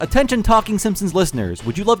Attention Talking Simpsons listeners,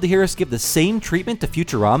 would you love to hear us give the same treatment to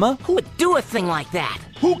Futurama? Who would do a thing like that?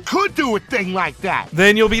 Who could do a thing like that?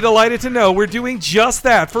 Then you'll be delighted to know we're doing just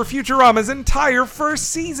that for Futurama's entire first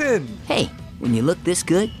season. Hey, when you look this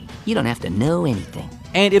good, you don't have to know anything.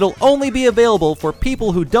 And it'll only be available for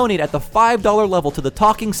people who donate at the $5 level to the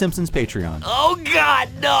Talking Simpsons Patreon. Oh God,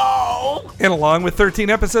 no! And along with 13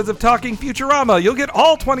 episodes of Talking Futurama, you'll get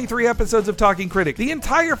all 23 episodes of Talking Critic, the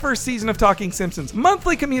entire first season of Talking Simpsons,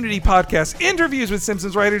 monthly community podcasts, interviews with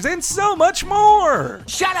Simpsons writers, and so much more!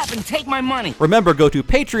 Shut up and take my money! Remember, go to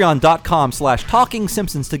patreon.com/Talking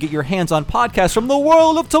Simpsons to get your hands on podcasts from the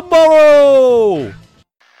world of tomorrow!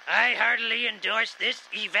 I heartily endorse this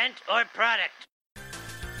event or product.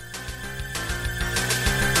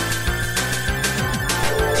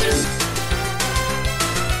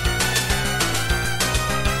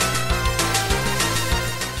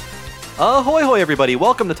 Ahoy hoy everybody,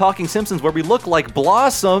 welcome to Talking Simpsons where we look like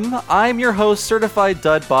Blossom. I'm your host, Certified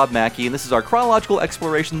Dud Bob Mackey, and this is our chronological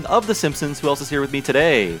exploration of The Simpsons. Who else is here with me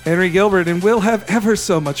today? Henry Gilbert, and we'll have ever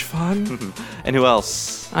so much fun. And who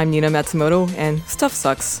else? I'm Nina Matsumoto, and stuff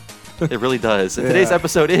sucks. It really does. And today's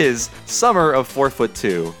episode is Summer of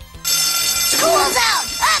 4'2". School's out!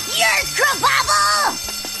 Up yours, Krabappel!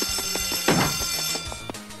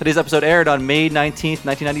 Today's episode aired on May 19th,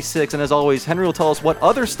 1996, and as always, Henry will tell us what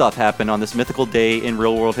other stuff happened on this mythical day in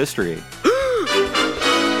real-world history.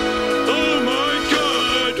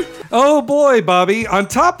 Oh boy, Bobby. On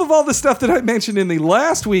top of all the stuff that I mentioned in the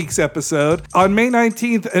last week's episode, on May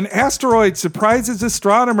 19th, an asteroid surprises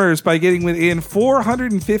astronomers by getting within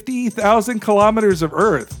 450,000 kilometers of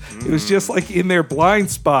Earth. It was just like in their blind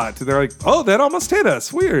spot. They're like, oh, that almost hit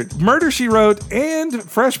us. Weird. Murder, She Wrote and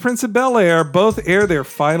Fresh Prince of Bel-Air both air their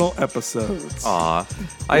final episodes. Aw.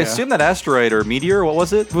 I assume that asteroid or meteor, what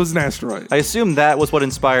was it? It was an asteroid. I assume that was what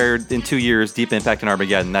inspired in 2 years Deep Impact and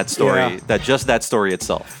Armageddon, that story, Yeah. that story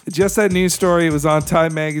itself. Just that news story. It was on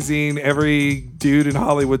Time Magazine. Every dude in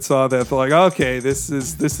Hollywood saw that. They're like, okay, this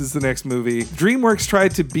is the next movie. DreamWorks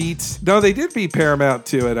tried to beat. No, they did beat Paramount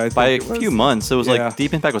to it. I think By a it was. few months. It was Yeah. like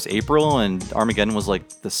Deep Impact was April and Armageddon was like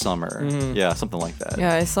the summer. Yeah, something like that.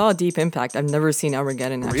 Yeah, I saw Deep Impact. I've never seen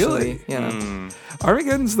Armageddon, actually. Really? Yeah.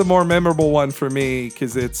 Armageddon's the more memorable one for me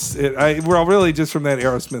because we're really just from that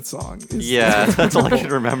Aerosmith song. Yeah, that's all I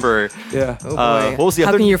can remember. Yeah. Oh boy. what was the How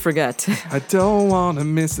other- can you forget? I don't want to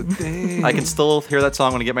miss a thing. I can still hear that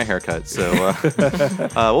song when I get my hair cut. So,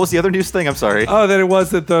 what was the other news thing? I'm sorry. Oh, that it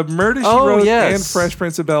was that the Murder, She Oh, Wrote yes. and Fresh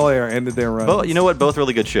Prince of Bel-Air ended their run. Well, you know what? Both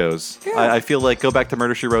really good shows. Yeah. I feel like Go Back to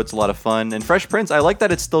Murder, She Wrote's a lot of fun. And Fresh Prince, I like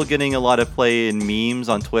that it's still getting a lot of play in memes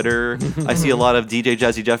on Twitter. I see a lot of DJ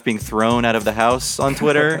Jazzy Jeff being thrown out of the house on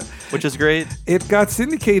Twitter, which is great. It got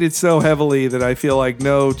syndicated so heavily that I feel like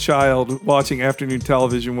no child watching afternoon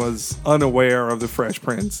television was unaware of the Fresh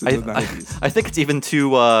Prince in the 90s. I think it's even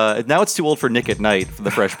too, now it's too old for Nick at Night for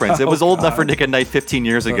the Fresh Prince. It was old enough for Nick at Night 15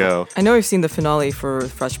 years ago. I know I've seen the finale for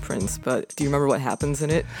Fresh Prince, but do you remember what happens in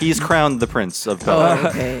it? He's crowned the Prince of Bel-Air.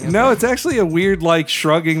 Okay. No, it's actually a weird, like,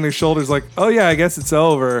 shrugging their shoulders, like, oh yeah, I guess it's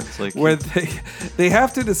over. like- where they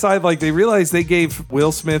have to decide, like, they realize they gave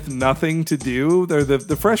Will Smith nothing to do.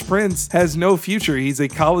 The Fresh Prince has no future. He's a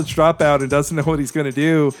college dropout and doesn't know what he's going to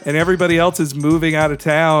do. And everybody else is moving out of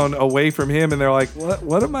town away from him. And they're like,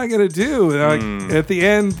 what am I going to do? And they're like, at the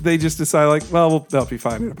end, they just decide, like, well, they'll be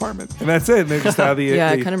fine in an apartment. And that's it. And they're just out of the Yeah,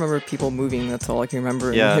 I kind of remember people moving. That's all I can remember.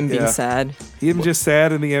 And Yeah. him being Yeah. sad. Him just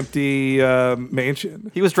sad in the empty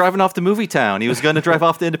mansion. He was driving off to Movie Town. He was going to drive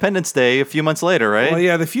off to Independence Day a few months later, right? Well,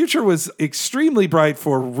 yeah, the future was extremely bright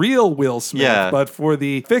for real Will Smith, Yeah. but for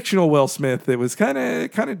the fictional Will Smith, it was kind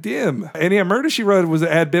of dim. And yeah, Murder, She Wrote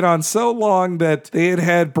had been on so long that they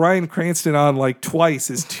had Bryan Cranston on like twice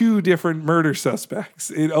as two different murder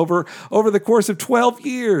suspects over the course of 12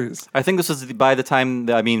 years. I think this was by the time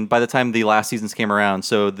the last seasons came around.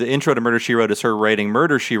 So the intro to Murder, She Wrote is her writing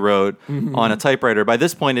Murder, She Wrote on a typewriter. By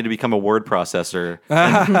this point, it had become a word processor.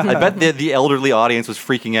 And I bet the elderly audience was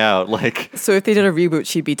freaking out. Like, So if they did a reboot,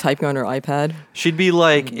 she'd be typing on her iPad. she'd be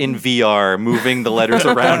like in VR, moving the letters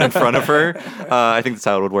around in front of her. I think that's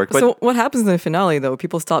how it would work. But So what happens in the finale, though?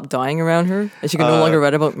 People stop dying around her, and she can no longer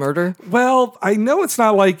write about murder. Well, I know it's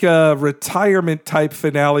not like a retirement type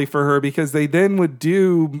finale for her because they then would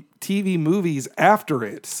do TV movies after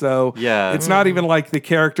it. So Yeah. it's not even like the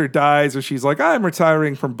character dies or she's like, I'm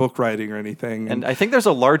retiring from book writing or anything. And I think there's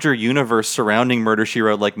a larger universe surrounding Murder, She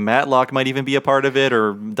Wrote. Like Matlock might even be a part of it,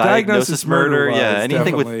 or Diagnosis Murder. was, Yeah,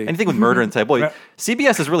 anything with murder inside. Boy,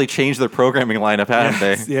 CBS has really changed their programming lineup, haven't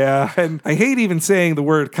they? Yeah, and I hate even saying the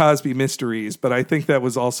word Cosby Mysteries, but I think that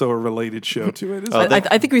was also a related show to it.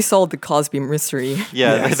 I think we solved the Cosby mystery.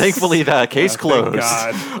 Yeah, Yes. thankfully the case closed.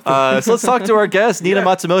 Thank God. So let's talk to our guest, Nina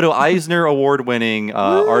Matsumoto, Eisner Award-winning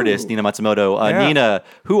artist, Nina Matsumoto. Yeah. Nina,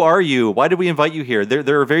 who are you? Why did we invite you here?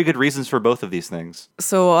 There are very good reasons for both of these things.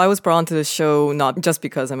 So I was brought onto the show not just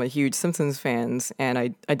because I'm a huge Simpsons fan and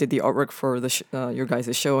I did the artwork for your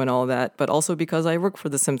guys' show and all that, but also because I work for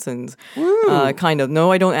The Simpsons. Kind of.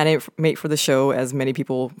 No, I don't animate for the show, as many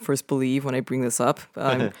people first believe when I bring this up.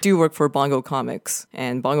 I do work for Bongo Comics,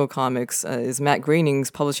 and Bongo Comics is Matt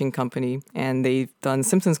Groening's publishing company, and they've done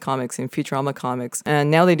Simpsons comics and Futurama comics,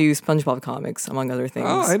 and now they do SpongeBob comics, among other things.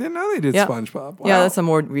 Oh, I didn't know they did Yeah. SpongeBob. Wow. Yeah, that's a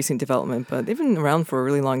more recent development, but they've been around for a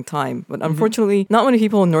really long time. But unfortunately, not many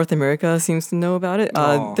people in North America seems to know about it.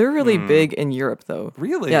 They're really big in Europe, though.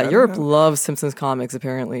 Really? I Yeah, didn't Europe know. loves Simpsons comics,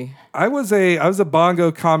 apparently. I was a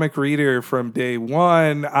Bongo comic reader from day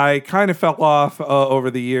one. I kind of fell off over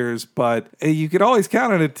the years, but you could always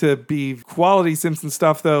count on it to be quality Simpsons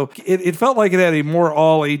stuff. Though it felt like it had a more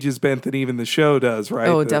all ages bent than even the show does, right?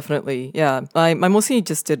 Oh, definitely. Yeah. I mostly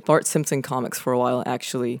just did Bart Simpson comics for a while,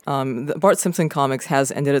 actually. The Bart Simpson comics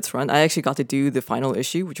has ended its run. I actually got to do the final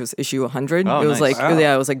issue, which was issue 100. Oh, it was nice. like,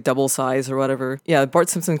 it was like double size or whatever. Yeah, Bart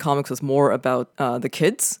Simpson comics was more about the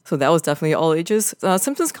kids. So that was definitely all ages.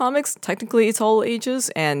 Simpsons comics, technically it's all ages.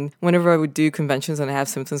 And whenever I would do conventions and I have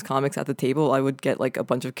Simpsons comics at the table, I would get like a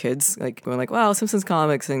bunch of kids like going like, wow, Simpsons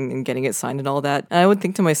comics and getting it signed and all that. And I would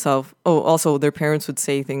think to myself, oh, also their parents would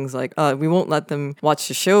say things like, we won't let them watch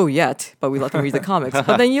the show yet, but we let them read the comics.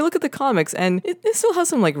 But then you look at the comics and it still has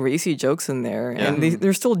some like racy jokes in there. Yeah. And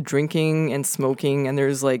they're still drinking and smoking and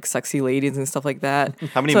there's like sexy ladies and stuff like that.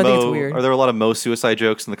 How many so I think it's Mo? weird. Are there a lot of Mo suicide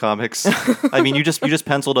jokes in the comics? I mean, you just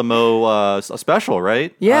penciled a Mo a special,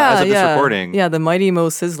 right? Yeah, as of this yeah. recording. Yeah, the Mighty Mo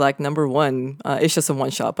Sizlak #1. It's just a one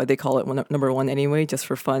shot, but they call it #1 anyway, just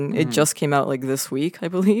for fun. It just came out like this week, I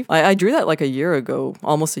believe. I drew that like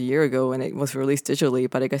almost a year ago, and it was released digitally,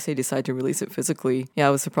 but I guess they decided to release it physically. Yeah, I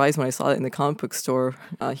was surprised when I saw it in the comic book store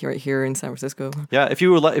here in San Francisco. Yeah, if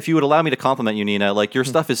you would allow me to compliment you, Nina, like your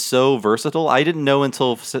stuff is so versatile. I didn't know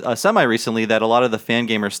until semi recently that a lot of the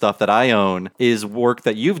Fangamer stuff that I own is work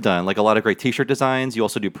that you've done, like a lot of great T-shirt designs. You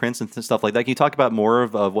also do prints and stuff like that. Can you talk about more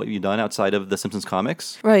of what you've done outside of the Simpsons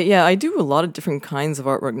comics? Right, yeah, I do a lot of different kinds of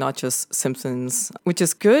artwork, not just Simpsons, which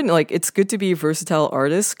is good. Like, it's good to be a versatile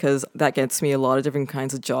artist because that gets me a lot of different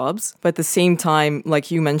kinds of jobs. But at the same time,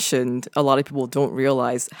 like you mentioned, a lot of people don't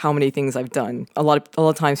realize how many things I've done. A lot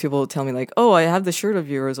of times people will tell me like, oh, I have the shirt of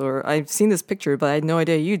yours, or I've seen this picture, but I had no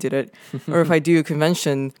idea you did it. Or if I do a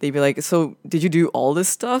convention, they'd be like, so did you do all this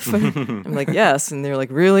stuff? I'm like, yes. And they're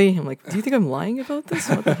like, really? I'm like, do you think I'm lying about this?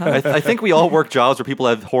 What the hell? I think we all work jobs where people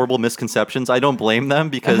have horrible misconceptions. I don't blame them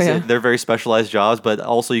because they're very specialized jobs, but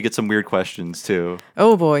also you get some weird questions too.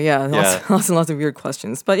 Oh boy, yeah, lots and lots of weird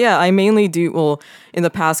questions. But yeah, I mainly do, well, in the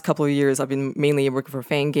past couple of years, I've been mainly working for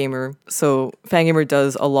Fangamer. So Fangamer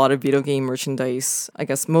does a lot of video game merchandise. I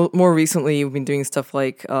guess more recently, we've been doing stuff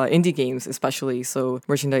like indie games, especially. So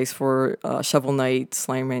merchandise for Shovel Knight,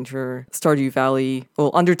 Slime Rancher, Stardew Valley.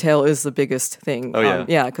 Well, Undertale is the biggest thing. Oh, yeah.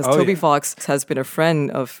 Yeah, because Toby Fox has been a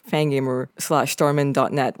friend of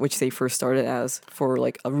Fangamer/Starman.net, which they first started as for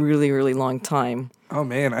like a really, really long time. Oh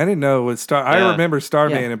man, I didn't know it was Star. I Yeah. remember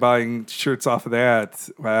Starman Yeah. and buying shirts off of that.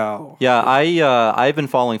 Wow. Yeah, I've been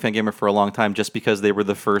following Fangamer for a long time just because they were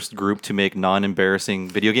the first group to make non-embarrassing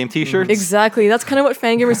video game T-shirts. Exactly. That's kind of what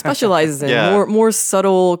Fangamer specializes in. Yeah. More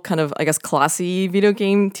subtle, kind of, I guess, classy video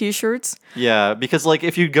game T-shirts. Yeah, because like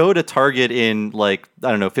if you go to Target in like, I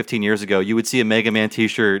don't know, 15 years ago, you would see a Mega Man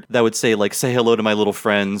T-shirt that would say like, say hello to my little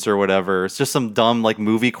friends or whatever. It's just some dumb like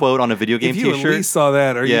movie quote on a video game If you T-shirt. at least saw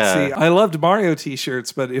that, or Yeah. you'd see, I loved Mario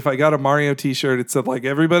T-shirts, but if I got a Mario T-shirt, it said like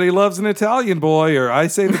everybody loves an Italian boy, or I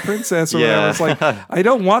say the princess, or Yeah. whatever. It's like I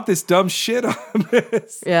don't want this dumb shit on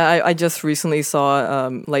this. Yeah, I just recently saw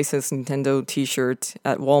a licensed Nintendo T-shirt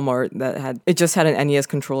at Walmart that just had an NES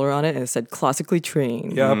controller on it and it said "classically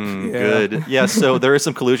trained." Yep. Good. Yeah, so there is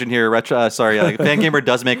some collusion here. Fangamer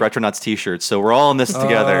does make Retronauts T-shirts, so we're all in this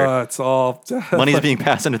together. It's all. Money's being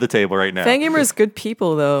passed under the table right now. Fangamer is good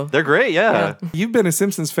people, though. They're great, yeah. You've been a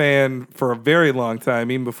Simpsons fan for a very long long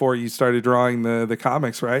time, even before you started drawing the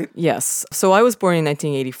comics, right? Yes. So I was born in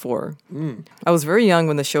 1984. I was very young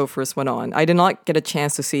when the show first went on. I did not get a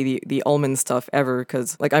chance to see the Ullman stuff ever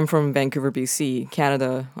because, like, I'm from Vancouver, BC,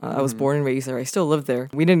 Canada. I was born and raised there. I still live there.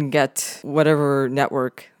 We didn't get whatever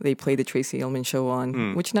network they played the Tracy Ullman show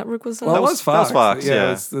on. Which network was that? Well, it was Fox. That was Fox, yeah.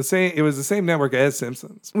 It was the same. It was the same network as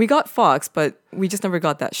Simpsons. We got Fox, but we just never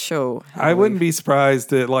got that show. I wouldn't be surprised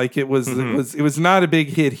that like it was not a big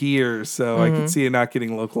hit here, so I could see it not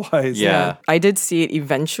getting localized. Yeah. I did see it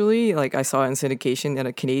eventually. Like I saw it in syndication at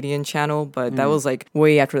a Canadian channel, but that was like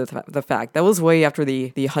way after the fact. That was way after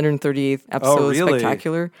the 138th episode really?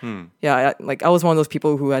 spectacular. Yeah, I was one of those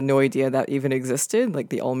people who had no idea that even existed, like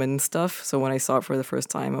the Ullman stuff. So when I saw it for the first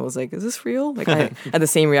time, I was like, "Is this real?" Like I had the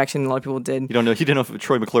same reaction a lot of people did. You didn't know if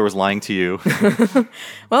Troy McClure was lying to you.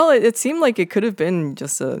 Well, it seemed like it could have been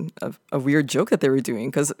just a weird joke that they were doing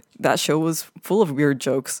because that show was full of weird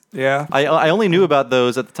jokes. Yeah. I only knew about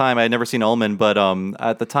those at the time. I had never seen Ullman, but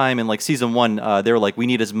at the time in like season 1, they were like, we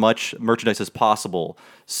need as much merchandise as possible.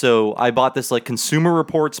 So I bought this like Consumer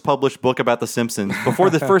Reports published book about The Simpsons. Before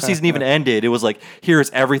the first season even ended, it was like, here's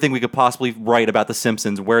everything we could possibly write about The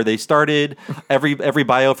Simpsons, where they started, every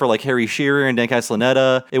bio for like Harry Shearer and Dan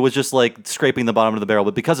Castellaneta. It was just like scraping the bottom of the barrel.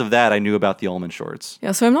 But because of that, I knew about the Ullman shorts.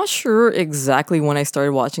 Yeah, so I'm not sure exactly when I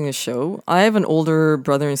started watching the show. I have an older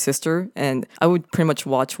brother and sister, and I would pretty much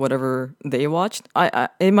watch whatever they watched.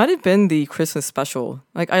 It might have been the Christmas special.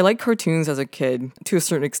 Like, I liked cartoons as a kid to a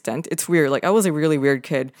certain extent. It's weird. Like, I was a really weird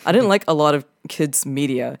kid. I didn't like a lot of kids'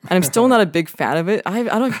 media, and I'm still not a big fan of it. I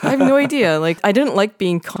have no idea. Like, I didn't like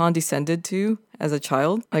being condescended to as a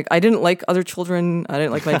child. Like, I didn't like other children. I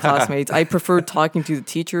didn't like my classmates. I preferred talking to the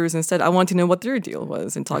teachers instead. I wanted to know what their deal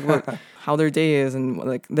was and talk about how their day is and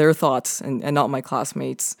like their thoughts and not my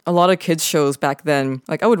classmates. A lot of kids shows back then,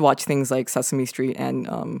 like I would watch things like Sesame Street and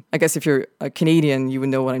I guess if you're a Canadian, you would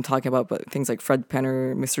know what I'm talking about, but things like Fred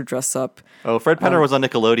Penner, Mr. Dress Up. Oh, Fred Penner was on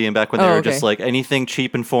Nickelodeon back when they were just like anything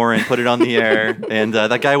cheap and foreign, put it on the air. And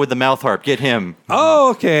that guy with the mouth harp, get him.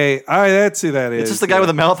 Oh, okay. That's who that is. It's just the guy with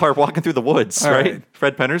the mouth harp walking through the woods, All right? right.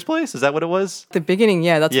 Fred Penner's place? Is that what it was? The beginning,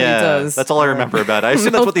 yeah, that's what he does. That's all I remember about it. I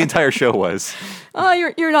assume that's what the entire show was.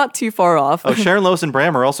 You're not too far off. Oh, Sharon Lois and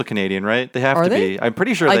Bram are also Canadian, right? They have Are to they? be. I'm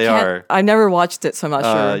pretty sure they are. I never watched it, so I'm not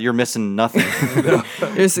sure. You're missing nothing.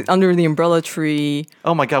 There's Under the Umbrella Tree.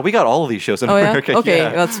 Oh my God, we got all of these shows in Oh yeah, America. okay,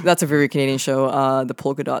 Yeah. that's a very Canadian show. The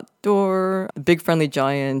Polka Dot Door, The Big Friendly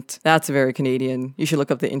Giant. That's very Canadian. You should look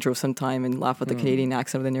up the intro sometime and laugh at the Canadian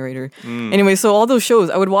accent of the narrator. Anyway, so all those shows,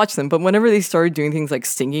 I would watch them, but whenever they started doing things like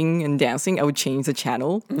singing and dancing, I would change the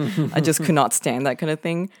channel. I just could not stand that kind of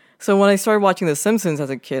thing. So when I started watching The Simpsons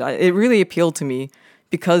as a kid, it really appealed to me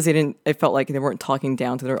because it felt like they weren't talking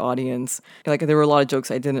down to their audience. Like there were a lot of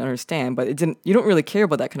jokes I didn't understand, but you don't really care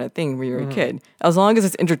about that kind of thing when you're a kid. As long as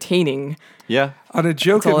it's entertaining. Yeah. On a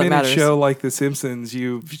joke a all that minute matters. show like The Simpsons,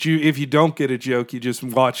 if you don't get a joke, you just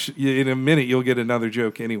watch. In a minute, you'll get another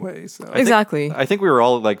joke anyway. So Exactly. I think we were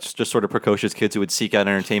all like just sort of precocious kids who would seek out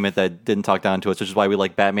entertainment that didn't talk down to us, which is why we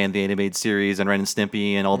like Batman the Animated Series and Ren and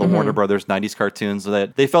Stimpy and all the Warner Brothers 90s cartoons, so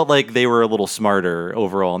that they felt like they were a little smarter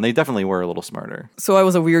overall, and they definitely were a little smarter. So I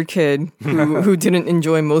was a weird kid who didn't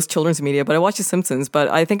enjoy most children's media, but I watched The Simpsons. But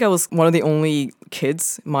I think I was one of the only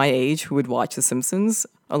kids my age who would watch The Simpsons.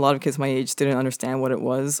 A lot of kids my age didn't understand what it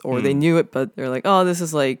was, or they knew it, but they're like, oh, this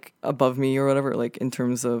is like above me or whatever, like in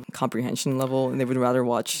terms of comprehension level, and they would rather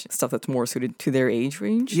watch stuff that's more suited to their age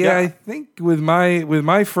range. Yeah, I think with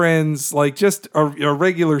my friends, like just a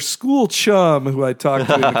regular school chum who I talked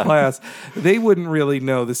to in the class, they wouldn't really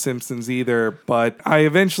know The Simpsons either. But I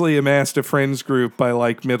eventually amassed a friends group by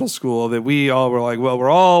like middle school that we all were like,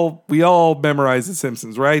 well, we all memorized The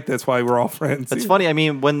Simpsons, right? That's why we're all friends. It's funny. I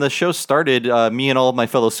mean, when the show started, me and all of my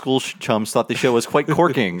fellow school chums thought the show was quite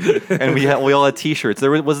corking, and we all had T-shirts.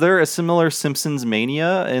 Was there a similar Simpsons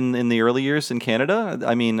mania in the early years in Canada?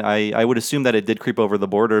 I mean, I would assume that it did creep over the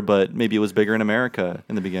border, but maybe it was bigger in America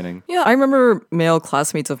in the beginning. Yeah, I remember male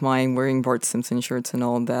classmates of mine wearing Bart Simpson shirts and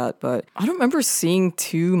all of that, but I don't remember seeing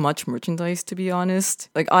too much merchandise, to be honest.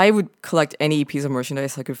 Like, I would collect any piece of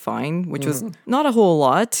merchandise I could find, which was not a whole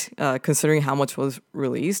lot, considering how much was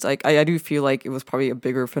released. Like, I do feel like it was probably a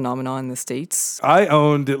bigger phenomenon in the States. I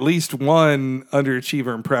owned at least one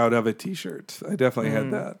Underachiever and Proud of It t-shirt. I definitely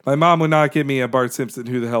had that. My mom would not give me a Bart Simpson,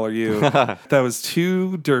 who the hell are you? That was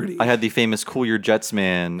too dirty. I had the famous Cool Your Jets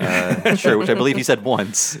Man shirt, which I believe he said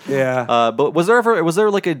once. Yeah. But was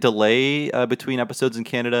there like a delay between episodes in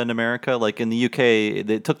Canada and America? Like in the UK,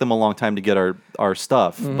 it took them a long time to get our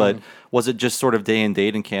stuff, but was it just sort of day and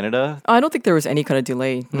date in Canada? I don't think there was any kind of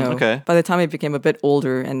delay, no. Okay. By the time I became a bit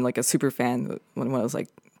older and like a super fan, when I was like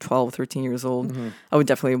 12, 13 years old, I would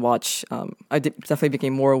definitely watch. Definitely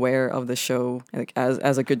became more aware of the show like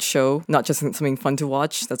as a good show, not just something fun to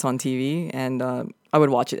watch that's on TV. And I would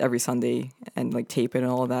watch it every Sunday and like tape it and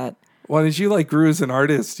all of that. Well, as you like grew as an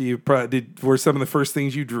artist, were some of the first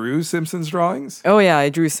things you drew Simpsons drawings? Oh yeah, I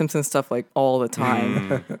drew Simpsons stuff like all the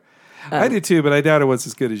time. I did too, but I doubt it was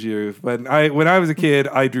as good as you. But when I was a kid,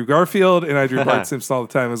 I drew Garfield and I drew Bart Simpson all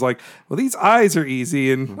the time. I was like, well, these eyes are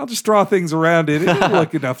easy, and I'll just draw things around it. It'll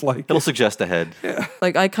look enough like It'll it. suggest a head.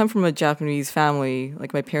 Like I come from a Japanese family.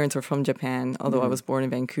 Like my parents are from Japan, although I was born in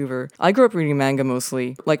Vancouver. I grew up reading manga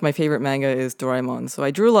mostly. Like my favorite manga is Doraemon, so I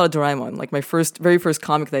drew a lot of Doraemon. Like my very first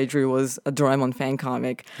comic that I drew was a Doraemon fan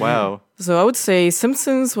comic. Wow. So I would say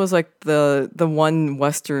Simpsons was like the one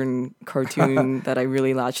Western cartoon that I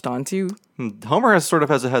really latched onto. Homer has a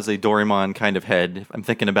Doraemon kind of head. I'm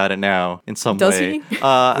thinking about it now in some Does way. he?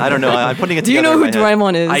 I don't know. I'm putting it Do you together. know in who my head.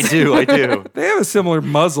 Doraemon is? I do. They have a similar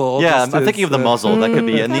muzzle. Yeah, just I'm thinking of the muzzle. That could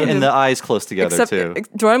be, and the eyes close together Except too.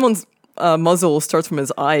 Doraemon's muzzle starts from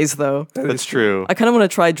his eyes, though. That's true. I kind of want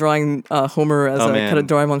to try drawing Homer as a man. kind of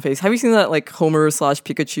Doraemon face. Have you seen that like Homer /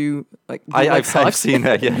 Pikachu? Like I've socks? seen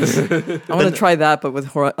that. Yes. I want to try that, but with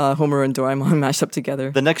Homer and Doraemon mashed up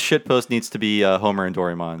together. The next shitpost needs to be Homer and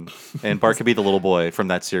Doraemon, and Bart could be the little boy from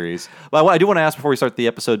that series. But I do want to ask before we start the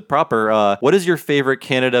episode proper, what is your favorite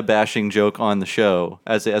Canada bashing joke on the show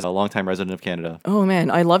as a longtime resident of Canada? Oh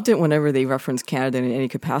man, I loved it whenever they referenced Canada in any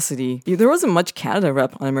capacity. There wasn't much Canada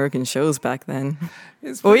rep on American shows back then.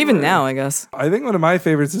 Well, even now, I guess. I think one of my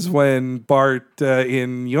favorites is when Bart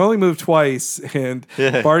in You Only Move Twice, and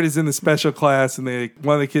Bart is in the special class, and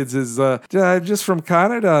one of the kids is, I'm just from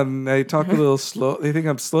Canada, and I talk a little slow. They think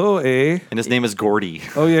I'm slow, eh? And his name is Gordy.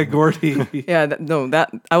 Oh yeah, Gordy. Yeah, that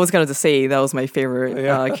I was going to say that was my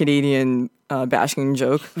favorite Canadian bashing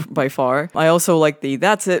joke by far. I also like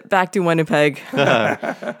that's it, back to Winnipeg.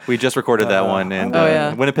 We just recorded that one,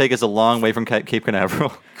 and Winnipeg is a long way from Cape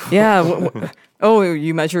Canaveral. Yeah. Oh,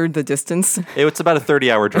 you measured the distance? It's about a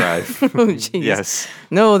 30-hour drive. Oh, jeez. Yes.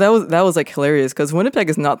 No, that was like hilarious because Winnipeg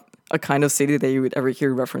is not a kind of city that you would ever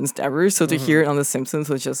hear referenced ever. So to hear it on The Simpsons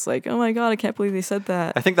was just like, oh my god, I can't believe they said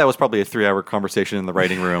that. I think that was probably a 3-hour conversation in the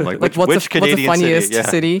writing room. Like which what's the Canadian funniest city?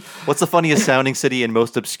 city? What's the funniest sounding city and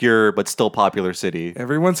most obscure but still popular city?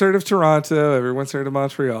 Everyone's heard of Toronto. Everyone's heard of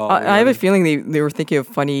Montreal. I have a feeling they were thinking of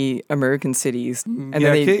funny American cities, and then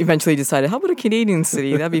they eventually decided, how about a Canadian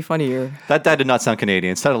city? That'd be funnier. That did not sound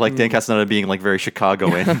Canadian. It sounded like Dan Castellaneta being like very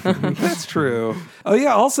Chicagoan. That's true. Oh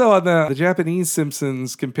yeah. Also on the Japanese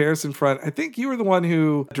Simpsons comparison front, I think you were the one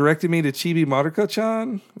who directed me to Chibi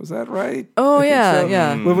Maruko-chan. Was that right? Oh I think yeah, so.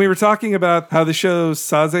 yeah. When we were talking about how the show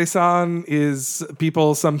Saze-san is,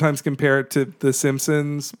 people sometimes compare it to The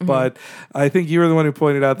Simpsons, but I think you were the one who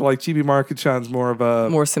pointed out that like Chibi Maruko-chan's more of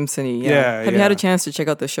a More Simpson-y. Yeah, Have you had yeah. a chance to check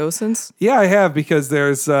out the show since? Yeah, I have, because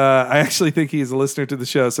there's I actually think he's a listener to the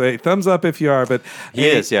show, so hey, thumbs up if you are. But He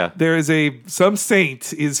is, yeah. There is some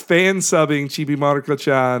saint is fan subbing Chibi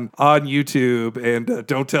Maruko-chan on YouTube, and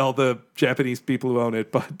don't tell the Japanese people who own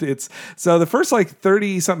it, but it's so the first like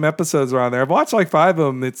 30 something episodes are on there. I've watched like 5 of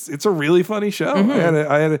them. It's a really funny show.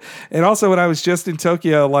 And also when I was just in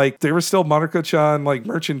Tokyo, like there was still Maruko-chan like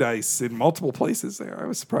merchandise in multiple places there. I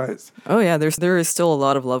was surprised. Oh yeah, there is still a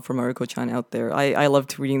lot of love for Maruko-chan out there. I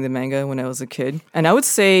loved reading the manga when I was a kid, and I would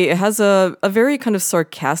say it has a very kind of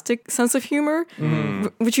sarcastic sense of humor,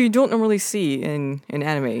 which you don't normally see in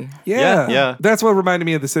anime. Yeah. That's what reminded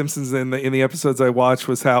me of The Simpsons in the episodes I watched,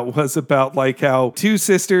 was how it was about like how two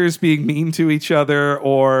sisters being mean to each other,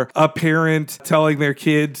 or a parent telling their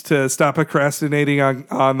kid to stop procrastinating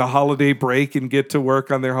on the holiday break and get to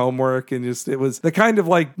work on their homework. And just, it was the kind of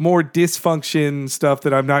like more dysfunction stuff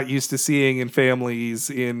that I'm not used to seeing in families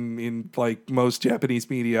in like most Japanese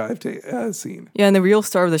media I've seen. Yeah, and the real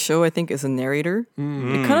star of the show, I think, is a narrator.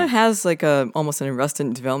 It kind of has like almost an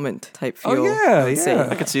Arrested Development type feel. Oh yeah, I would say.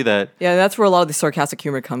 I could see that. Yeah, that's where a lot of the sarcastic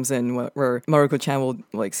humor comes in, where Maruko-chan will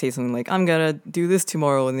like say something like, I'm gonna do this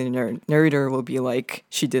tomorrow, and the narrator will be like,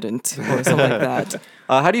 she didn't, or something like that.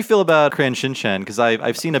 How do you feel about Crayon Shinchan? Because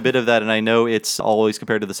I've seen a bit of that, and I know it's always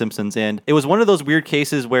compared to The Simpsons. And it was one of those weird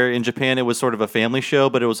cases where in Japan it was sort of a family show,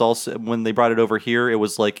 but it was also, when they brought it over here, it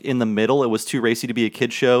was like in the middle. It was too racy to be a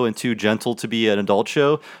kid show and too gentle to be an adult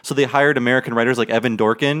show. So they hired American writers like Evan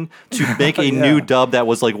Dorkin to make a new dub that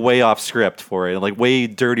was like way off script for it, like way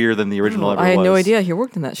dirtier than the original ever was. I had no idea he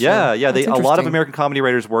worked in that show. Yeah. That's A lot of interesting. American comedy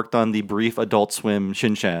writers worked on the brief Adult Swim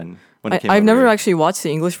Shinchan. when it came I've over never here. actually watched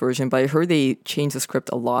the English version, but I heard they changed the script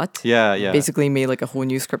a lot. Yeah, yeah. Basically made like a whole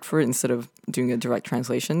new script for it instead of doing a direct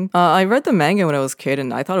translation. I read the manga when I was a kid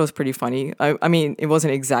and I thought it was pretty funny. I mean, it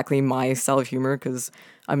wasn't exactly my style of humor because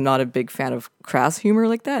I'm not a big fan of crass humor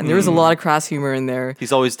like that. And there was a lot of crass humor in there.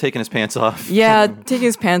 He's always taking his pants off. Yeah, taking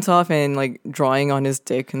his pants off and like drawing on his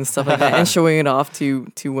dick and stuff like that and showing it off to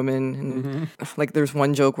women. And like there's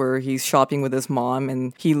one joke where he's shopping with his mom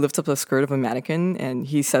and he lifts up the skirt of a mannequin and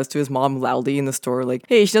he says to his mom loudly in the store like,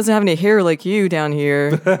 "Hey, she doesn't have any hair like you down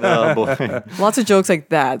here." Oh boy. Lots of jokes like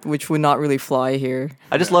that, which would not really fly here.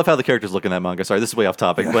 I just love how the characters look in that manga. Sorry, this is way off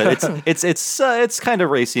topic, but it's kind of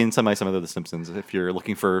racy and similar to The Simpsons. If you're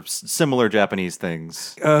looking for similar Japanese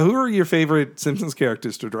things, Who are your favorite Simpsons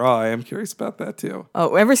characters to draw? I am curious about that too.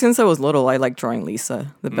 Oh, ever since I was little, I like drawing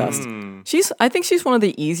Lisa the best. I think she's one of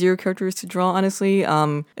the easier characters to draw, honestly.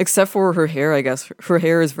 Except for her hair, I guess. Her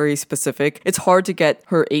hair is very specific. It's hard to get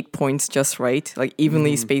her 8 points just right, like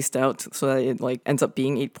evenly spaced out, so that it like ends up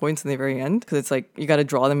being 8 points in the very end. Because it's like you got to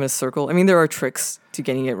draw them in a circle. I mean, there are tricks to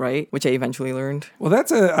getting it right, which I eventually learned. Well,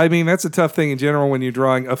 that's a tough thing in general when you're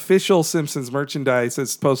drawing official Simpsons merchandise.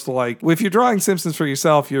 It's supposed to like, if you're drawing Simpsons for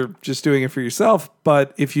yourself, you're just doing it for yourself.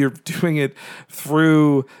 But if you're doing it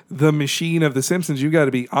through the machine of the Simpsons, you got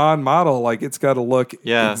to be on model. Like it's got to look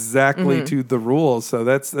exactly to the rules. So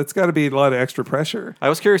that's got to be a lot of extra pressure. I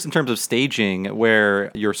was curious in terms of staging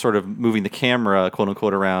where you're sort of moving the camera, quote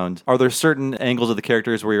unquote, around. Are there certain angles of the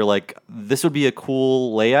characters where you're like, this would be a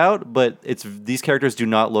cool layout, but these characters do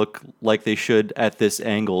not look like they should at this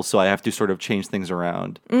angle, so I have to sort of change things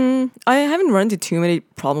around? I haven't run into too many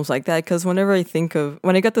problems like that because whenever I think of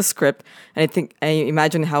when I get the script and I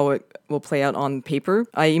imagine how it will play out on paper,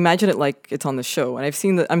 I imagine it like it's on the show. And I've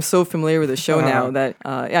seen that I'm so familiar with the show now that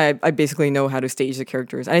I basically know how to stage the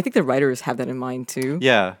characters. And I think the writers have that in mind too.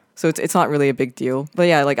 Yeah. So it's not really a big deal. But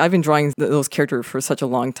yeah, like I've been drawing those characters for such a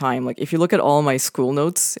long time. Like if you look at all my school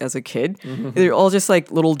notes as a kid, they're all just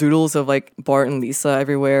like little doodles of like Bart and Lisa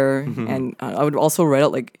everywhere. And I would also write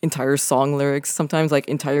out like entire song lyrics, sometimes like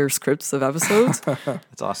entire scripts of episodes.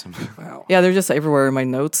 That's awesome. Yeah, they're just everywhere in my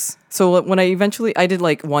notes. So when I did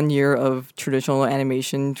like 1 year of traditional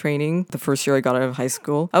animation training, the first year I got out of high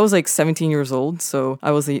school, I was like 17 years old. So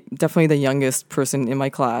I was definitely the youngest person in my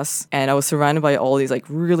class. And I was surrounded by all these like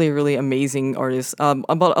really, really amazing artists.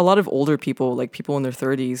 About a lot of older people, like people in their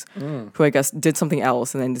 30s, who I guess did something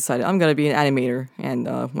else and then decided I'm going to be an animator and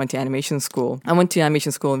went to animation school. I went to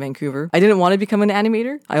animation school in Vancouver. I didn't want to become an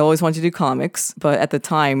animator. I always wanted to do comics. But at the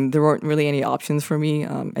time, there weren't really any options for me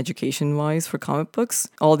education-wise for comic books.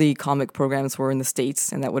 All the comic programs were in the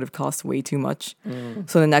States and that would have cost way too much.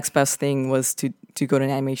 So the next best thing was to go to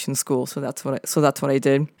an animation school. So that's what I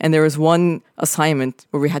did. And there was one assignment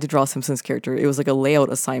where we had to draw a Simpsons character. It was like a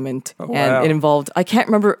layout assignment. And it involved, I can't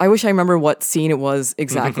remember, I wish I remember what scene it was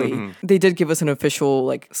exactly. They did give us an official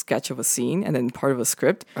like sketch of a scene and then part of a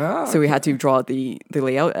script. So we had to draw the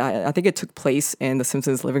layout. I think it took place in the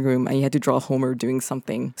Simpsons living room and you had to draw Homer doing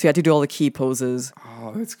something. So you had to do all the key poses.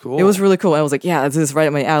 Oh, that's cool. It was really cool. I was like, yeah, this is right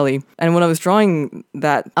up my alley. And when I was drawing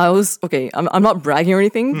that, I was, I'm not bragging or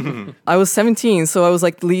anything. I was 17, so I was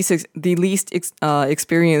like the least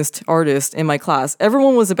experienced artist in my class.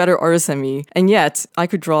 Everyone was a better artist than me, and yet I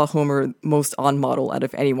could draw Homer most on model out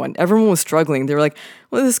of anyone. Everyone was struggling. They were like,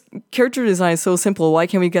 well, this character design is so simple. Why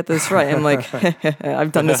can't we get this right? I'm like,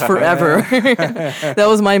 I've done this forever. That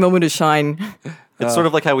was my moment to shine. It's sort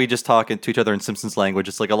of like how we just talk to each other in Simpsons language.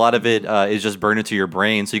 It's like a lot of it is just burned into your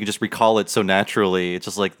brain, so you can just recall it so naturally. It's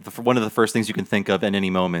just like one of the first things you can think of in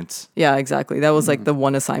any moment. Yeah, exactly. That was like the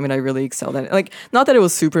one assignment I really excelled at. Like, not that it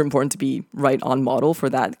was super important to be right on model for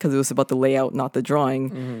that, because it was about the layout, not the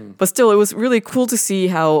drawing. But still, it was really cool to see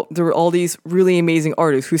how there were all these really amazing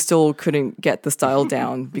artists who still couldn't get the style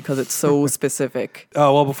down because it's so specific.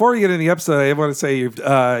 Well, before we get into the episode, I want to say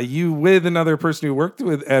you with another person who worked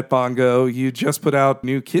with at Bongo, you just put out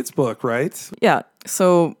new kids book, right? Yeah.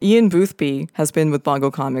 So Ian Boothby has been with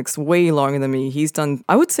Bongo Comics way longer than me.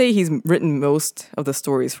 I would say he's written most of the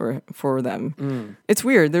stories for them. It's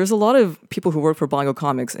weird. There's a lot of people who work for Bongo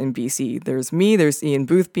Comics in BC. There's me, there's Ian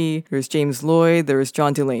Boothby, there's James Lloyd, there's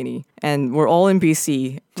John Delaney. And we're all in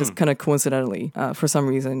BC, just kind of coincidentally, for some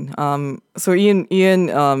reason. So Ian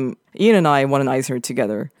and I won an Eisner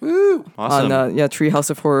together. Woo! Awesome. On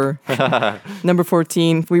Treehouse of Horror. Number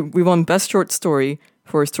 14. We won Best Short Story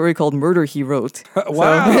for a story called Murder He Wrote.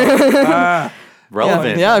 Wow.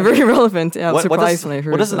 Relevant. Yeah, very relevant. Yeah, I was What surprised does, when I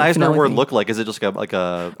heard what does an the Eisner finale award thing. look like? Is it just like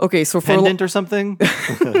a Okay, so for pendant or something?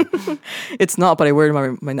 it's not, but I wear it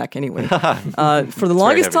on my neck anyway. For the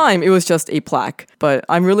longest heavy. time, it was just a plaque. But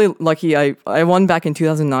I'm really lucky. I won back in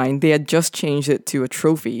 2009. They had just changed it to a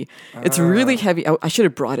trophy. It's really heavy. I should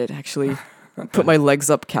have brought it actually. Put my legs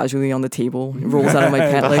up casually on the table. It rolls out of my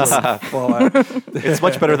pant legs. It's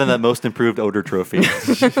much better than that most improved odor trophy.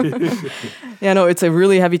 Yeah, no, it's a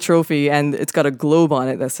really heavy trophy, and it's got a globe on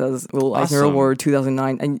it that says Will Eisner Awesome. Award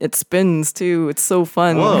 2009, and it spins too. It's so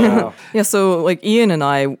fun. Whoa. Yeah, so like Ian and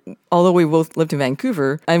I, although we both lived in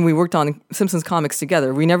Vancouver and we worked on Simpsons comics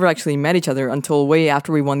together, we never actually met each other until way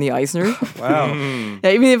after we won the Eisner. Wow.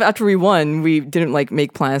 Yeah, even if after we won, we didn't like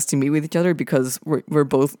make plans to meet with each other because we're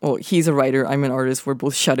both. Well, he's a writer, I'm an artist. We're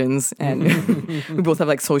both shut-ins, and we both have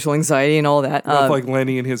like social anxiety and all that. Both like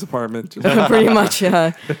Lenny in his apartment. Pretty much,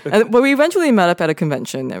 yeah. But we eventually met up at a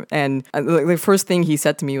convention, and the first thing he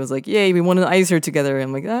said to me was like, "Yay, we won an Eisner together." And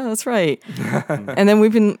I'm like, "Ah, that's right." And then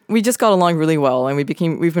we just got along really well, and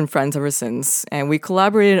we've been friends ever since. And we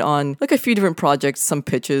collaborated on like a few different projects, some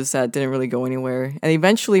pitches that didn't really go anywhere, and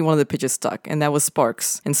eventually one of the pitches stuck, and that was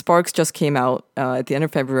Sparks. And Sparks just came out at the end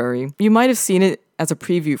of February. You might have seen it as a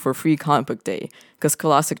preview for Free Comic Book Day because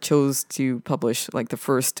Scholastic chose to publish like the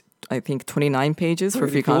first, I think, 29 pages for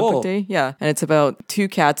Free Comic cool. Book Day. Yeah, and it's about two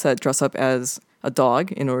cats that dress up as a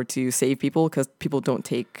dog in order to save people because people don't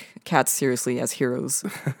take cats seriously as heroes.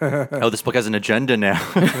 Oh, this book has an agenda now.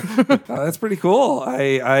 That's pretty cool.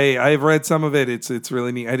 I've read some of it. It's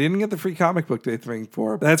really neat. I didn't get the Free Comic Book Day thing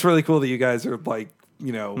for. That's really cool that you guys are like,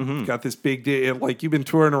 you know, got this big day. Like you've been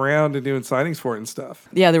touring around and doing signings for it and stuff.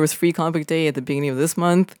 Yeah, there was Free Comic Book Day at the beginning of this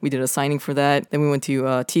month. We did a signing for that. Then we went to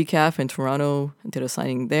TCAF in Toronto, did a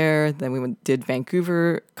signing there. Then we did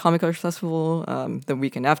Vancouver Comic Art Festival the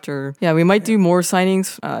weekend after. Yeah, we might do more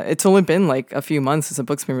signings. It's only been like a few months since the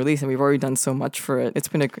book's been released, and we've already done so much for it. It's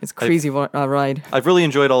been a crazy ride. I've really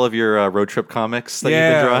enjoyed all of your road trip comics that you've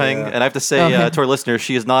Yeah, been drawing. yeah. And I have to say to our listeners,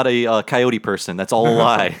 she is not a coyote person. That's all a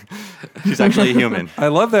lie. She's actually a human. I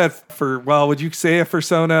love that would you say a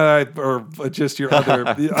persona or just your other?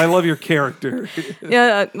 I love your character.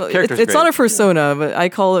 Yeah, Character's it's not great. a persona, but I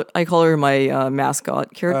call her my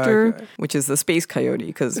mascot character, Okay. which is the Space Coyote,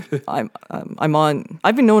 because I've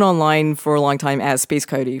been known online for a long time as Space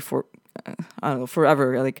Coyote for I don't know,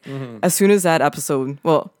 forever. Like as soon as that episode,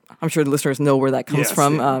 well, I'm sure the listeners know where that comes Yes,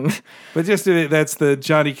 from. yeah. But just that's the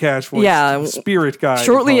Johnny Cash voice, Yeah. spirit guy.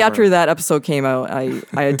 Shortly Palmer. after that episode came out, I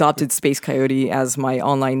adopted Space Coyote as my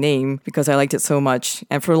online name because I liked it so much.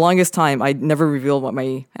 And for the longest time, I never revealed what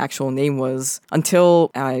my actual name was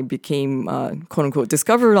until I became, quote unquote,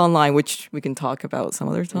 discovered online, which we can talk about some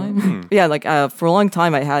other time. Yeah, like for a long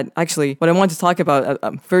time, I had actually what I wanted to talk about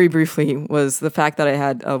very briefly was the fact that I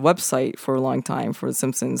had a website for a long time for The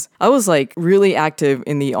Simpsons. I was like really active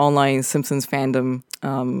in the online Simpsons fandom.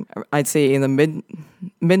 I'd say in the mid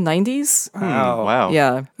 90s. Wow.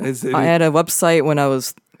 Yeah. Is it- I had a website when I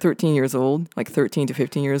was 13 years old, like 13 to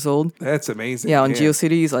 15 years old. That's amazing. Yeah, on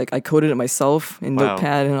GeoCities, like I coded it myself in Wow.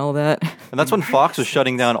 Notepad and all that. And that's when Fox was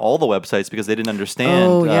shutting down all the websites because they didn't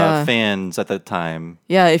understand Oh, yeah. fans at that time.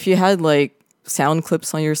 Yeah, if you had like sound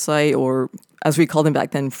clips on your site or as we called them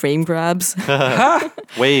back then, frame grabs,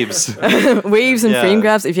 Waves. waves and Yeah. frame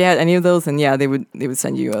grabs. If you had any of those, then yeah, they would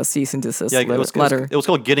send you a cease and desist Yeah, letter. it was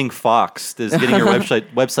called Getting Fox. Is getting your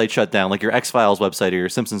website shut down, like your X-Files website or your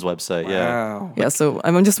Simpsons website. Yeah. Wow. Yeah, so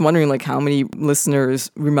I'm just wondering like how many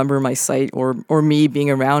listeners remember my site or me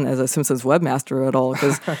being around as a Simpsons webmaster at all?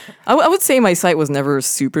 Because I would say my site was never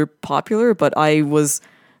super popular, but I was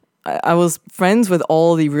friends with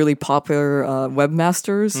all the really popular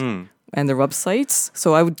webmasters and their websites.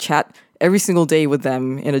 So I would chat every single day with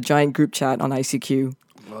them in a giant group chat on ICQ.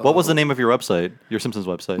 What was the name of your website? Your Simpsons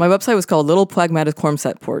website? My website was called Little Pragmatic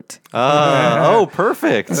Cormset Port. Oh,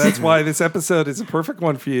 perfect. That's why this episode is a perfect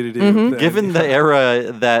one for you to do. Given the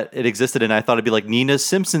era that it existed in, I thought it'd be like Nina's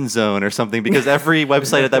Simpson Zone or something because every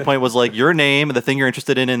website at that point was like your name, the thing you're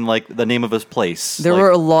interested in, and like the name of a place. There Like, were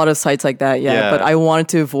a lot of sites like that, Yeah. but I wanted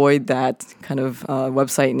to avoid that kind of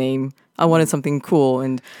website name. I wanted something cool,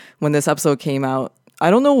 and when this episode came out, I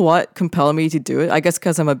don't know what compelled me to do it. I guess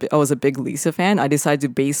because I was a big Lisa fan. I decided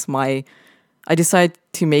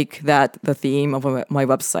to make that the theme of my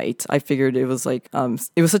website. I figured it was like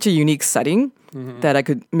it was such a unique setting that I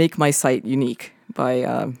could make my site unique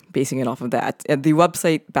by basing it off of that. And the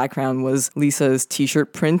website background was Lisa's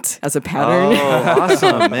t-shirt print as a pattern. Oh,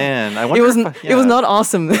 awesome, man. I It wonder was if, it was not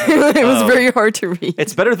awesome. It was very hard to read.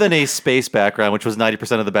 It's better than a space background, which was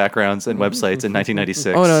 90% of the backgrounds in websites in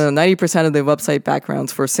 1996. Oh no, 90% of the website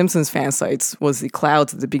backgrounds for Simpsons fan sites was the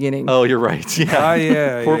clouds at the beginning. Oh, you're right. Yeah.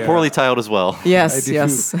 Yeah. Poorly tiled as well. Yes, I do.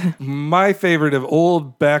 yes. My favorite of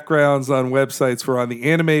old backgrounds on websites were on the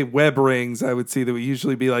anime web rings. I would see that would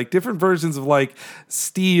usually be like different versions of like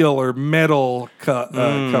steel or metal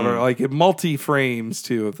cover, like multi frames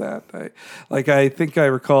too of that. I think I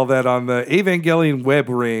recall that on the Evangelion web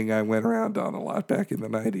ring I went around on a lot back in the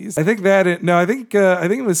 90s. I think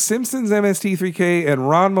it was Simpsons, MST3K, and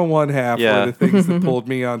Ranma 1/2 were the things that pulled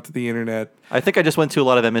me onto the internet. I think I just went to a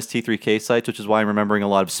lot of MST3K sites, which is why I'm remembering a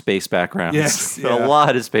lot of space backgrounds. Yes, A yeah.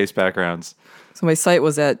 lot of space backgrounds. So my site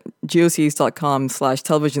was at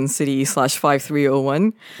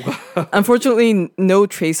geocities.com/televisioncity/5301. Unfortunately, no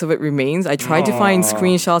trace of it remains. I tried to find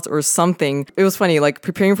screenshots or something. It was funny, like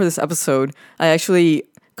preparing for this episode, I actually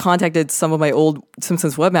contacted some of my old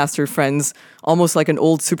Simpsons webmaster friends, almost like an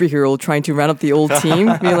old superhero trying to round up the old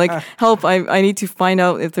team, being like, help, I need to find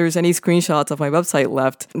out if there's any screenshots of my website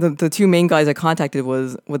left. The two main guys I contacted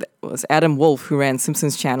was Adam Wolf, who ran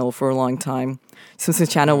Simpsons Channel for a long time. Simpsons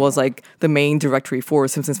Channel was like the main directory for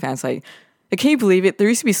Simpsons fan site. Can you believe it? There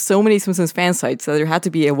used to be so many Simpsons fan sites that there had to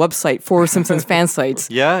be a website for Simpsons fan sites.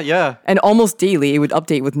 Yeah. And almost daily, it would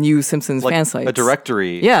update with new Simpsons fan sites. A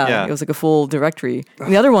directory. Yeah, it was like a full directory.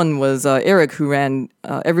 And the other one was Eric, who ran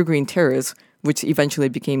Evergreen Terrace, which eventually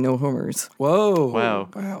became No Homers. Whoa. Wow.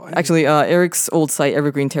 Actually, Eric's old site,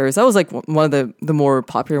 Evergreen Terrace, that was like one of the more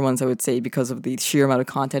popular ones, I would say, because of the sheer amount of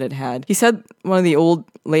content it had. He said one of the old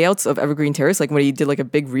layouts of Evergreen Terrace, like when he did like a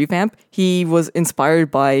big revamp, he was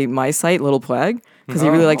inspired by my site, Little Plag, because he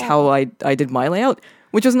really liked how I did my layout,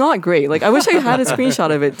 which was not great. Like I wish I had a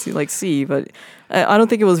screenshot of it to like see, but I don't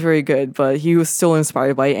think it was very good. But he was still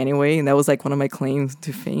inspired by it anyway, and that was like one of my claims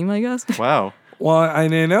to fame, I guess. Wow. Well, I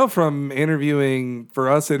know from interviewing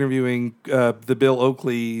the Bill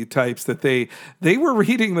Oakley types that they were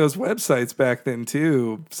reading those websites back then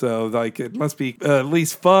too. So like it must be at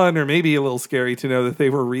least fun or maybe a little scary to know that they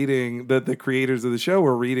were reading, that the creators of the show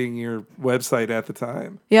were reading your website at the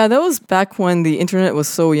time. Yeah, that was back when the internet was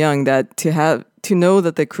so young that to know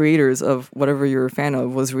that the creators of whatever you're a fan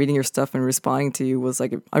of was reading your stuff and responding to you was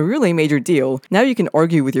like a really major deal. Now you can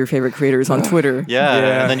argue with your favorite creators on Twitter.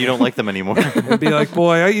 Yeah, and then you don't like them anymore. And be like,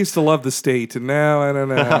 boy, I used to love the state, and now I don't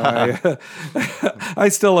know. I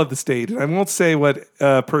still love the state, and I won't say what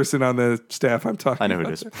person on the staff I'm talking about. I know who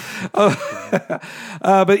it is.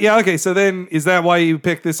 But yeah, okay, so then is that why you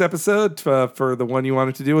picked this episode for the one you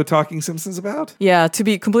wanted to do with Talking Simpsons about? Yeah, to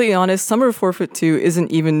be completely honest, Summer of Forfeit 2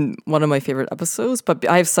 isn't even one of my favorite episodes, but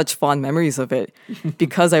I have such fond memories of it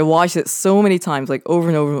because I watched it so many times, like over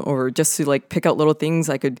and over and over, just to like pick out little things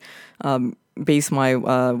I could base my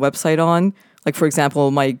website on. Like, for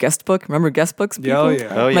example, my guest book. Remember guest books, people? Oh, yeah.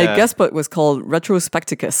 Oh, My yeah. guest book was called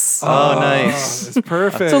Retrospecticus. Oh, nice. It's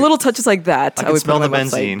perfect. So little touches like that. I can would smell put the on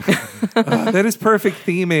my website. benzene. That is perfect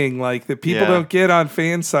theming, like that people Yeah. don't get on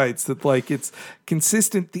fan sites. That like it's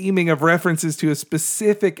consistent theming of references to a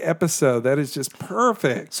specific episode. That is just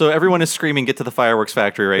perfect. So everyone is screaming, "Get to the fireworks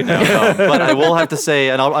factory right now!" But I will have to say,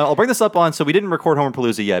 and I'll bring this up on. So we didn't record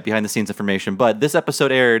Homerpalooza yet, behind the scenes information. But this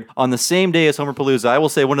episode aired on the same day as Homerpalooza. I will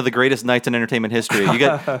say one of the greatest nights in entertainment history. You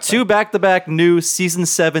get 2 back-to-back new season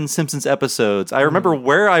 7 Simpsons episodes. I remember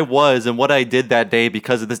where I was and what I did that day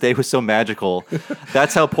because this day was so magical.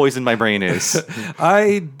 That's how poisoned my brain is.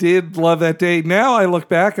 I did love that day. Now I look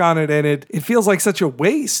back on it and it feels like such a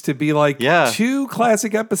waste to be like 2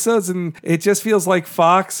 classic episodes, and it just feels like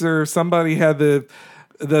Fox or somebody had the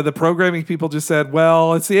programming people just said,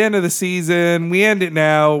 well, it's the end of the season. We end it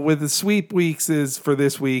now with the sweep weeks is for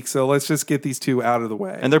this week. So let's just get these 2 out of the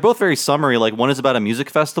way. And they're both very summery. Like one is about a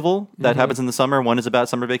music festival that happens in the summer. One is about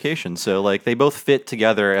summer vacation. So like they both fit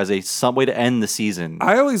together as some way to end the season.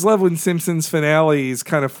 I always love when Simpsons finales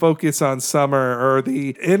kind of focus on summer, or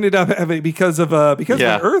the ended up having because of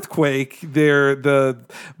an earthquake. The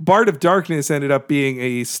Bart of Darkness ended up being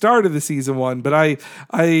a start of the season 1. But I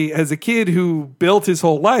as a kid who built his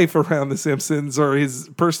whole life around The Simpsons or his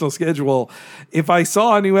personal schedule, if I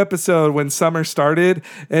saw a new episode when summer started,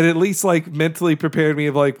 it at least like mentally prepared me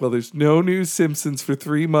of like, well, there's no new Simpsons for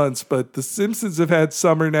 3 months, but The Simpsons have had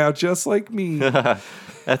summer now just like me.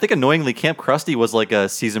 I think annoyingly, Camp Krusty was like a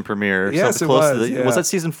season premiere. Or Yes, something it close was, to yeah. Was that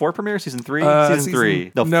season 4 premiere? Season 3? Season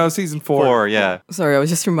 3. No, season 4. 4, yeah. Sorry, I was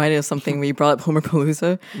just reminded of something when you brought up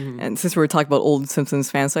Homerpalooza. And since we were talking about old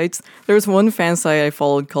Simpsons fan sites, there was one fan site I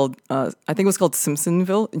followed called, I think it was called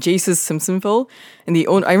Simpsonville, Jace's Simpsonville. And the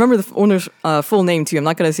owner, I remember the owner's full name too. I'm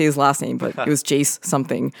not going to say his last name, but it was Jace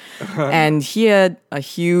something. And he had a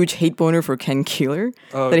huge hate boner for Ken Keeler.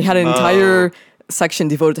 That he had an entire section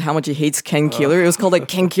devoted to how much he hates Ken Keeler. It was called like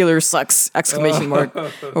Ken Keeler sucks! Or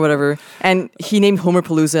whatever. And he named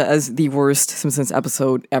Homerpalooza as the worst Simpsons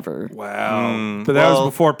episode ever. Wow. But that was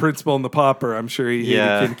before Principal and the Pauper. I'm sure he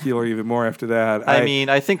hated Ken Keeler even more after that. I mean,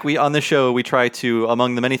 I think on the show, we try to,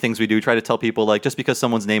 among the many things we do, try to tell people, like, just because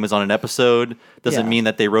someone's name is on an episode doesn't mean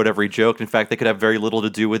that they wrote every joke. In fact, they could have very little to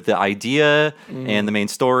do with the idea and the main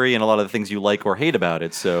story and a lot of the things you like or hate about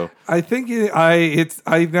it. So I think I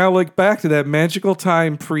now look back to that magical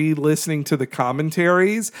time pre-listening to the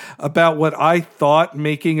commentaries about what I thought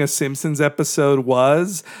making a Simpsons episode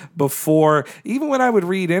was before, even when I would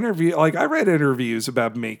read I read interviews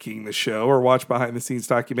about making the show or watch behind the scenes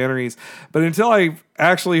documentaries, but until I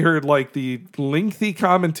actually heard like the lengthy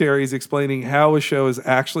commentaries explaining how a show is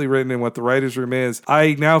actually written and what the writer's room is,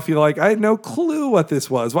 I now feel like I had no clue what this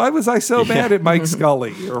was. Why was I so mad at Mike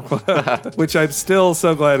Scully? Which I'm still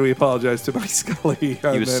so glad we apologized to Mike Scully.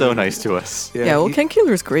 he was so nice to us. Yeah, well, Ken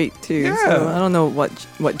Keeler is great too. Yeah. So I don't know what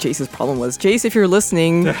Jace's problem was. Jace, if you're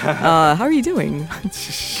listening, how are you doing?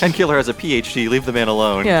 Ken Keeler has a PhD. Leave the man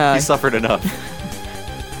alone. Yeah. He suffered enough.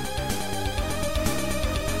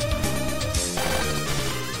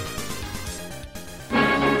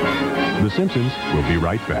 The Simpsons will be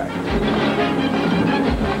right back.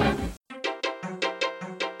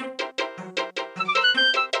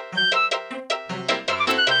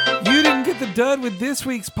 You didn't get the dud with this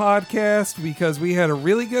week's podcast because we had a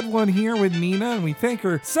really good one here with Nina, and we thank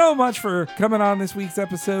her so much for coming on this week's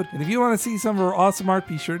episode. And if you want to see some of her awesome art,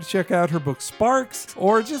 be sure to check out her book Sparks,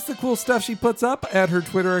 or just the cool stuff she puts up at her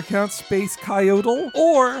Twitter account Space Coyotle,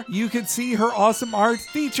 or you could see her awesome art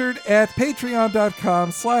featured at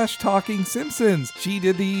patreon.com/Talking Simpsons. She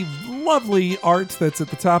did the lovely art that's at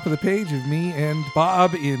the top of the page of me and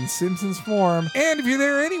Bob in Simpsons form. And if you're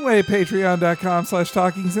there anyway,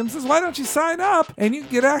 patreon.com/Talking Simpsons, why don't you sign up and you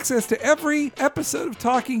can get access to every episode of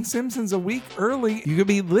Talking Simpsons a week early. You could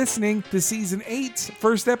be listening to season 8's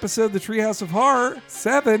first episode, The Treehouse of Horror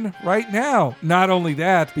 7, right now. Not only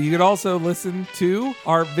that, but you could also listen to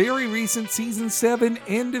our very recent season 7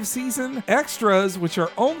 end of season extras, which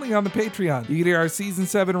are only on the Patreon. You can hear our season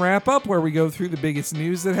 7 wrap up where we go through the biggest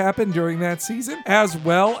news that happened during that season, as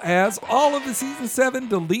well as all of the season 7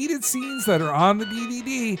 deleted scenes that are on the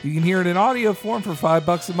DVD. You can hear it in audio form for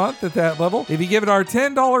 $5 a month at that level. If you give it our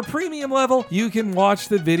 $10 premium level, you can watch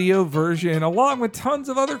the video version along with tons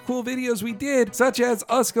of other cool videos we did, such as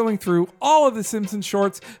us going through all of the Simpsons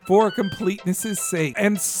shorts for completeness' sake,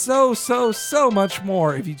 and so much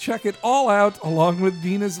more. If you check it all out along with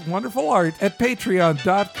Dina's wonderful art at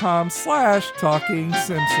patreon.com/Talking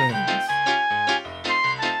Simpsons.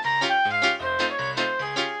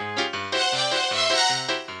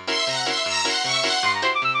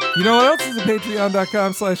 You know what else is at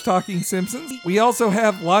patreon.com/Talking Simpsons? We also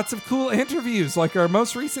have lots of cool interviews, like our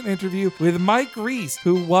most recent interview with Mike Reiss,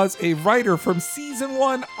 who was a writer from season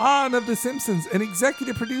 1 on of The Simpsons, an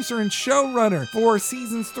executive producer and showrunner for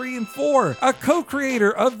seasons 3 and 4, a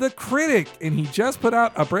co-creator of The Critic, and he just put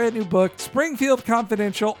out a brand new book, Springfield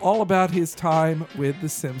Confidential, all about his time with The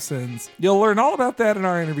Simpsons. You'll learn all about that in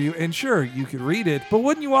our interview, and sure, you could read it, but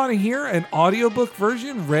wouldn't you want to hear an audiobook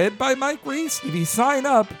version read by Mike Reiss? If you sign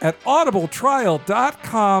up at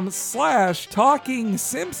audibletrial.com/Talking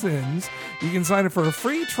Simpsons, you can sign up for a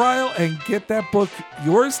free trial and get that book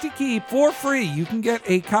yours to keep for free. You can get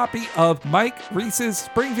a copy of Mike Reiss's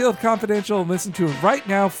Springfield Confidential and listen to it right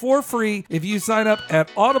now for free if you sign up at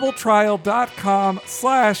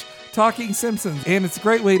audibletrial.com/Talking Simpsons. And it's a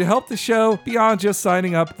great way to help the show beyond just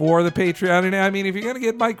signing up for the Patreon. And I mean, if you're going to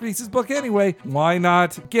get Mike Reiss's book anyway, why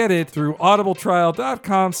not get it through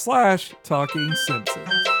audibletrial.com/Talking Simpsons.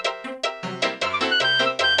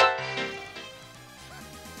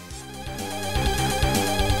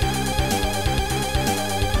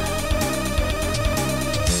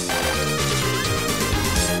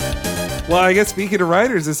 Well, I guess speaking of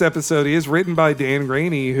writers, this episode is written by Dan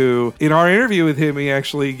Graney, who, in our interview with him, he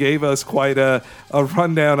actually gave us quite a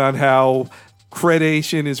rundown on how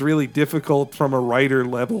accreditation is really difficult from a writer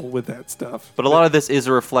level with that stuff. But a lot of this is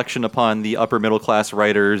a reflection upon the upper middle class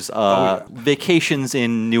writers' vacations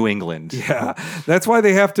in New England. Yeah, that's why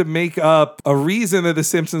they have to make up a reason that The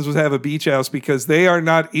Simpsons would have a beach house, because they are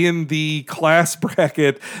not in the class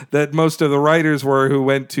bracket that most of the writers were who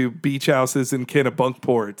went to beach houses in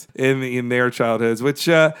Kennebunkport in their childhoods, which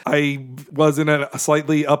I was in a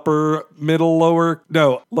slightly lower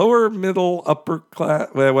middle, upper class,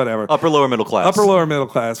 whatever. Upper lower middle class. Upper lower middle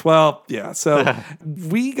class. Well, yeah. So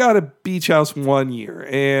we got a beach house one year,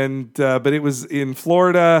 and but it was in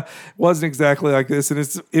Florida. Wasn't exactly like this, and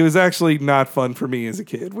it was actually not fun for me as a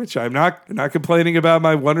kid. Which I'm not complaining about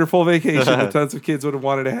my wonderful vacation that tons of kids would have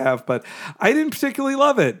wanted to have, but I didn't particularly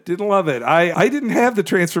love it. Didn't love it. I didn't have the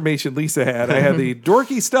transformation Lisa had. I had the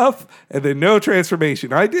dorky stuff and then no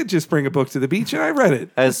transformation. I did just bring a book to the beach and I read it.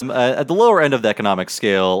 As at the lower end of the economic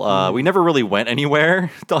scale, we never really went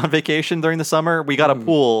anywhere on vacation during the summer. We got a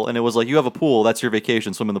pool, and it was like, you have a pool, that's your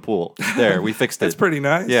vacation, swim in the pool. There, we fixed it. It's pretty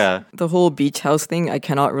nice. Yeah. The whole beach house thing, I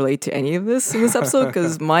cannot relate to any of this in this episode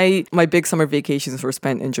because my big summer vacations were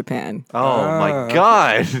spent in Japan, Oh my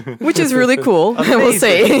God. which is really cool, I will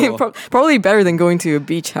say. Probably better than going to a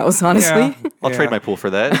beach house, honestly. Yeah. I'll trade my pool for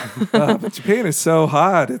that. But Japan is so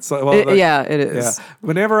hot. It's like, well, It is. Yeah.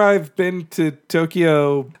 Whenever I've been to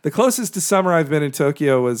Tokyo, the closest to summer I've been in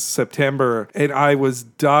Tokyo was September, and I was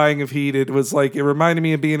dying of heat. It was like, it reminded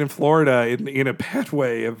me of being in Florida in a bad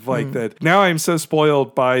way, of like that. Now I'm so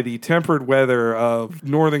spoiled by the tempered weather of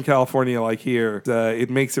Northern California, like here. It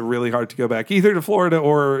makes it really hard to go back either to Florida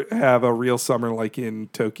or have a real summer like in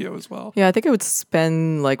Tokyo as well. Yeah, I think I would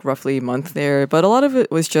spend like roughly a month there, but a lot of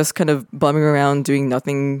it was just kind of bumming around, doing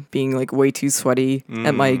nothing, being like way too sweaty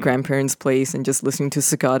at my grandparents' place and just listening to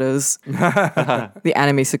cicadas, the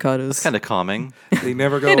anime cicadas. Kind of calming. They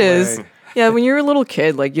never go It away. is. Yeah, when you're a little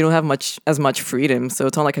kid, like you don't have as much freedom, so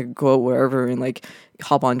it's not like I could go out wherever and like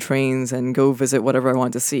hop on trains and go visit whatever I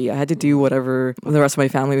wanted to see. I had to do whatever the rest of my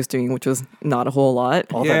family was doing, which was not a whole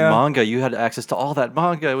lot. All that manga, you had access to all that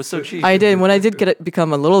manga. It was so cheap. I did. When I did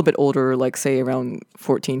become a little bit older, like say around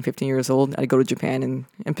 14, 15 years old, I'd go to Japan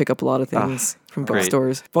and pick up a lot of things from great.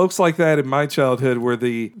 bookstores. Folks like that in my childhood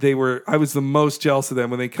I was the most jealous of them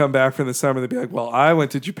when they come back from the summer. They'd be like, well, I went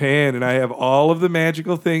to Japan and I have all of the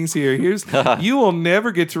magical things here. You will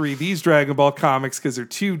never get to read these Dragon Ball comics because they're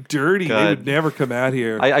too dirty. God. They would never come out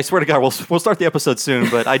here. I swear to God, we'll start the episode soon,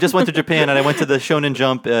 but I just went to Japan and I went to the Shonen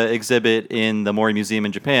Jump exhibit in the Mori Museum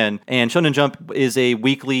in Japan. And Shonen Jump is a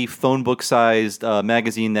weekly phone book-sized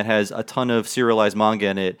magazine that has a ton of serialized manga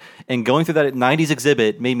in it. And going through that 90s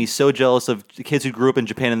exhibit made me so jealous of the kids who grew up in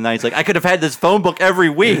Japan in the 90s. Like, I could have had this phone book every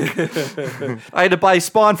week. I had to buy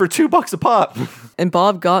Spawn for $2 a pop. And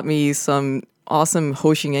Bob got me some awesome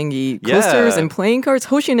Hoshinengi coasters and playing cards.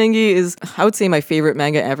 Hoshinengi is, I would say, my favorite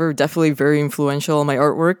manga ever. Definitely very influential in my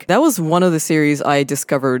artwork. That was one of the series I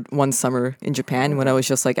discovered one summer in Japan when I was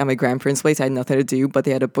just like at my grandparents' place. I had nothing to do, but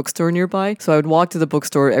they had a bookstore nearby. So I would walk to the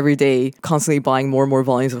bookstore every day, constantly buying more and more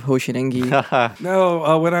volumes of Hoshinengi.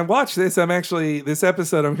 No, when I watch this, this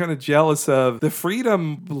episode, I'm kind of jealous of the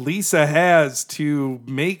freedom Lisa has to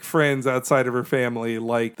make friends outside of her family.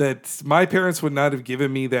 Like that, my parents would not have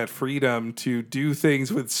given me that freedom to do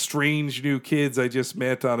things with strange new kids I just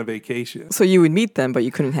met on a vacation. So you would meet them, but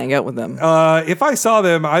you couldn't hang out with them. If I saw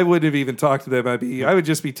them, I wouldn't have even talked to them. I would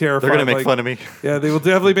just be terrified. They're going to make fun of me. Yeah, they will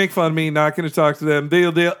definitely make fun of me. Not going to talk to them.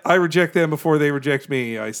 I reject them before they reject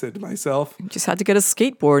me, I said to myself. Just had to get a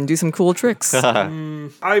skateboard and do some cool tricks.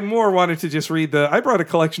 I more wanted to just read I brought a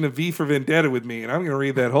collection of V for Vendetta with me, and I'm going to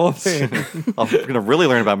read that whole thing. I'm going to really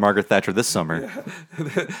learn about Margaret Thatcher this summer.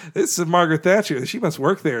 This is Margaret Thatcher. She must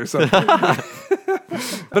work there or something.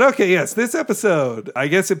 But okay, yes, this episode, I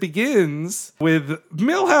guess it begins with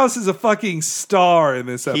Milhouse is a fucking star in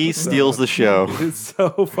this episode. He steals the show. It's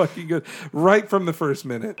so fucking good. Right from the first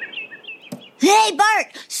minute. Hey,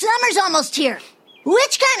 Bart, summer's almost here.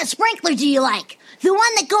 Which kind of sprinkler do you like? The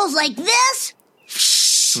one that goes like this?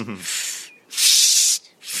 Or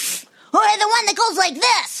the one that goes like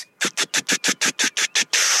this?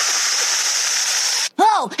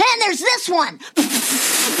 Oh, and there's this one.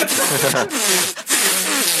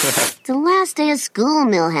 The last day of school,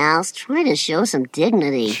 Milhouse. Try to show some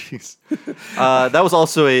dignity. That was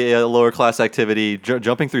also a lower class activity,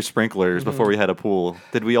 jumping through sprinklers before we had a pool.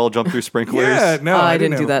 Did we all jump through sprinklers? Yeah, no, I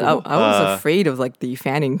didn't do that. I was afraid of like the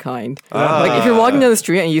fanning kind. Like if you're walking down the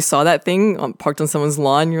street and you saw that thing parked on someone's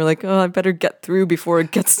lawn, you're like, oh, I better get through before it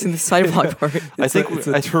gets to the sidewalk part. I think it's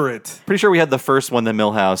a turret. Pretty sure we had the first one that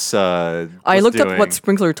Milhouse I looked doing. up what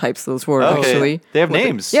sprinkler types those were, actually. They have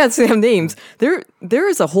names. Yeah, they have names. They're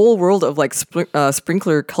is a whole world of like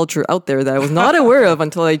sprinkler culture out there that I was not aware of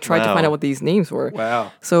until I tried to find out what these names were.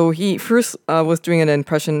 Wow. So he first was doing an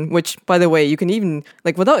impression, which, by the way, you can even,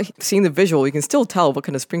 like, without seeing the visual, you can still tell what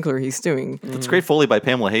kind of sprinkler he's doing. It's great Foley by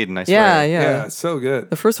Pamela Hayden, I swear. Yeah, Yeah, so good.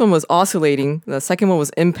 The first one was oscillating, the second one was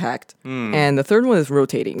impact, and the third one is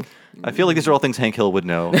rotating. I feel like these are all things Hank Hill would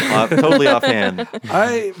know. Totally offhand.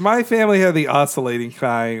 My family had the oscillating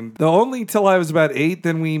kind. The only till I was about 8,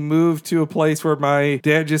 then we moved to a place where my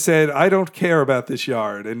dad just said, I don't care about this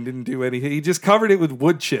yard, and didn't do anything. He just covered it with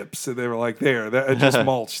wood chips, and they were like, just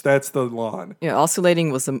mulch. That's the lawn. Yeah,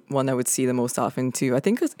 oscillating was the one I would see the most often too. I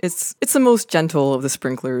think it's the most gentle of the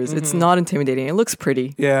sprinklers. It's not intimidating. It looks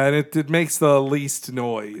pretty. Yeah, and it makes the least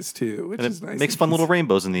noise too, which is nice. Makes fun little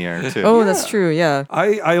rainbows in the air too. Oh, that's true. Yeah.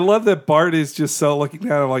 I love that Bart is just so looking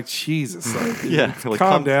down. I'm like, Jesus. Like,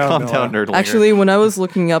 calm down, nerdlinger. Actually, when I was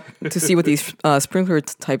looking up to see what these sprinkler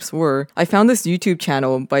types were, I found this YouTube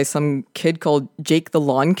channel by some kid called Jake the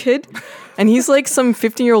Lawn Kid. And he's like some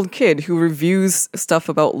 15-year-old kid who reviews stuff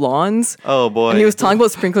about lawns. Oh, boy. And he was talking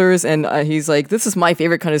about sprinklers, and he's like, this is my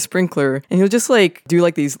favorite kind of sprinkler. And he'll just like do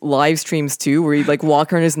like these live streams too, where he'd like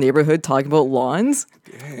walk around his neighborhood talking about lawns.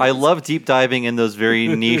 I love deep diving in those very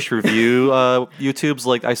niche review YouTubes.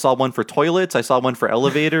 Like I saw one for toilets, I saw one for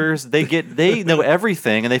elevators. They know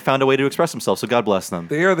everything, and they found a way to express themselves. So God bless them.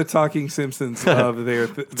 They are the Talking Simpsons of their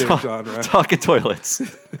genre. Talking toilets.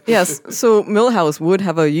 Yes. So Millhouse would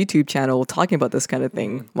have a YouTube channel talking about this kind of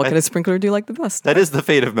thing. What kind of sprinkler do you like the best? That is the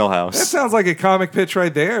fate of Millhouse. That sounds like a comic pitch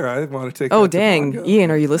right there. I want to take. Oh dang,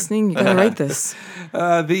 Ian, are you listening? You gotta write this.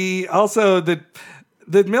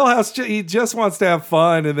 The Millhouse, he just wants to have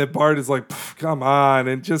fun, and then Bart is like, come on.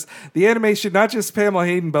 And just the animation, not just Pamela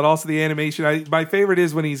Hayden, but also the animation. My favorite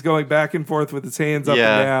is when he's going back and forth with his hands up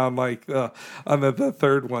and down, like on the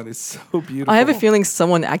third one is so beautiful. I have a feeling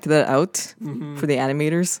someone acted that out for the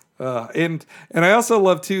animators. And I also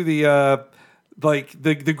love, too, the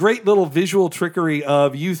great little visual trickery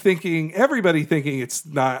of everybody thinking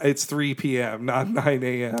it's 3 p.m., not 9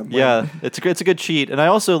 a.m. Yeah, it's a good cheat. And I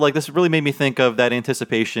also like this really made me think of that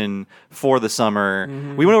anticipation for the summer.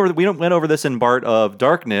 We went over this in Bart of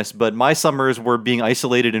Darkness, but my summers were being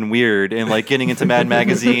isolated and weird and like getting into Mad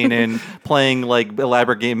Magazine and playing like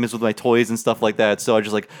elaborate games with my toys and stuff like that. So I was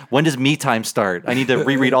just like, when does me time start? I need to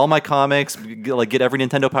reread all my comics, like get every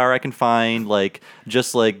Nintendo Power I can find, like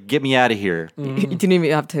just like get me out of here. You didn't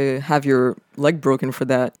even have to have your leg broken for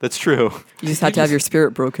that. That's true. You just had to have your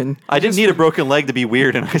spirit broken. I didn't need a broken leg to be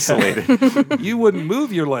weird and isolated. You wouldn't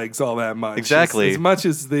move your legs all that much. Exactly. As much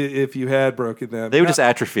as if you had broken them. They would just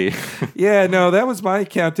atrophy. Yeah, no, that was my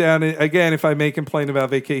countdown. Again, if I may complain about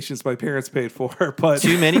vacations my parents paid for, but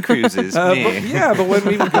too many cruises. But when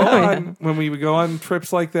we would go on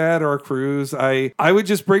trips like that or a cruise, I would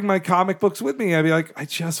just bring my comic books with me. I'd be like, I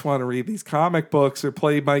just want to read these comic books or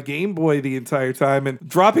play my Game Boy the entire time. And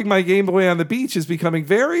dropping my Game Boy on the beach is becoming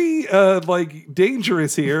very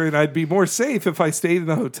dangerous here, and I'd be more safe if I stayed in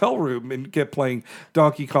the hotel room and kept playing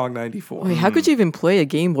Donkey Kong 94. Wait, how could you even play a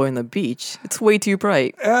Game Boy on the beach? It's way too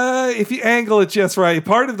bright. If you angle it just right.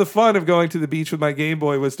 Part of the fun of going to the beach with my Game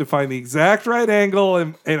Boy was to find the exact right angle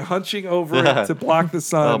and hunching over it to block the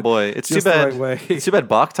sun. Oh boy, it's too bad. It's too bad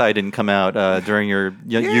Boktai didn't come out during your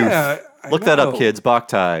youth. Look that up, kids.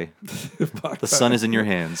 Boktai. The sun is in your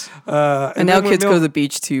hands. And now kids go to the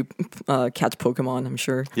beach to catch Pokemon, I'm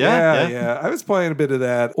sure. Yeah. I was playing a bit of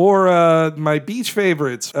that. Or my beach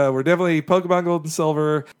favorites were definitely Pokemon Gold and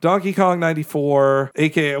Silver, Donkey Kong 94,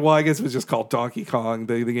 aka, well, I guess it was just called Donkey Kong,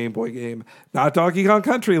 the Game Boy game. Not Donkey Kong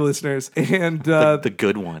Country, listeners. And the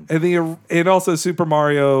good one. And also Super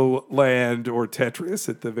Mario Land or Tetris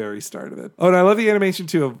at the very start of it. Oh, and I love the animation,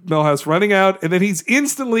 too, of Millhouse running out, and then he's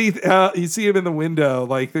instantly... you see him in the window.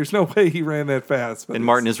 Like, there's no way he ran that fast. And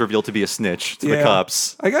Martin is revealed to be a snitch to the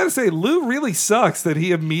cops. I gotta say, Lou really sucks that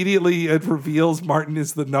he immediately reveals Martin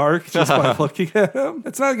is the narc just by looking at him.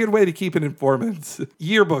 That's not a good way to keep an informant.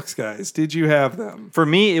 Yearbooks, guys. Did you have them? For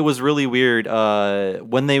me, it was really weird.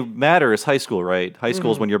 When they matter is high school, right? High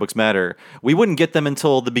school is when yearbooks matter. We wouldn't get them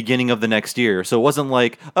until the beginning of the next year. So it wasn't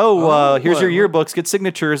like, here's your yearbooks, get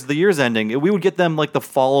signatures, the year's ending. We would get them like the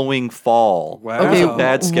following fall. Wow. Okay,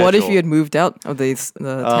 bad schedule. what if you had moved out of the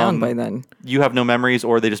town by then? You have no memories,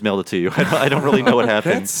 or they just mailed it to you. I don't really know what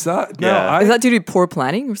happened. Is that due to poor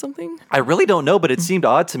planning or something? I really don't know, but it seemed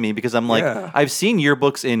odd to me because I'm like, I've seen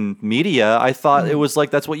yearbooks in media. I thought it was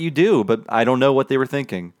like that's what you do, but I don't know what they were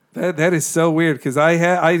thinking. That is so weird because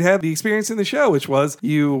I'd had the experience in the show, which was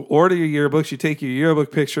you order your yearbooks, you take your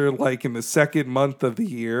yearbook picture like in the second month of the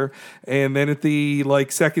year, and then at the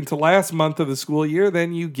like second to last month of the school year,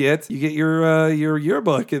 then you get your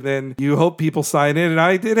yearbook, and then you hope people sign in. And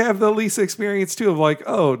I did have the Lisa experience too of like,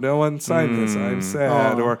 oh, no one signed this, I'm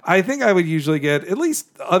sad. Or I think I would usually get at least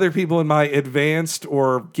other people in my advanced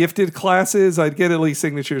or gifted classes. I'd get at least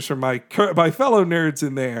signatures from my fellow nerds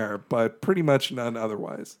in there, but pretty much none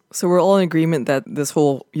otherwise. So we're all in agreement that this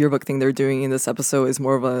whole yearbook thing they're doing in this episode is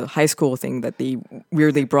more of a high school thing that they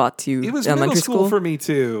weirdly brought to It was elementary middle school for me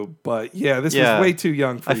too, but this was way too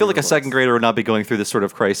young for I feel like a yearbooks. second grader would not be going through this sort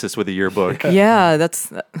of crisis with a yearbook. Yeah, that's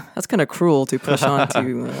kind of cruel to push on to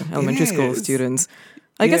elementary school is. students.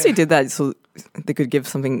 I guess they did that so they could give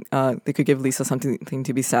something. They could give Lisa something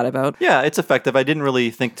to be sad about. Yeah, it's effective. I didn't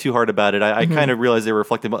really think too hard about it. I kind of realized they were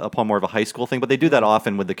reflecting upon more of a high school thing, but they do that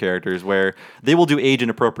often with the characters where they will do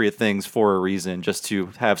age-inappropriate things for a reason just to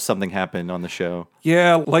have something happen on the show.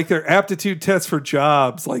 Yeah, like their aptitude tests for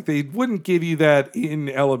jobs. Like they wouldn't give you that in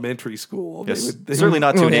elementary school. Yes, They certainly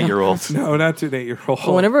not to an 8-year-old. No, not to an 8-year-old.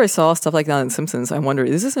 Well, whenever I saw stuff like that in Simpsons, I wondered,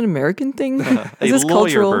 is this an American thing? Is A this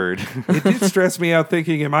lawyer cultural? bird. It did stress me out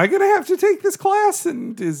thinking, am I going to have to take this class?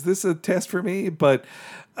 And is this a test for me? But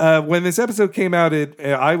when this episode came out,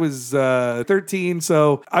 I was 13,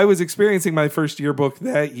 so I was experiencing my first yearbook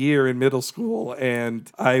that year in middle school,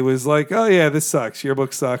 and I was like, oh yeah, this sucks.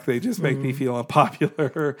 Yearbooks suck. They just make me feel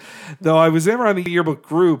unpopular. Though I was never on the yearbook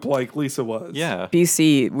group like Lisa was. Yeah.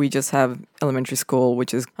 BC, we just have elementary school,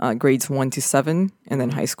 which is grades 1 to 7, and then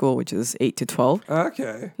high school, which is 8 to 12.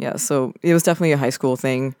 Okay. Yeah, so it was definitely a high school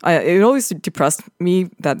thing. It always depressed me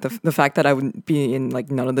that the fact that I wouldn't be in like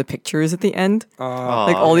none of the pictures at the end.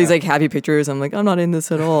 Like all these like happy pictures, I'm like, I'm not in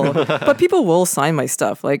this at all. But people will sign my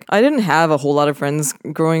stuff. Like I didn't have a whole lot of friends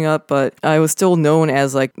growing up, but I was still known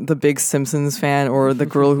as like the big Simpsons fan or the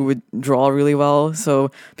girl who would draw really well. So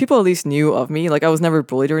people at least knew of me. Like I was never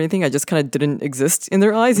bullied or anything. I just kind of didn't exist in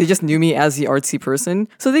their eyes. They just knew me as the artsy person.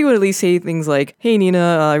 So they would at least say things like, hey Nina,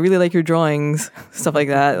 I really like your drawings, stuff like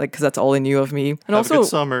that. Like because that's all they knew of me. And Have also, a good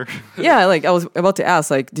summer. yeah, like I was about to ask,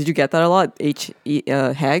 like, did you get that a lot?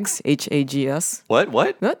 Hags, Hags. What?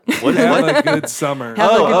 What? Have a good summer.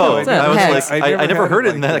 Have a good I summer. was Hags. like, I never heard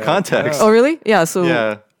it in that context. Oh, really? Yeah. So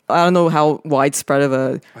Yeah. I don't know how widespread of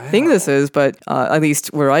a thing this is, but at least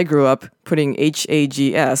where I grew up, putting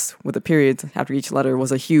HAGS with a period after each letter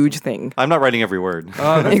was a huge thing. I'm not writing every word.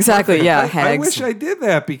 Exactly. Yeah. I Hags. wish I did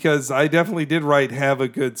that because I definitely did write "Have a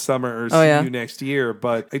good summer" or "See yeah. you next year,"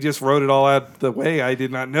 but I just wrote it all out the way. I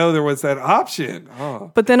did not know there was that option.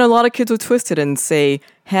 Oh. But then a lot of kids would twist it and say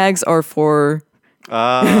Hags are for.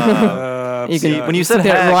 You can, when you said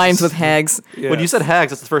something that hags, rhymes with Hags. When you said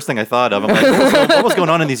hags, that's the first thing I thought of. I'm like, what was going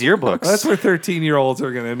on in these yearbooks? That's where 13-year-olds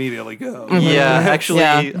are going to immediately go. Yeah, actually,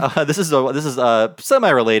 Yeah. This is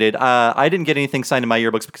semi-related. I didn't get anything signed in my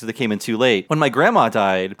yearbooks because they came in too late. When my grandma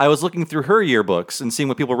died, I was looking through her yearbooks and seeing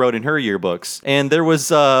what people wrote in her yearbooks. And there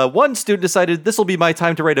was one student decided, this will be my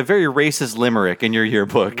time to write a very racist limerick in your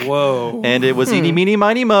yearbook. Whoa. And it was eeny, meeny,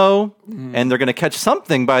 miny, mo. And they're going to catch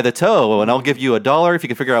something by the toe. And I'll give you $1 if you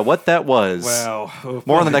can figure out what that was. Wow. Oh,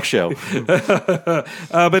 More on the next show.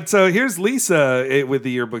 But so here's Lisa with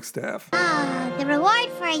the yearbook staff. The reward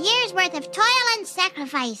for a year's worth of toil and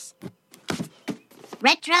sacrifice.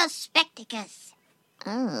 Retrospecticus.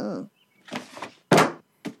 Oh.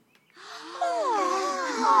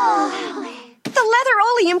 The leather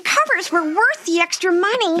oleum covers were worth the extra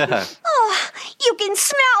money. Oh, you can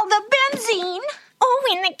smell the benzene. Oh,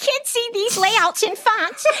 when the kids see these layouts and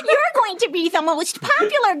fonts, you're going to be the most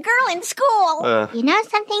popular girl in school. You know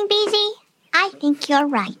something, Beezy? I think you're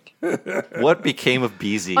right. What became of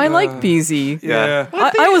Beezy? I like Beezy. Yeah.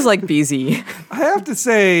 I was like Beezy. I have to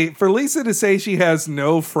say, for Lisa to say she has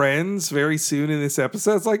no friends very soon in this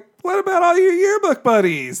episode, it's like, what about all your yearbook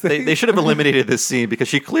buddies? They should have eliminated this scene because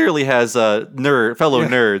she clearly has fellow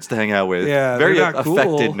nerds to hang out with. Yeah, very they're not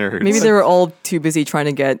affected cool. nerds. Maybe they were all too busy trying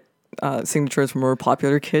to get signatures from more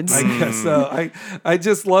popular kids. I guess so. I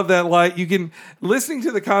just love that line. You can listening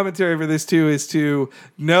to the commentary for this too is to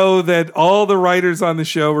know that all the writers on the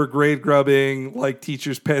show were grade grubbing like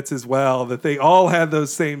teachers' pets as well. That they all had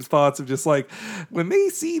those same thoughts of just like when they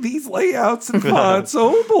see these layouts and fonts,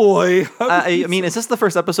 oh boy. I mean, is this the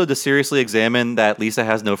first episode to seriously examine that Lisa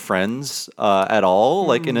has no friends at all?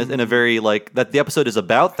 Like in a very like that the episode is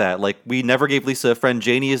about that. Like we never gave Lisa a friend.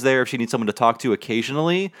 Janie is there if she needs someone to talk to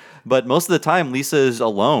occasionally. But most of the time, Lisa is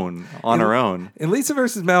alone on her own. In Lisa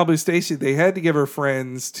versus Malibu Station, they had to give her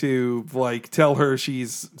friends to like tell her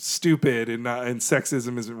she's stupid and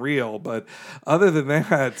sexism isn't real. But other than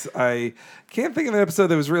that, I can't think of an episode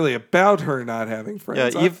that was really about her not having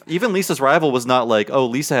friends. Yeah, even Lisa's rival was not like, oh,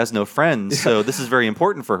 Lisa has no friends, so this is very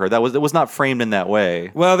important for her. It was not framed in that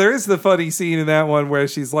way. Well, there is the funny scene in that one where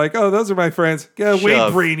she's like, oh, those are my friends. Yeah, wait,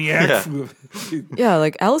 Brainiac. Yeah,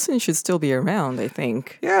 like Allison should still be around, I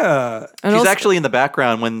think. Yeah. And she's actually in the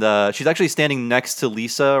background when she's actually standing next to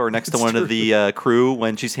Lisa or next to one of the crew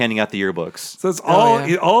when she's handing out the yearbooks. So it's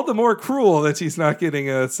all the more cruel that she's not getting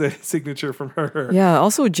a signature from her. Yeah,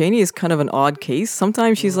 also Janie is kind of an odd case.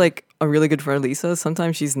 Sometimes she's like a really good friend of Lisa,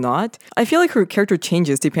 sometimes she's not. I feel like her character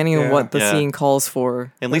changes depending on what the scene calls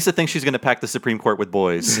for. And Lisa thinks she's going to pack the Supreme Court with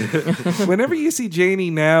boys. Whenever you see Janie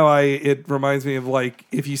now, it reminds me of like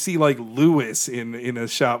if you see like Lewis in a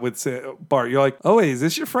shot with Bart, you're like, oh wait, is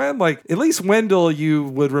this your friend? Like at least Wendell, you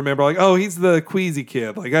would remember like, oh, he's the queasy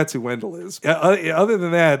kid. Like that's who Wendell is. Other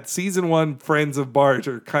than that, season 1 friends of Bart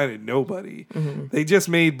are kind of nobody. Mm-hmm. They just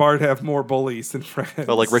made Bart have more bullies than friends.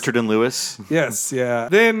 Oh, like Richard and Lewis? Yes, yeah.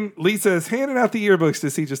 Then Lisa is handing out the yearbooks to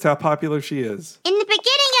see just how popular she is. In the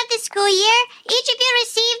beginning of the school year, each of you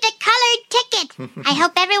received a colored ticket. I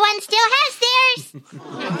hope everyone still has theirs.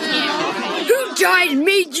 Who died and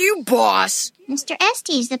made you boss? Mr.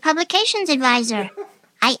 Estes, the publications advisor.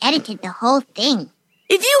 I edited the whole thing.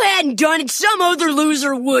 If you hadn't done it, some other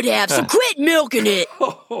loser would have, so quit milking it.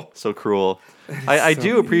 So cruel. I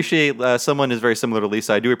do appreciate someone who's very similar to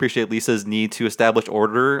Lisa. I do appreciate Lisa's need to establish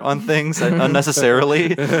order on things unnecessarily,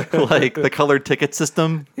 like the colored ticket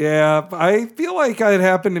system. Yeah, I feel like it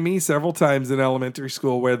happened to me several times in elementary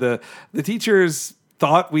school where the teachers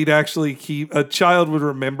thought we'd actually a child would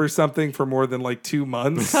remember something for more than like 2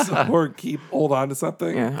 months or hold on to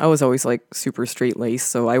something. Yeah, I was always like super straight laced,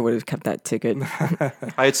 so I would have kept that ticket.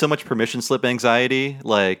 I had so much permission slip anxiety,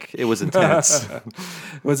 like it was intense.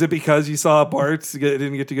 Was it because you saw Bart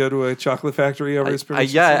didn't get to go to a chocolate factory over his permission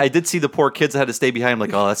slip? I did see the poor kids that had to stay behind. I'm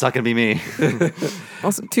like, oh, that's not going to be me.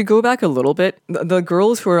 Also, to go back a little bit, the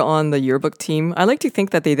girls who are on the yearbook team, I like to think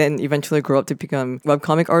that they then eventually grow up to become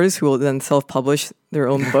webcomic artists who will then self-publish their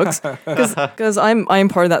own books, because I'm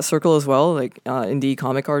part of that circle as well, like indie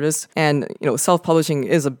comic artists, and self-publishing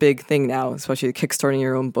is a big thing now, especially kickstarting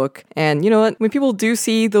your own book. And you know what, when people do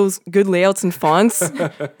see those good layouts and fonts,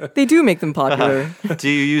 they do make them popular. Do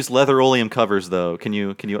you use leather oleum covers though? Can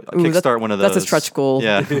you kickstart one of those? That's a stretch goal.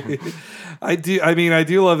 Yeah. I do. I mean, I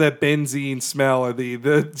do love that benzene smell, or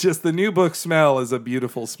the new book smell is a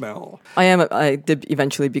beautiful smell. I did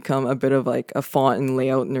eventually become a bit of like a font and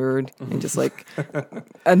layout nerd, and just like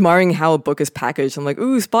admiring how a book is packaged. I'm like,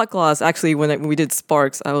 ooh, spot gloss. Actually, when we did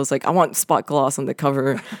Sparks, I was like, I want spot gloss on the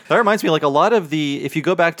cover. That reminds me, like a lot of if you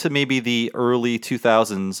go back to maybe the early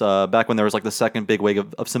 2000s, back when there was like the second big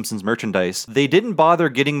wave of Simpsons merchandise, they didn't bother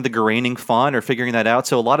getting the graining font or figuring that out.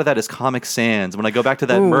 So a lot of that is Comic Sans. When I go back to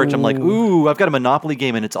that merch, I'm like, ooh, I've got a Monopoly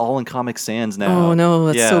game and it's all in Comic Sans now. Oh no,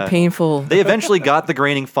 that's so painful. They eventually got the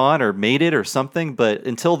graining font or made it or something, but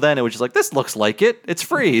until then it was just like, this looks like it. It's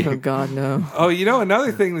free. Oh God, no. Oh,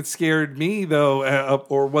 another thing that scared me though,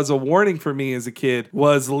 or was a warning for me as a kid,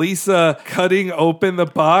 was Lisa cutting open the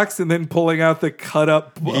box and then pulling out the cut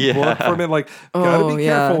up book from it. Like, gotta be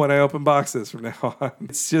careful when I open boxes from now on.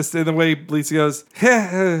 It's just in the way Lisa goes,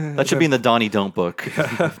 that should be in the Donnie Don't book.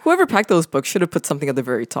 Whoever packed those books should have put something at the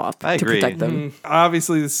very top I to agree. protect them.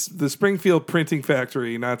 Obviously, the Springfield printing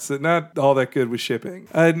factory, not all that good with shipping.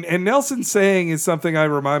 And Nelson saying is something I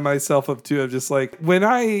remind myself of too, of just like, when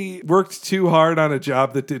I worked too hard on a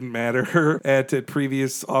job that didn't matter at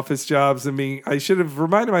previous office jobs, I should have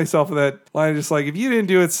reminded myself of that line, just like, if you didn't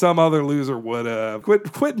do it, some other loser would have.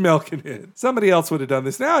 Quit milking it. Somebody else would have done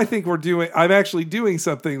this. Now I think I'm actually doing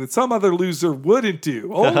something that some other loser wouldn't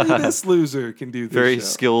do. Only this loser can do this. Very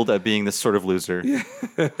skilled at being this sort of loser. Yeah.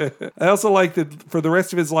 I also like that for the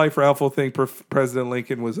rest of his life, Ralph will think President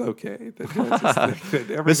Lincoln was okay.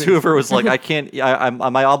 Miss Hoover was like, I can't,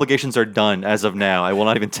 my obligations are done as of now. I will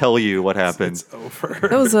not even tell you what happened. It's over.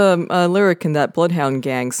 That was a lyric in that Bloodhound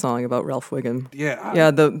Gang song about Ralph Wiggum. Yeah.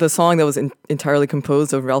 Yeah, the song that was entirely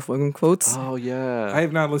composed of Ralph Wiggum quotes. Oh, yeah. I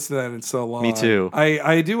have not listened to that in so long. Me too.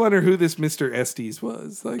 I do wonder who this Mr. Estes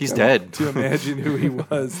was. Like, he's dead. To imagine who he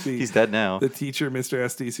was. He's dead now. The teacher, Mr.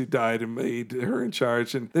 Estes, who died and made her in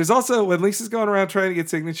charge. And there's also Also, when Lisa's going around trying to get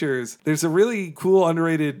signatures, there's a really cool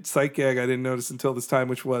underrated sight gag I didn't notice until this time,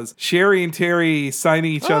 which was Sherry and Terry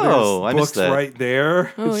signing each other's books right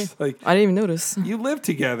there. Oh, It's like, I didn't even notice. you live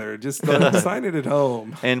together. Just sign it at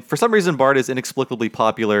home. And for some reason, Bart is inexplicably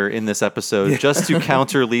popular in this episode just to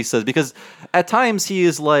counter Lisa, because at times he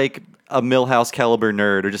is like a Milhouse caliber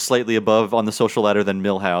nerd, or just slightly above on the social ladder than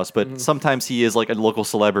Milhouse, but sometimes he is like a local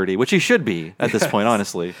celebrity, which he should be at this point,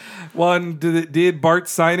 honestly. Did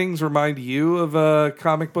Bart's signings remind you of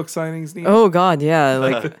comic book signings, Neil? Oh God, yeah.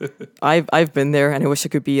 Like I've been there, and I wish I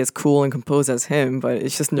could be as cool and composed as him, but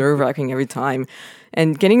it's just nerve wracking every time.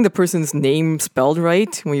 And getting the person's name spelled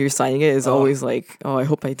right when you're signing it is always like, oh, I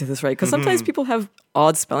hope I did this right, because sometimes people have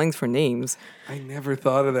odd spellings for names. I never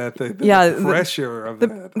thought of that. The pressure of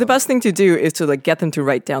that. The best thing to do is to like get them to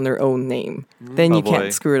write down their own name. Then you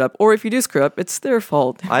can't screw it up. Or if you do screw up, it's their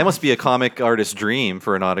fault. I must be a comic artist's dream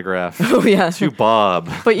for an autograph. Oh yeah, to Bob.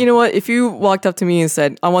 But you know what? If you walked up to me and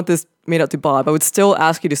said, "I want this made out to Bob," I would still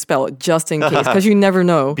ask you to spell it just in case, because you never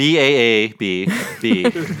know. B-A-A-B.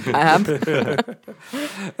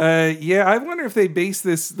 Yeah, I wonder if they base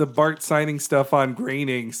the Bart signing stuff on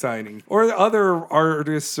Groening signing, or other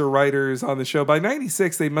artists or writers on the show. By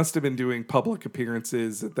 96, they must have been doing public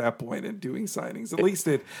appearances at that point and doing signings, at least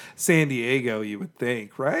at San Diego, you would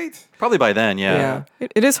think, right? Probably by then, yeah.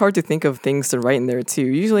 It is hard to think of things to write in there too.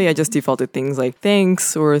 Usually I just default to things like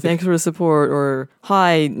thanks, or thanks for the support, or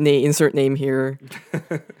hi, insert name here.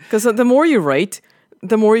 Because the more you write,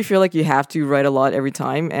 the more you feel like you have to write a lot every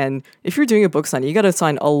time. And if you're doing a book signing, you got to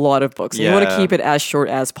sign a lot of books. And you want to keep it as short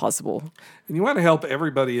as possible. And you want to help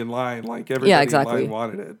everybody in line, like everybody in line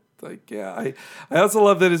wanted it. Like, I also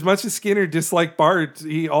love that as much as Skinner disliked Bart,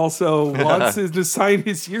 he also wants him to sign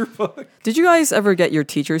his yearbook. Did you guys ever get your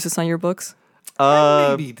teachers to sign your books?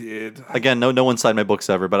 Maybe did. Again, no one signed my books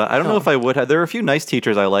ever, but I don't know if I would have. There are a few nice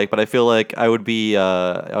teachers I like, but I feel like I would be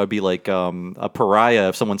like a pariah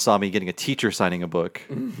if someone saw me getting a teacher signing a book.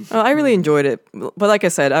 I really enjoyed it, but like I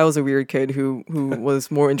said, I was a weird kid who was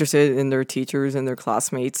more interested in their teachers and their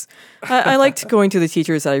classmates. I liked going to the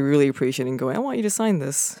teachers that I really appreciated and going, I want you to sign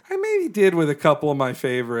this. I maybe did with a couple of my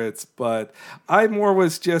favorites, but I more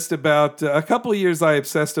was just about a couple of years I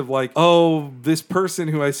obsessed of like, oh, this person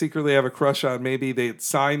who I secretly have a crush on, maybe they'd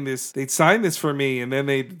sign this for me, and then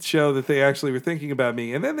they'd show that they actually were thinking about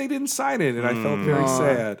me, and then they didn't sign it, and I felt very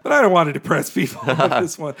sad. But I don't want to depress people with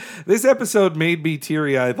this one. This episode made me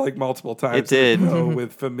teary-eyed like multiple times. It did.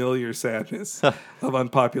 With familiar sadness of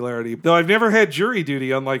unpopularity. Though I've never had jury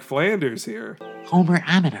duty, unlike Flanders here. Homer,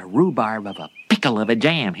 I'm in a rhubarb of a pickle of a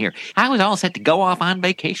jam here. I was all set to go off on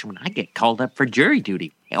vacation when I get called up for jury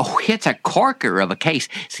duty. Oh, it's a corker of a case.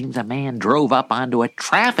 Seems a man drove up onto a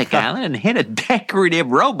traffic island and hit a decorative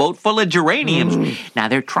rowboat full of geraniums. Now,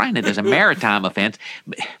 they're trying it as a maritime offense.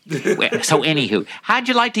 So, anywho, how'd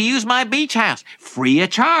you like to use my beach house? Free of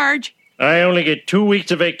charge. I only get 2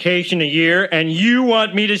 weeks of vacation a year, and you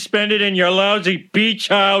want me to spend it in your lousy beach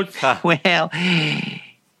house? Well,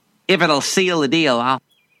 if it'll seal the deal, I'll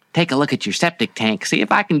take a look at your septic tank, see if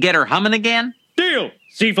I can get her humming again. Deal!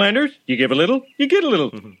 See, Flanders, you give a little, you get a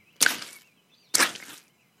little.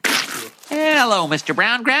 Hello, Mr.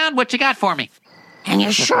 Brown Ground. What you got for me? And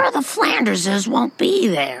you're sure the Flanderses won't be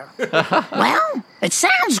there? Well, it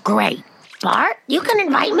sounds great. Bart, you can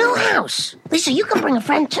invite Milhouse. Lisa, you can bring a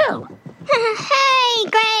friend, too. Hey,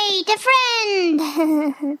 great, a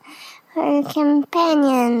friend. A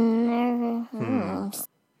companion.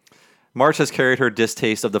 Marge has carried her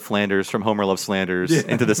distaste of the Flanders from Homer Loves Flanders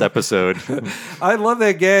into this episode. I love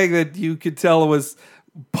that gag that you could tell was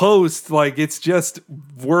post, like it's just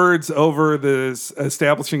words over this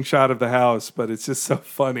establishing shot of the house, but it's just so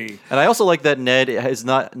funny. And I also like that Ned has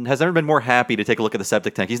never been more happy to take a look at the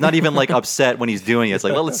septic tank. He's not even like upset when he's doing it. It's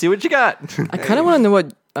like, well, let's see what you got. I kind of want to know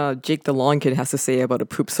what Jake the lawn kid has to say about a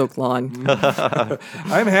poop-soaked lawn.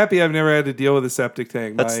 I'm happy I've never had to deal with a septic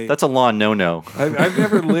tank. That's a lawn no-no. I've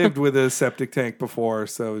never lived with a septic tank before,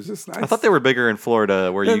 so it's just nice. I thought they were bigger in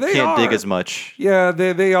Florida where you can't dig as much. Yeah,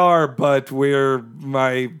 they are, but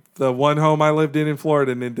the one home I lived in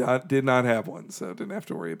Florida did not have one, so didn't have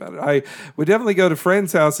to worry about it. I would definitely go to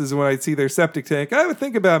friends' houses, and when I'd see their septic tank, I would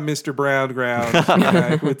think about Mr. Brown Ground.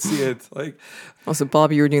 I would see it like. Also,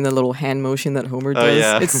 Bobby, you were doing that little hand motion that Homer does. Oh,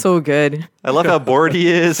 yeah. It's so good. I love how bored he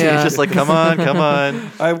is. Yeah. He's just like, come on.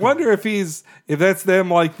 I wonder if that's them,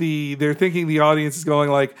 like they're thinking the audience is going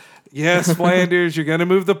like, Yes, Flanders, you're going to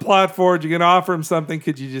move the plot forward. You're going to offer him something.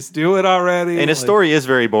 Could you just do it already? And his story is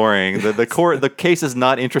very boring. The case is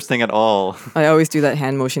not interesting at all. I always do that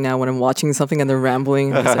hand motion now when I'm watching something and they're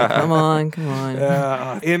rambling. I'm just like, come on.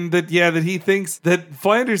 And that he thinks that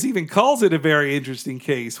Flanders even calls it a very interesting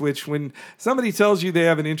case, which when somebody tells you they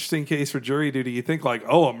have an interesting case for jury duty, you think like,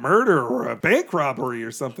 oh, a murder or a bank robbery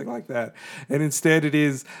or something like that. And instead it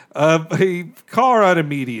is a car on a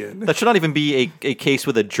median. That should not even be a case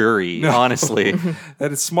with a jury. Honestly,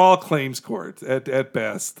 that is small claims court at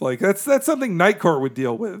best. Like that's something night court would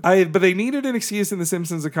deal with. But they needed an excuse in the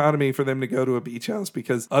Simpsons economy for them to go to a beach house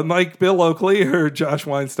because unlike Bill Oakley or Josh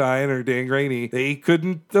Weinstein or Dan Graney, they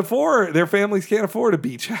couldn't afford. Their families can't afford a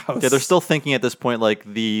beach house. Yeah, they're still thinking at this point like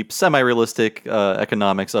the semi-realistic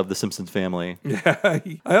economics of the Simpsons family. Yeah,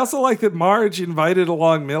 I also like that Marge invited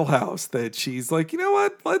along Milhouse. That she's like, you know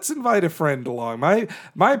what? Let's invite a friend along.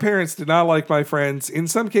 My parents did not like my friends. In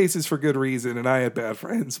some cases for good reason, and I had bad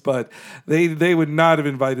friends, but they would not have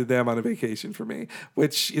invited them on a vacation for me,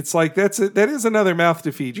 which it's like that is another mouth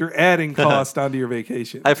to feed. You're adding cost onto your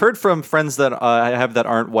vacation. I've heard from friends that I have that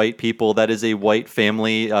aren't white people, that is a white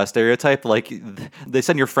family stereotype. Like they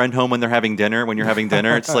send your friend home when you're having dinner.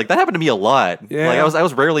 It's like that happened to me a lot. Yeah. Like I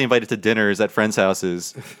was rarely invited to dinners at friends'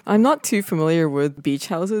 houses. I'm not too familiar with beach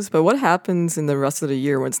houses, but what happens in the rest of the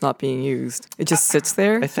year when it's not being used? It just sits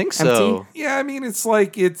there? I think so. Empty? Yeah, I mean,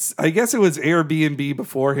 I guess it was Airbnb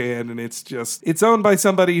beforehand, and it's owned by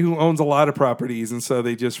somebody who owns a lot of properties, and so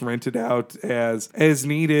they just rent it out as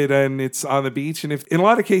needed, and it's on the beach. And if in a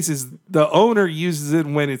lot of cases the owner uses it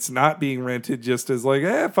when it's not being rented, just as like,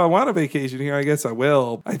 if I want a vacation here, I guess I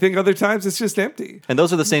will. I think other times it's just empty. And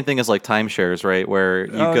those are the same thing as like timeshares, right? Where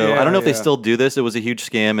you go. Yeah, I don't know if they still do this. It was a huge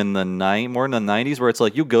scam in the more in the 90s, where it's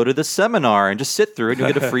like you go to the seminar and just sit through it.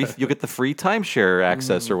 You get the free timeshare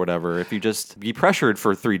access or whatever. If you just be pressured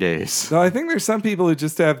for 3 days. So I think there's some people who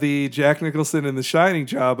just have the Jack Nicholson in The Shining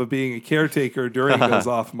job of being a caretaker during those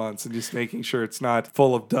off months and just making sure it's not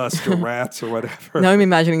full of dust or rats or whatever. Now I'm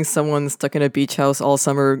imagining someone stuck in a beach house all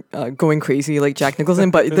summer going crazy like Jack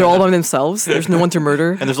Nicholson, but they're all by themselves. There's no one to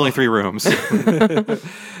murder. And there's only 3 rooms.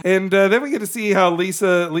 And then we get to see how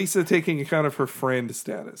Lisa taking account of her friend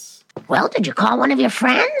status. Well, did you call one of your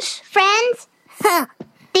friends? Friends? Huh.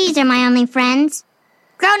 These are my only friends.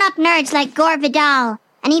 Grown-up nerds like Gore Vidal.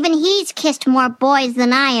 And even he's kissed more boys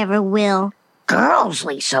than I ever will. Girls,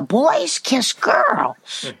 Lisa. Boys kiss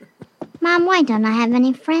girls. Mom, why don't I have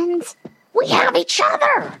any friends? We have each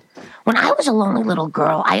other. When I was a lonely little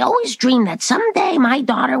girl, I always dreamed that someday my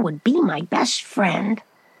daughter would be my best friend.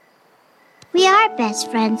 We are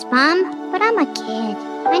best friends, Mom, but I'm a kid.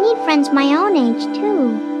 I need friends my own age,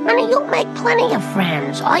 too. Honey, you'll make plenty of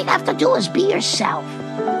friends. All you have to do is be yourself.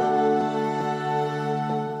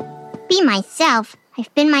 Be myself?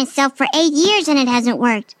 I've been myself for 8 years and it hasn't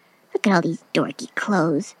worked. Look at all these dorky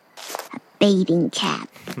clothes. A bathing cap.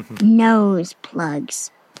 Nose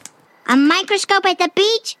plugs. A microscope at the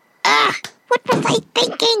beach? Ugh! What was I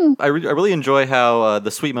thinking? I really enjoy how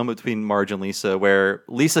the sweet moment between Marge and Lisa, where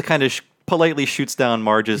Lisa kind of politely shoots down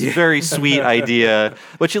Marge's very sweet idea,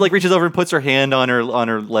 but she like reaches over and puts her hand on her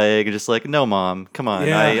leg and just like, no, Mom, come on.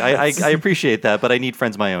 Yeah, I appreciate that, but I need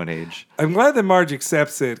friends my own age. I'm glad that Marge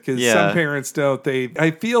accepts it because some parents don't.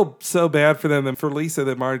 I feel so bad for them and for Lisa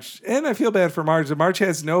that Marge, and I feel bad for Marge that Marge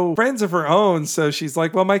has no friends of her own. So she's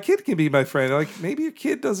like, well, my kid can be my friend. Like maybe your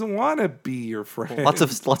kid doesn't want to be your friend. Lots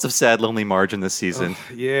of sad, lonely Marge in this season.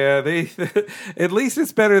 Yeah, at least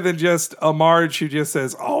it's better than just a Marge who just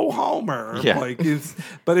says, "Oh, Homer." Yeah.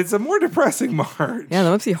 But it's a more depressing Marge. Yeah,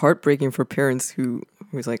 that must be heartbreaking for parents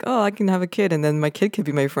who's like, oh, I can have a kid, and then my kid can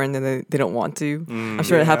be my friend, and they don't want to. I'm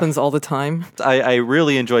sure it happens all the time. I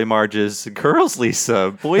really enjoy Marge's girls,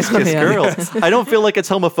 Lisa. Boys kiss girls. I don't feel like it's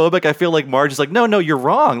homophobic. I feel like Marge is like, no, you're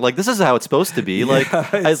wrong. Like, this is how it's supposed to be. Like,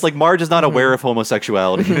 it's like Marge is not aware of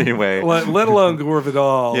homosexuality in any way. Let alone Gore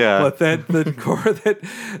Vidal. Yeah. But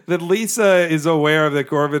that Lisa is aware of that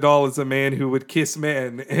Gore Vidal is a man who would kiss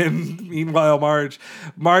men. And meanwhile,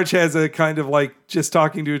 Marge has a kind of like just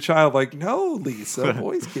talking to a child, like, no, Lisa,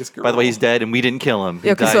 boys kiss girls. By the way, he's dead and we didn't kill him.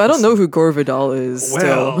 Yeah, so I don't know who Gore Vidal is.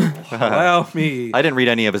 Well, me. I didn't read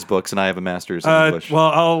any of his books, and I have a master's in English.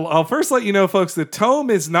 Well, I'll first let you know, folks, that Tome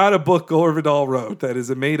is not a book Gore Vidal wrote. That is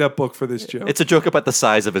a made-up book for this joke. It's a joke about the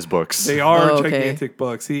size of his books. They are gigantic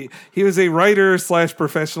books. He was a writer /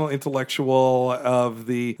 professional intellectual of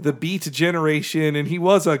the Beat generation, and he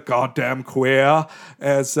was a goddamn queer,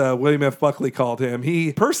 as William F. Buckley called him.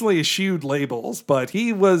 He personally eschewed labels, but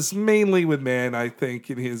he was mainly with men, I think. think,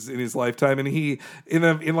 in his lifetime. And he in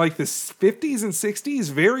like the 50s and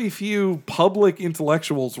 60s, very few public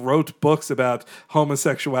intellectuals wrote books about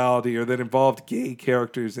homosexuality or that involved gay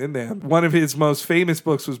characters in them. One of his most famous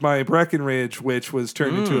books was My Breckenridge, which was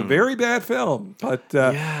turned into a very bad film. But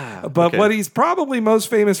what he's probably most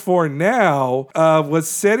famous for now was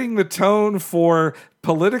setting the tone for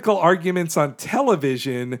political arguments on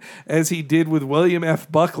television, as he did with William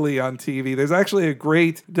F. Buckley on TV. There's actually a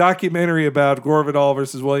great documentary about Gore Vidal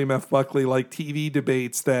versus William F. Buckley, like TV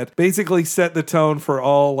debates that basically set the tone for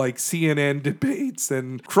all like CNN debates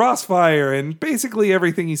and Crossfire and basically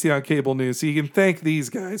everything you see on cable news. So you can thank these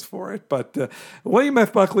guys for it. But William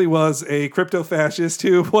F. Buckley was a crypto-fascist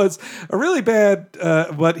who was a really bad,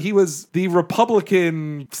 but he was the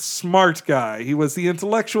Republican smart guy. He was the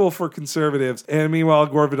intellectual for conservatives. And meanwhile,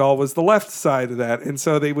 Gore Vidal was the left side of that. And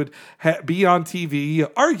so they would be on TV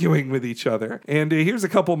arguing with each other. And here's a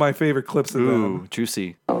couple of my favorite clips of them. Ooh,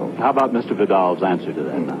 juicy. How about Mr. Vidal's answer to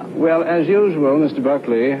that now? Well, as usual, Mr.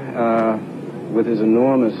 Buckley, with his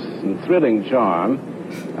enormous and thrilling charm,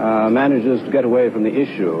 manages to get away from the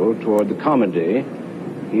issue toward the comedy.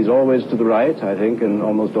 He's always to the right, I think, and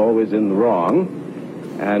almost always in the wrong.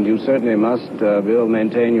 And you certainly must, Bill,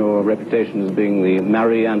 maintain your reputation as being the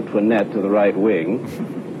Marie Antoinette to the right wing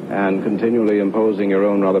and continually imposing your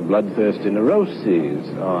own rather bloodthirsty neuroses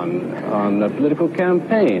on a political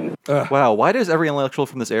campaign. Wow, why does every intellectual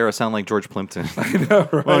from this era sound like George Plimpton? I know,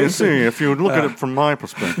 right? Well, you see, if you look at it from my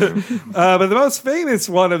perspective. But the most famous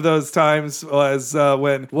one of those times was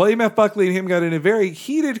when William F. Buckley and him got in a very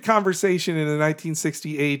heated conversation in the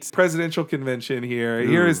 1968 presidential convention here.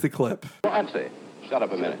 Here is the clip. Nazi. Shut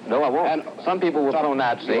up a minute. No, I won't. And some people were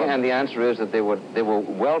pro-Nazi, and the answer is that they were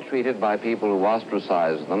well treated by people who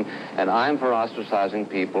ostracized them, and I'm for ostracizing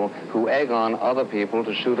people who egg on other people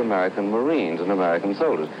to shoot American Marines and American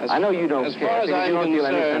soldiers. I know you don't care. As far as I'm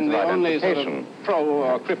concerned, the only sort of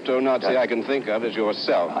pro-crypto-Nazi I can think of is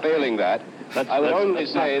yourself. Failing that, I would only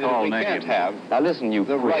say that we can't have. Now listen, you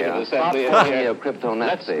the right of assembly. Stop calling me a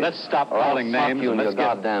crypto-Nazi. Let's stop calling names. I'll you in your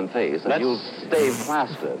goddamn face, and you'll stay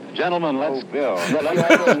plastered. Gentlemen, let's Bill.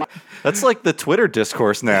 That's like the Twitter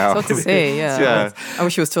discourse now. That's what to say, yeah. I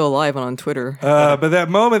wish he was still alive on Twitter. But that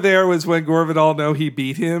moment there was when Gore Vidal knew he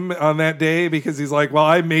beat him on that day, because he's like, well,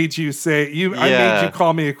 I made you say, I made you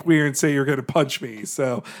call me a queer and say you're going to punch me,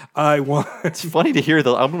 so I won. It's funny to hear I'm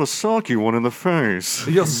going to sock you one in the face.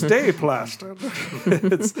 You'll stay plastered.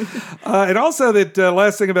 And also that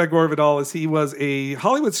last thing about Gore Vidal is he was a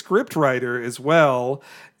Hollywood script writer as well.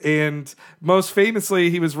 And most famously,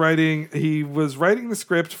 he was writing the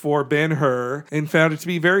script for Ben-Hur and found it to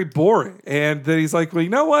be very boring. And then he's like, well, you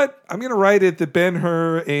know what? I'm going to write it that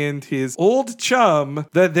Ben-Hur and his old chum,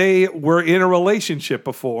 that they were in a relationship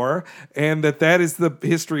before, and that is the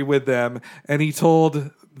history with them. And he told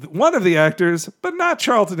one of the actors, but not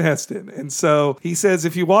Charlton Heston. And so he says,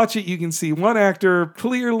 if you watch it, you can see one actor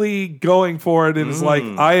clearly going for it and is like,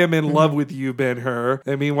 I am in love with you, Ben-Hur.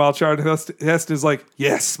 And meanwhile, Charlton Heston is like,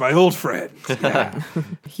 yes, my old friend. Yeah.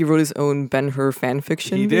 He wrote his own Ben-Hur fan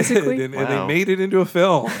fiction, he did, basically. and they made it into a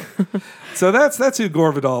film. So that's who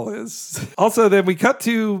Gore Vidal is. Also, then we cut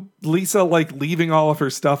to Lisa like leaving all of her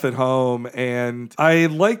stuff at home, and I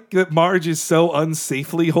like that Marge is so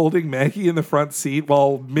unsafely holding Maggie in the front seat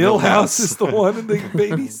while Milhouse is the one in the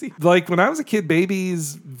baby seat. Like when I was a kid,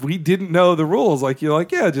 babies, we didn't know the rules. Like you're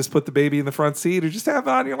like, yeah, just put the baby in the front seat or just have it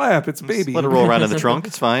on your lap. It's a baby. Let it roll around in the trunk.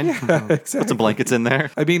 It's fine. Yeah, exactly. Put some blankets in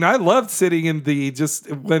there. I mean, I loved sitting in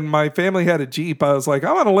when my family had a Jeep, I was like,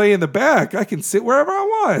 I want to lay in the back. I can sit wherever I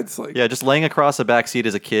want. It's like, yeah, just laying across a back seat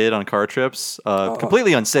as a kid on car trips,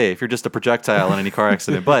 completely unsafe. You're just a projectile in any car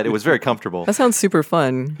accident, but it was very comfortable. That sounds super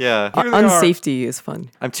fun. Yeah. Unsafety is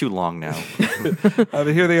fun. I'm too long now.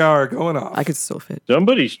 But here they are going off. I could still fit.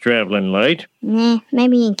 Somebody's traveling light. Nah,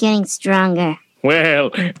 maybe you're getting stronger.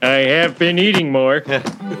 Well, I have been eating more. Wave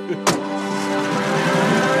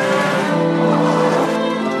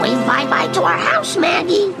bye-bye to our house,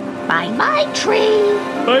 Maggie. Bye-bye, tree.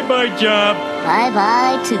 Bye-bye, job.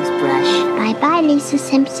 Bye-bye, toothbrush. Bye-bye, Lisa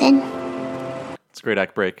Simpson. It's a great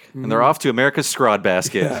act break. And they're off to America's Scrod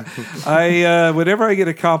Basket. Yeah. Whenever I get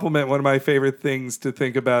a compliment, one of my favorite things to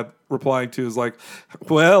think about replying to is like,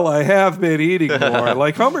 well, I have been eating more.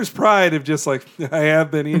 Like Homer's pride of just like, I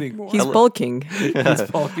have been eating more. He's bulking. He's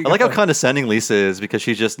bulking. I like how condescending Lisa is because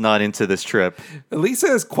she's just not into this trip. Lisa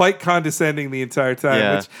is quite condescending the entire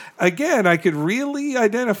time, which, again, I could really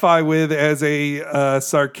identify with as a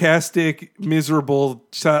sarcastic, miserable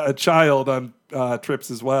child on trips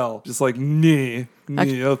as well. Just like, nah.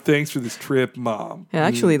 Oh, thanks for this trip, Mom. Yeah,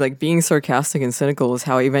 actually, like being sarcastic and cynical is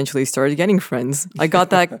how I eventually started getting friends. I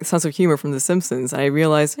got that sense of humor from The Simpsons. And I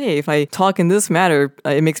realized, hey, if I talk in this manner,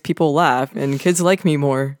 it makes people laugh and kids like me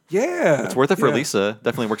more. Yeah. It's worth it for Lisa.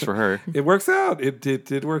 Definitely works for her. It works out.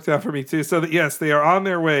 It worked out for me too. So that, yes, they are on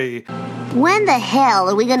their way. When the hell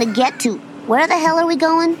are we going to get to... Where the hell are we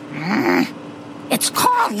going? It's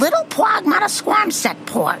called Little Plagmata Squamset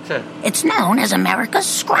Port. It's known as America's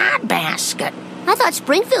Scrod Basket. I thought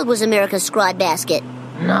Springfield was America's Scrod Basket.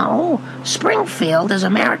 No, Springfield is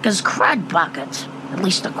America's Crud Bucket, at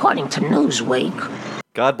least according to Newsweek.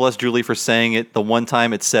 God bless Julie for saying it the one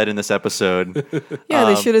time it's said in this episode. Yeah,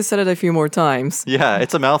 they should have said it a few more times. Yeah,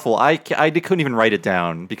 it's a mouthful. I couldn't even write it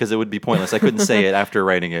down because it would be pointless. I couldn't say it after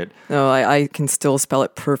writing it. No, I can still spell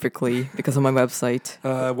it perfectly because of my website.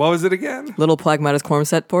 What was it again? Little Plagmatis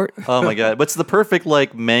Cormset Port. Oh my god. But it's the perfect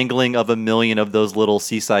like mangling of a million of those little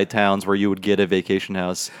seaside towns where you would get a vacation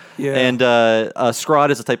house. Yeah. And scrod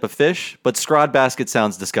is a type of fish, but scrod basket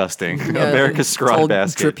sounds disgusting. Yeah, America's it's scrod all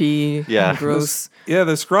basket. drippy, Yeah. gross. Yeah,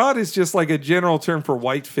 the scrod is just like a general term for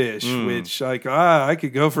whitefish, which like I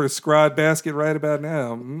could go for a scrod basket right about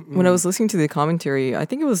now. When I was listening to the commentary, I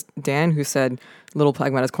think it was Dan who said Little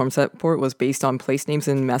Plagmatis Cormset Port was based on place names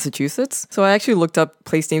in Massachusetts. So I actually looked up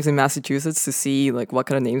place names in Massachusetts to see like what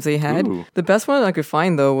kind of names they had. Ooh. The best one I could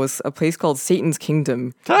find though was a place called Satan's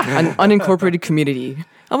Kingdom, an unincorporated community.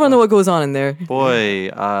 I want to know what goes on in there. Boy,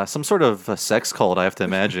 some sort of a sex cult, I have to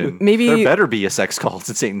imagine. Maybe- There better be a sex cult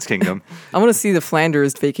in Satan's Kingdom. I want to see the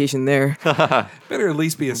Flanders vacation there. Better at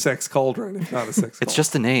least be a sex cauldron, if not a sex cult. It's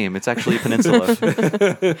just a name. It's actually a peninsula.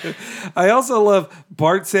 I also love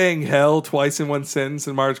Bart saying hell twice in one sentence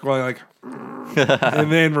and Marge going like, and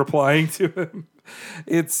then replying to him.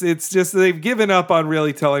 It's just they've given up on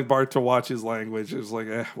really telling Bart to watch his language. It's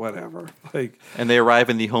like, whatever. Like, And they arrive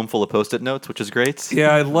in the home full of Post-it notes, which is great.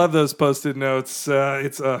 yeah, I love those Post-it notes. So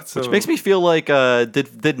Which makes me feel like,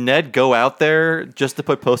 did Ned go out there just to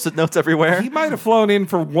put Post-it notes everywhere? he might have flown in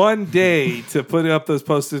for one day to put up those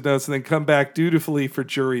Post-it notes and then come back dutifully for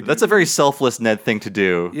jury duty. That's a very selfless Ned thing to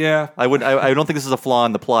do. Yeah. I don't think this is a flaw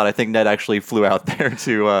in the plot. I think Ned actually flew out there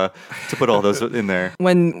to put all those in there.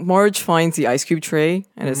 When Marge finds the ice cube tray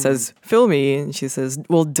and it says, fill me, and she says,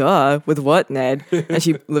 well, duh, with what, Ned? And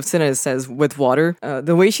she lifts it and it says, with water.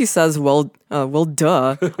 The way she says, well,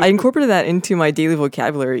 duh, I incorporated that into my daily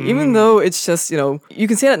vocabulary, even though it's just, you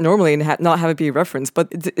can say that normally and not have it be a reference, but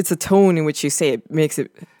it's a tone in which you say it makes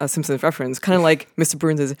it a Simpsons reference, kind of like Mr.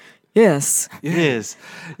 Burns is, yes. Yes.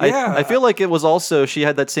 Yeah. I feel like it was also, she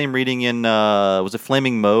had that same reading in, was it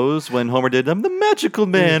Flaming Moe's when Homer did, I'm the magical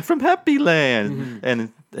man from Happy Land.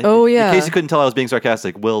 And Oh, yeah. in case you couldn't tell I was being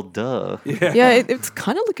sarcastic, well, duh. Yeah, it's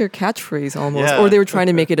kind of like a catchphrase almost. Yeah. Or they were trying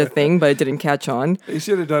to make it a thing, but it didn't catch on. They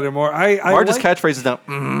should have done it more. Marge's catchphrase is now,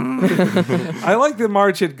 I like that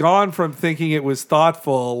Marge had gone from thinking it was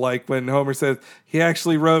thoughtful, like when Homer says he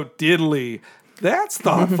actually wrote diddly. That's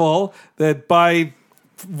thoughtful. That by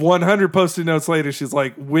 100 Post-it notes later, she's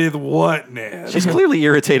like, with what, Ned? She's clearly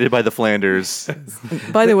irritated by the Flanders.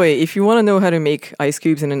 By the way, if you want to know how to make ice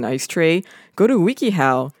cubes in an ice tray, go to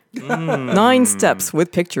WikiHow. 9 steps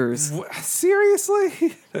with pictures.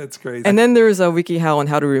 Seriously? That's crazy. And then there's a WikiHow on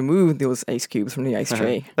how to remove those ice cubes from the ice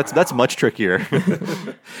tray. That's much trickier.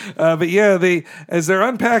 But yeah, as they're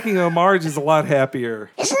unpacking, Marge is a lot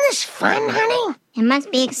happier. Isn't this fun, honey? It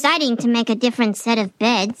must be exciting to make a different set of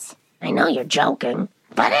beds. I know you're joking,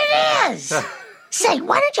 but it is. Say,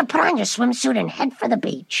 why don't you put on your swimsuit and head for the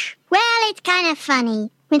beach? Well, it's kind of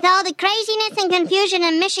funny. With all the craziness and confusion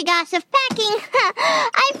and mishigas of packing,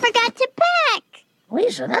 I forgot to pack.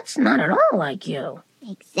 Lisa, that's not at all like you.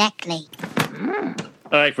 Exactly.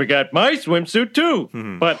 I forgot my swimsuit too,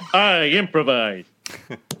 but I improvised.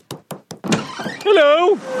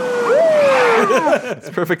 Hello. It's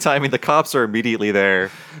perfect timing. The cops are immediately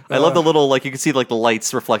there. I love the little, like, you can see like the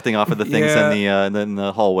lights reflecting off of the things in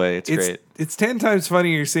the hallway. It's great. It's 10 times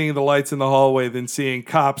funnier seeing the lights in the hallway than seeing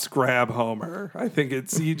cops grab Homer. I think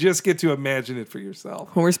you just get to imagine it for yourself.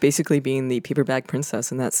 Homer's basically being the paper bag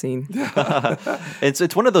princess in that scene.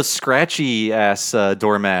 It's one of those scratchy ass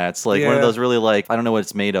doormats, like one of those really like, I don't know what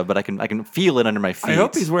it's made of, but I can feel it under my feet. I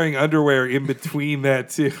hope he's wearing underwear in between that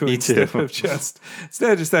too. Me too. Instead of just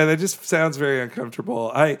that. That just sounds very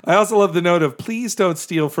uncomfortable. I also love the note of please don't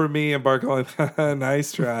steal from me and Bart going,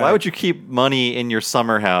 nice try. Why would you keep money in your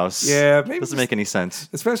summer house? Yeah, Doesn't make any sense.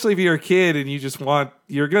 Especially if you're a kid and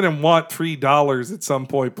you're going to want $3 at some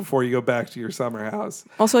point before you go back to your summer house.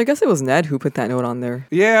 Also, I guess it was Ned who put that note on there.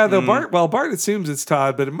 Yeah, though Bart assumes it's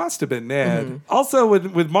Todd, but it must have been Ned. Also,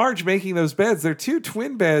 with Marge making those beds, they're 2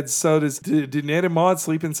 twin beds. So did Ned and Maude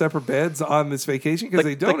sleep in separate beds on this vacation? Because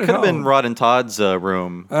they don't. That could have been Rod and Todd's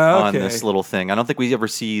room on this little thing. I don't think we ever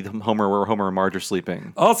see Homer and Marge are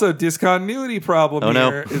sleeping. Also, discontinuity problem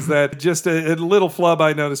here is that just a little flub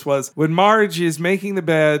I noticed was when Marge is making the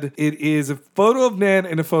bed, it is a photo of Ned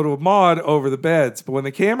and a photo of Maude over the beds. But when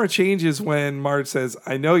the camera changes when Marge says,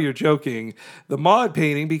 "I know you're joking," the Maude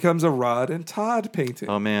painting becomes a Rod and Todd painting.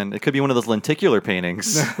 Oh man, it could be one of those lenticular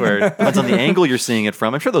paintings where it depends on the angle you're seeing it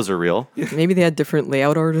from. I'm sure those are real. Maybe they had different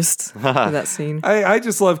layout artists for that scene. I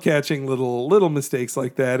just love catching little mistakes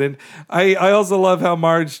like that. And I also love how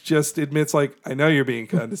Marge just admits, like, I know you're being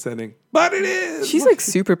condescending, but it is. She's like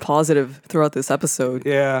super positive throughout this episode.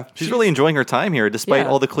 Yeah. She's really enjoying her time here despite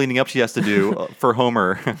all the cleaning up she has to do for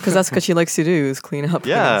Homer. Because that's what she likes to do is clean up.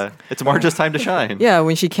 Yeah, it's Marge's time to shine. Yeah,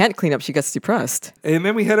 when she can't clean up, she gets depressed. And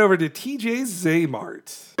then we head over to TJ's Zaymart.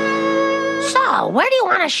 So, where do you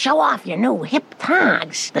want to show off your new hip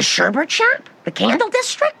togs? The Sherbert Shop? The Candle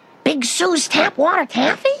District? Big Sue's Tap Water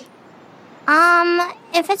Taffy?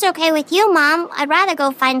 If it's okay with you, Mom, I'd rather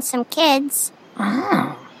go find some kids.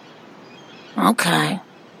 Oh. Okay.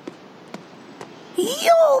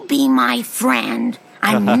 You'll be my friend.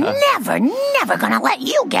 I'm never gonna let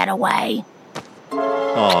you get away.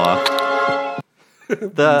 Aww.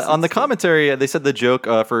 On the commentary, they said the joke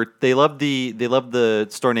they love the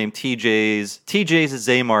store name TJ's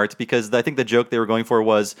Zaymart because I think the joke they were going for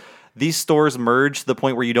was these stores merge to the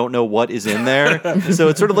point where you don't know what is in there. So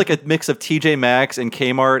it's sort of like a mix of TJ Maxx and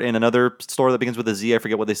Kmart and another store that begins with a Z. I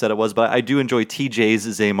forget what they said it was, but I do enjoy TJ's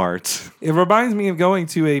Zaymart. It reminds me of going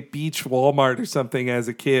to a beach Walmart or something as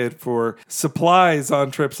a kid for supplies on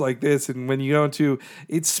trips like this. And when you go into,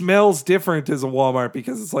 it smells different as a Walmart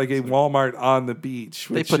because it's like a Walmart on the beach.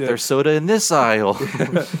 They put their soda in this aisle.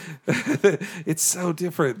 It's so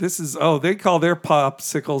different. This is, they call their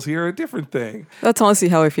popsicles here a different thing. That's honestly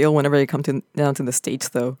how I feel whenever I come down to the States,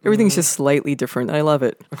 though. Everything's just slightly different. I love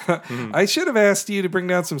it. I should have asked you to bring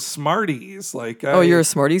down some Smarties. You're a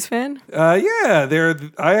Smarties fan? Yeah,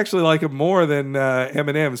 I actually like them more than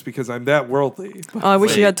M&M's because I'm that worldly. I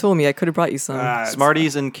wish you had told me. I could have brought you some.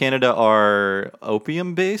 Smarties in Canada are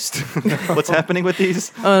opium-based? What's happening with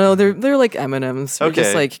these? Oh, no, they're like M&M's. They're Okay.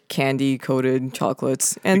 just like candy-coated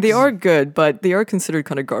chocolates. And they are good, but they are considered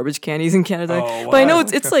kind of garbage candies in Canada. Oh, but I know wow.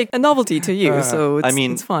 it's like a novelty to you, so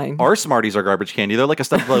it's fine. Our Smarties are garbage candy. They're like a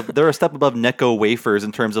step above. They're a step above Necco wafers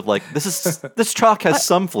in terms of like this chalk has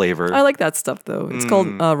some flavor. I like that stuff though. It's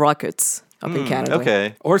called Rockets up in Canada.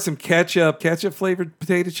 Okay. Or some ketchup flavored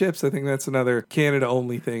potato chips. I think that's another Canada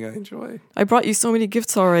only thing I enjoy. I brought you so many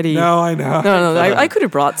gifts already. No, I know. No, I could have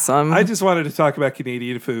brought some. I just wanted to talk about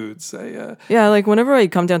Canadian foods. Yeah, like whenever I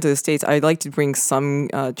come down to the States, I like to bring some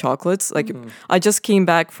chocolates. Like I just came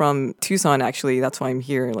back from Tucson, actually. That's why I'm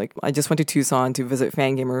here. Like I just went to Tucson to visit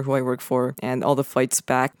Fangamer, who I work for, and all the flights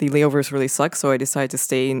back, the layovers really suck. So I decided to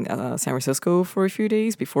stay in San Francisco for a few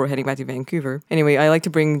days before heading back to Vancouver. Anyway, I like to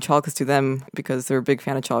bring chocolates to them because they're a big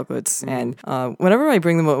fan of chocolates. And whenever I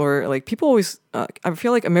bring them over, like people always, I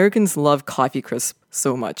feel like Americans love Coffee Crisp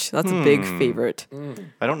so much. That's a big favorite.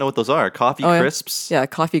 I don't know what those are. Coffee crisps? Yeah,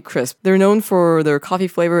 Coffee Crisp. They're known for their coffee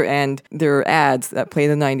flavor and their ads that play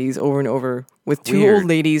in the 90s over and over with two old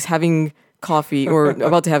ladies having coffee or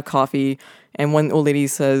about to have coffee. And one old lady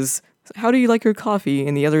says, "How do you like your coffee?"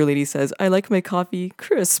 And the other lady says, "I like my coffee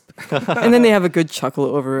crisp." And then they have a good chuckle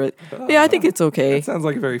over it. Yeah, I think it's okay. That sounds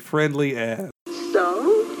like a very friendly ad.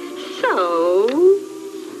 So,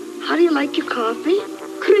 how do you like your coffee?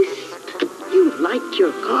 Crisp. You like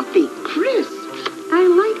your coffee crisp. I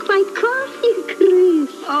like my coffee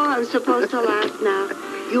crisp. Oh, I'm supposed to laugh now.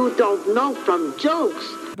 You don't know from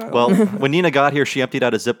jokes. Well, when Nina got here, she emptied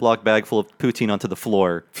out a Ziploc bag full of poutine onto the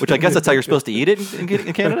floor, which I guess that's how you're supposed to eat it in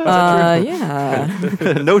Canada? Is that true?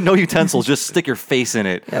 Yeah. No utensils, just stick your face in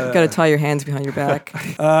it. Yeah, you gotta tie your hands behind your back.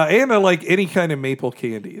 And I like any kind of maple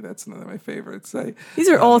candy. That's another of my favorites. These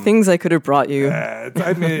are all things I could have brought you.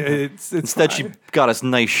 I mean, it's Instead, fine. she got us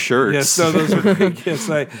nice shirts. Yes, so those are big gifts.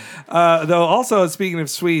 Though also speaking of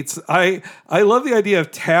sweets, I love the idea of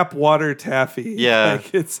tap water taffy. Yeah.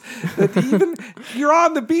 Like it's that even you're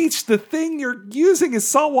on the beach, the thing you're using is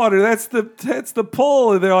salt water. That's the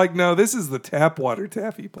pull. And they're like, no, this is the tap water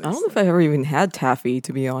taffy place. I don't know if I've ever even had taffy,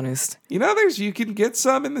 to be honest. You know, you can get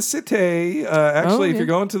some in the city. Actually, if you're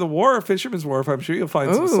going to the wharf, Fisherman's Wharf, I'm sure you'll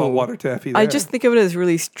find some saltwater taffy there. I just think of it as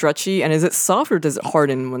really stretchy. And is it soft or does it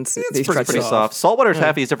harden once they stretch pretty it? soft. Saltwater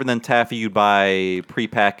taffy is different than taffy you'd buy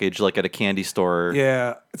prepackaged like at a candy store.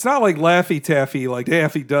 Yeah. It's not like Laffy Taffy like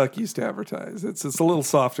Daffy Duck used to advertise. It's a little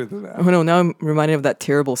softer than that. Oh no, now I'm reminded of that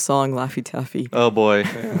terrible song, Laffy Taffy. Oh boy.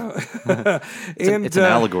 It's an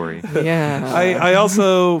allegory. Yeah. I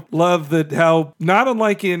also love that how, not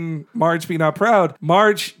unlike in Marge Be Not Proud,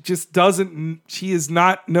 Marge just she has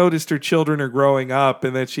not noticed her children are growing up,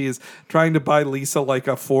 and that she is trying to buy Lisa like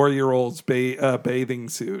a 4-year-old's bathing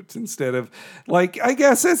suit instead of, like, I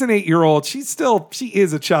guess as an 8-year-old, she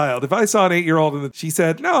is a child. If I saw an 8-year-old and she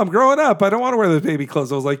said, no, I'm growing up, I don't want to wear those baby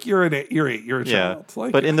clothes, I was like, you're 8, you're a child.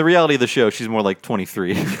 Like, but in the reality of the show, she's more like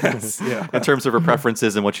 23. Yes, yeah. In terms of her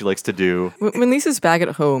preferences and what she likes to do. When Lisa's back at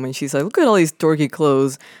home and she's like, look at all these dorky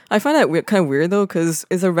clothes. I find that kind of weird though, because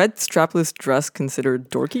is a red strapless dress considered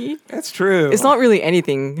dorky? That's true. It's not really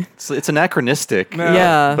anything. It's anachronistic. No.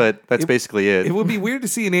 Yeah. But that's basically it. It would be weird to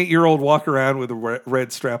see an 8-year-old walk around with a red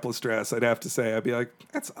strapless dress, I'd have to say. I'd be like,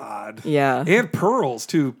 that's odd. Yeah. And pearls,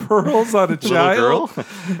 too. Pearls on a child.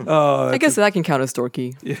 I guess that can count as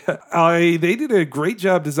dorky. Yeah. They did a great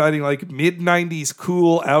job designing like mid-90s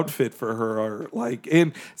cool outfit for her. Or like,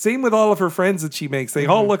 and same with all of her friends that she makes. They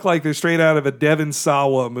all look like they're straight out of a Devon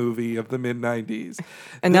Sawa movie of the mid-90s.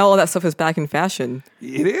 And now all that stuff is back in fashion.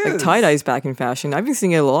 It is. Like tie-dye's back in fashion. I've been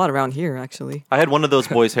seeing it a lot around here, actually. I had one of those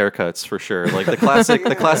boys' haircuts for sure. Like the classic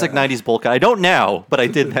 90s bowl cut. I don't now, but I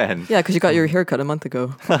did then. Yeah, because you got your haircut a month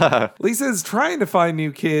ago. Lisa's trying to find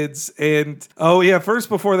new kids. And, first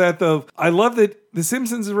before that, though, I love that The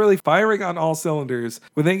Simpsons is really firing on all cylinders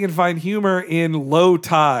when they can find humor in low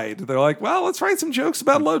tide. They're like, well, let's write some jokes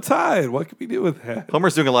about low tide. What can we do with that?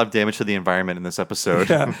 Homer's doing a lot of damage to the environment in this episode.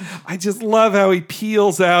 Yeah. I just love how he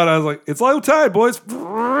peels out. I was like, it's low tide, boys.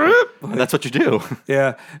 And that's what you do.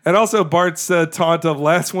 Yeah. And also Bart's taunt of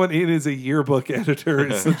last one in is a yearbook editor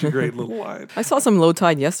is such a great little line. I saw some low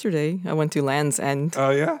tide yesterday. I went to Land's End. Oh,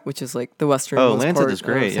 yeah? Which is like the westernmost Land's End part is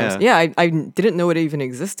great, of yeah. Yeah, I didn't know it even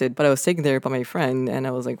existed, but I was taken there by my friend, and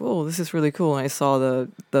I was like, whoa, this is really cool. And I saw the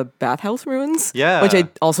bathhouse ruins, Yeah. which I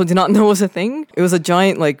also did not know was a thing. It was a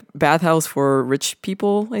giant like bathhouse for rich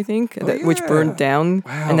people, I think, which burned down,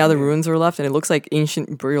 and now the ruins are left, and it looks like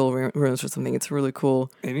ancient burial ruins or something. It's really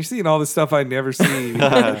cool. And you're seeing all this stuff I never see.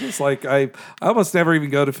 It's like I almost never even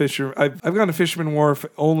go to Fisher. I've gone to Fisherman Wharf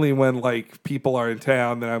only when like people are in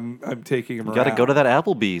town that I'm taking them You around. got to go to that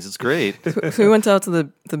Applebee's. It's great. So we went out to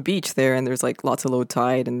the beach there, and there's like lots of low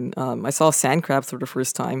tide, and I saw sand crabs for the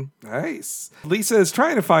first time. Nice. Lisa is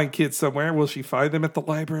trying to find kids somewhere. Will she find them at the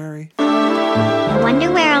library? I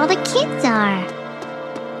wonder where all the kids are.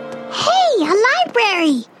 Hey, a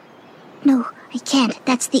library! No, I can't.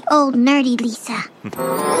 That's the old nerdy Lisa.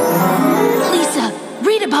 Lisa,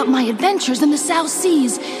 read about my adventures in the South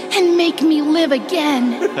Seas and make me live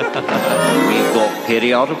again. We've got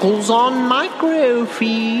periodicals on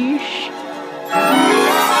microfiche.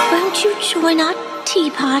 Won't you join our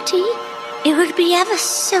tea party? It would be ever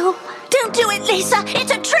so... Don't do it, Lisa!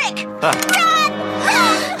 It's a trick!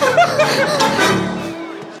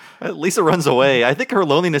 Lisa runs away. I think her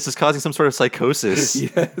loneliness is causing some sort of psychosis.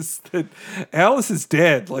 Yes. Alice is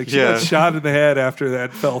dead. Like she got shot in the head after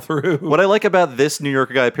that fell through. What I like about this New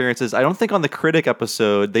Yorker guy appearance is I don't think on the Critic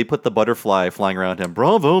episode they put the butterfly flying around him.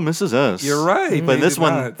 Bravo, Mrs. S. You're right. But in They this did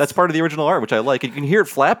one, not. that's part of the original art, which I like. You can hear it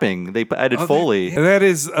flapping. They added Foley. And that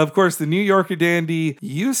is, of course, the New Yorker dandy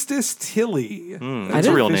Eustace Tilley. That's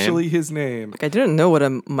a real name. Officially his name. Like I didn't know what a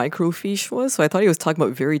microfiche was, so I thought he was talking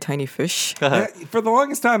about very tiny fish. For the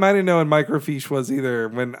longest time, I didn't know what microfiche was either.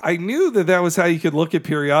 When I knew that was how you could look at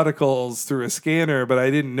periodicals through a scanner, but I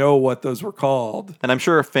didn't know what those were called. And I'm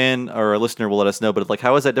sure a fan or a listener will let us know, but like,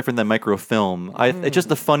 how is that different than microfilm? It's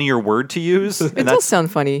just a funnier word to use. It does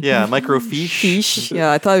sound funny. Yeah, microfiche. Fiche.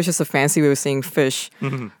 Yeah, I thought it was just a fancy way of saying fish.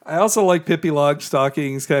 I also like Pippi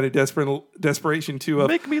Longstocking's kind of desperation too.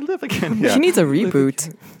 Make me live again. She needs a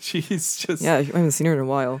reboot. She's just... Yeah, I haven't seen her in a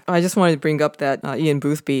while. I just wanted to bring up that Ian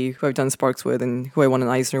Boothby, who I've done Sparks with and who I won an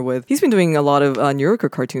Eisner with, he's been doing a lot of New Yorker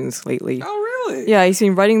cartoons lately. Oh, really? Really? Yeah, he's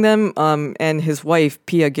been writing them, and his wife,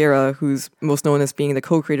 Pia Guerra, who's most known as being the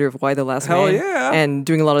co-creator of Why the Last Hell Man, yeah. and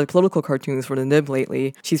doing a lot of political cartoons for the Nib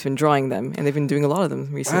lately. She's been drawing them, and they've been doing a lot of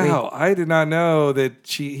them recently. Wow, I did not know that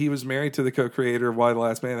he was married to the co-creator of Why the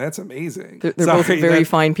Last Man. That's amazing. They're both very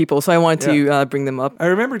fine people, so I wanted to bring them up. I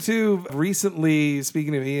remember too. Recently,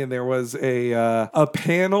 speaking of Ian, there was a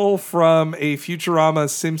panel from a Futurama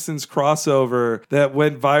Simpsons crossover that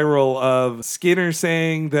went viral of Skinner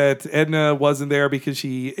saying that Edna wasn't there because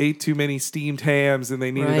she ate too many steamed hams and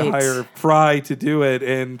they needed to hire Fry to do it.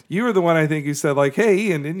 And you were the one I think who said like, "Hey,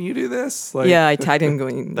 Ian, didn't you do this?" Like, yeah, I tagged him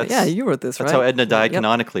going, "Yeah, you wrote this, right?" That's how Edna died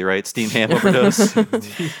canonically, right? Steamed ham overdose.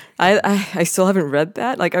 I still haven't read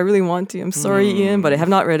that. Like, I really want to. I'm sorry, Ian, but I have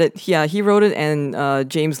not read it. Yeah, he wrote it, and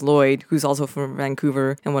James Lloyd, who's also from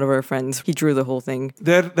Vancouver and one of our friends, he drew the whole thing.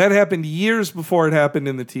 That happened years before it happened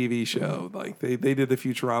in the TV show. Like they did the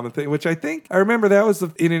Futurama thing, which I remember that was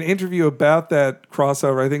in an interview about that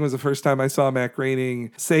crossover. I think it was the first time I saw Matt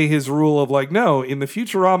Groening say his rule of like, no, in the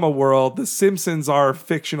Futurama world, the Simpsons are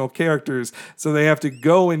fictional characters, so they have to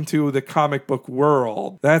go into the comic book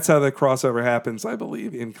world. That's how the crossover happens, I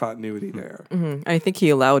believe, in continuity there. Mm-hmm. I think he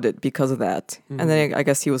allowed it because of that. And then I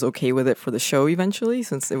guess he was okay with it for the show eventually,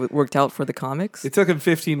 since it worked out for the comics. It took him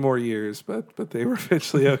 15 more years, but they were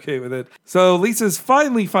eventually okay with it. So Lisa's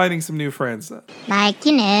finally finding some new friends then. Like,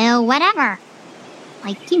 whatever.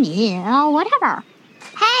 Like, whatever.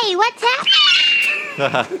 Hey, what's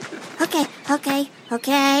happening?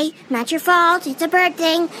 Okay. Not your fault. It's a bird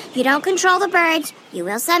thing. You don't control the birds. You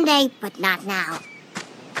will someday, but not now.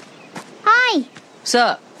 Hi. What's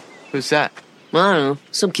up? Who's that? I don't know.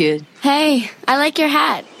 Some kid. Hey, I like your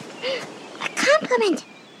hat. A compliment.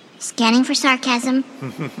 Scanning for sarcasm.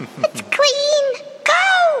 It's clean.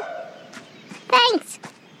 Go! Thanks.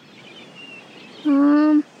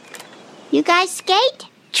 You guys skate?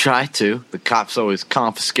 Try to. The cops always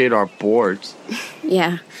confiscate our boards.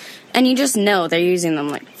 Yeah. And you just know they're using them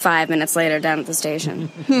like 5 minutes later down at the station.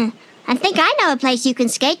 I think I know a place you can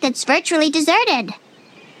skate that's virtually deserted.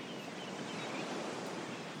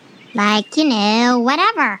 Like,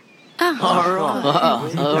 whatever.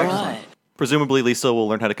 All right. Presumably, Lisa will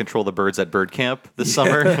learn how to control the birds at bird camp this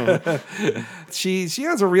summer. She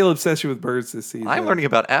has a real obsession with birds this season. I'm learning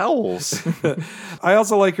about owls. I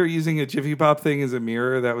also like her using a Jiffy Pop thing as a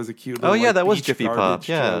mirror. That was a cute little, that was beach Jiffy Pop, garbage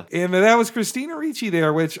yeah. joke. And that was Christina Ricci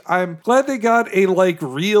there, which I'm glad they got a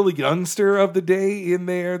real youngster of the day in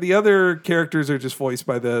there. The other characters are just voiced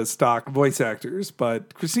by the stock voice actors,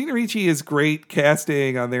 but Christina Ricci is great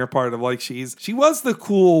casting on their part of she was the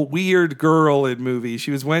cool weird girl in movies. She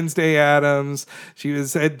was Wednesday Addams. She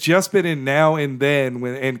had just been in Now and Then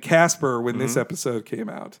and Casper when this episode came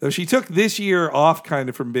out. So she took this year off kind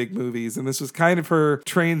of from big movies, and this was kind of her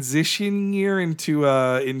transition year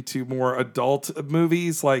into more adult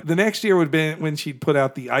movies. Like the next year would have been when she'd put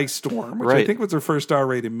out The Ice Storm, which I think was her first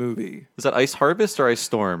R-rated movie. Is that Ice Harvest or Ice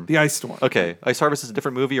Storm? The Ice Storm. Okay. Ice Harvest is a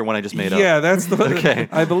different movie or one I just made up? Yeah, that's the one. Okay.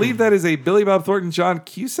 I believe that is a Billy Bob Thornton, John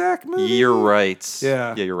Cusack movie. You're right.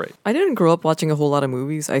 Yeah, you're right. I didn't grow up watching a whole lot of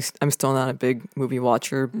movies. I'm still not a big movie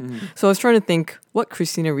watcher. So I was trying to think, what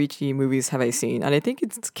Christina Ricci movies have I seen? And I think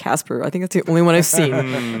it's Casper. I think that's the only one I've seen.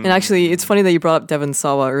 And actually, it's funny that you brought up Devon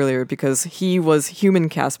Sawa earlier because he was human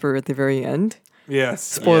Casper at the very end. Yes.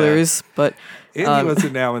 Spoilers, but... And he was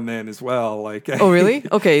in Now and Then as well. Oh, really?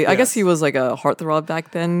 Okay, I guess he was like a heartthrob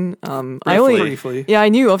back then. Briefly. Yeah, I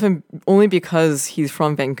knew of him only because he's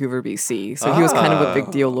from Vancouver, BC. So he was kind of a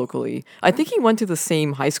big deal locally. I think he went to the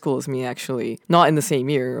same high school as me, actually. Not in the same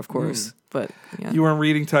year, of course. But yeah. You weren't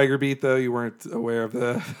reading Tiger Beat, though? You weren't aware of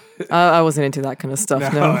the... I wasn't into that kind of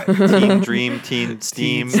stuff, no. Teen Dream, Teen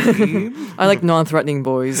Steam. I like non-threatening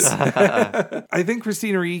boys. I think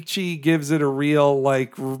Christina Ricci gives it a real,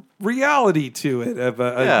 reality to it of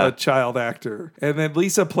a child actor. And then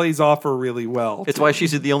Lisa plays off her really well. It's why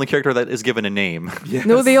she's the only character that is given a name. Yes.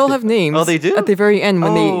 No, they all have names. Oh, they do? At the very end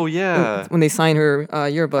when when they sign her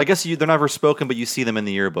yearbook. I guess they're never spoken, but you see them in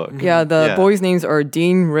the yearbook. Yeah, the boys' names are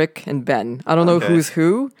Dean, Rick, and Ben. I don't know who's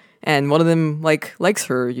who. And one of them likes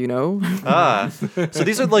her, So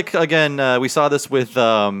these are again, we saw this with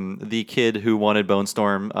the kid who wanted Bone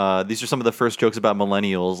Storm. These are some of the first jokes about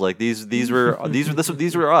millennials. Like these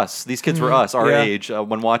were us. These kids were us, our age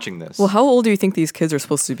when watching this. Well, how old do you think these kids are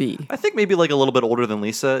supposed to be? I think maybe a little bit older than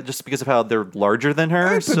Lisa, just because of how they're larger than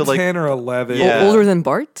her. So 10 or 11. Yeah. Older than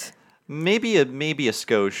Bart? Maybe a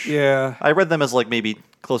skosh. Yeah. I read them as maybe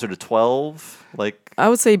closer to 12. I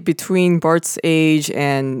would say between Bart's age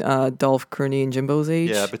and Dolph, Kearney, and Jimbo's age.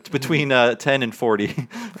 Yeah, between 10 and 40.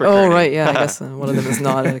 For oh, Kearney. Right, yeah. I guess one of them is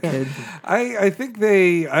not a kid. I think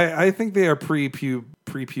they are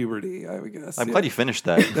pre-puberty, I would guess. I'm glad you finished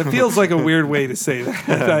that. That feels like a weird way to say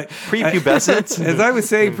that. Prepubescent? As I was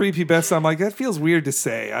saying prepubescent, I'm like, that feels weird to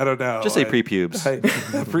say. I don't know. Just say pre-pubes.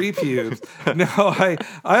 Pre-pubes. No, I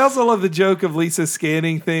also love the joke of Lisa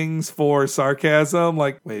scanning things for sarcasm.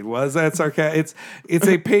 Like, wait, was that sarcasm? It's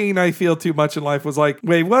a pain I feel too much in life. Was like,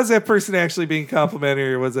 wait, was that person actually being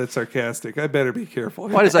complimentary or was that sarcastic? I better be careful.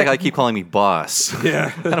 Why does that guy keep calling me boss?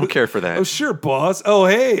 Yeah. I don't care for that. Oh, sure, boss. Oh,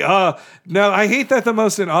 hey. No, I hate that the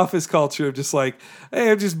most in office culture of just like,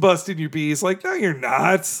 hey, I'm just busting your bees. Like, no, you're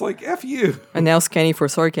not. It's like, F you. And now scanning for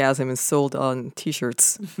sarcasm is sold on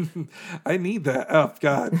T-shirts. I need that. Oh,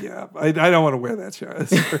 God, yeah. I don't want to wear that shirt.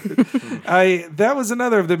 That was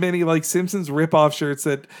another of the many like Simpsons ripoff shirts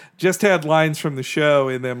that just had lines from the show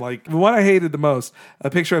in them. Like, the one I hated the most, a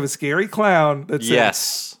picture of a scary clown that said,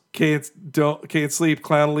 yes. Can't sleep,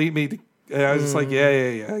 clown will eat me. And I was just like,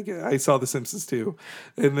 yeah. I saw The Simpsons too.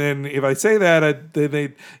 And then if I say that,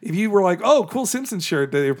 if you were like, oh, cool Simpsons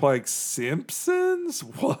shirt, they'd be like, Simpsons?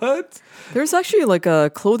 What? There's actually like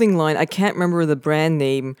a clothing line. I can't remember the brand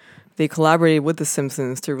name. They collaborated with The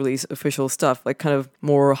Simpsons to release official stuff, like kind of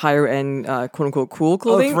more higher end, quote unquote, cool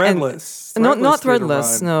clothing. Oh, Threadless. And, not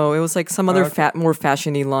Threadless. No, it was like some other more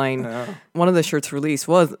fashiony line. One of the shirts released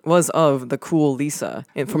was of the cool Lisa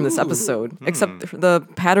from this episode, except the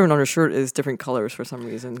pattern on her shirt is different colors for some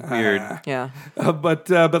reason. Weird. Yeah. But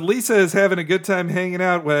Lisa is having a good time hanging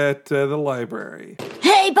out at the library.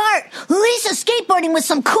 Hey, Bart, Lisa's skateboarding with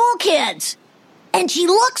some cool kids. And she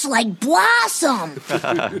looks like Blossom.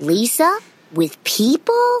 Lisa? With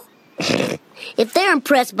people? If they're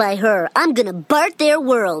impressed by her, I'm gonna Bart their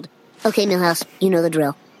world. Okay, Milhouse, you know the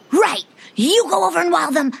drill. Right. You go over and wow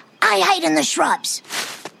them. I hide in the shrubs.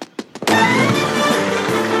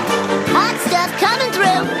 Hot stuff coming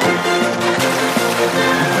through.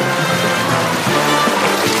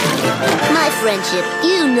 My friendship,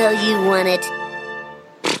 you know you want it.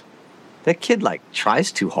 That kid,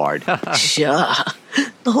 tries too hard. Sure.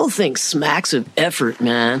 The whole thing smacks of effort,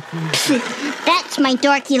 man. That's my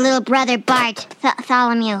dorky little brother, Bart.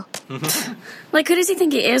 Tholomew. Like, who does he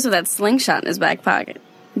think he is with that slingshot in his back pocket?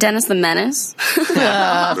 Dennis the Menace?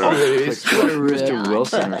 Mr.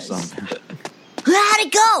 Wilson or something. How'd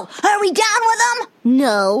it go? Are we down with them?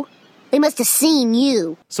 No. They must have seen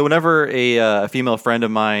you. So whenever a female friend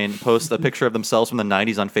of mine posts a picture of themselves from the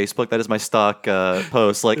 90s on Facebook, that is my stock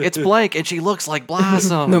post. Like, it's Blake and she looks like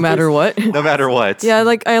Blossom. No matter what. No matter what. Yeah,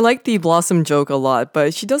 I like the Blossom joke a lot,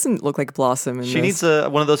 but she doesn't look like Blossom in She this.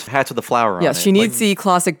 needs one of those hats with a flower on it. Yeah, she needs the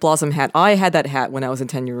classic Blossom hat. I had that hat when I was a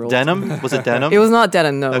 10-year-old. Denim? Was it denim? It was not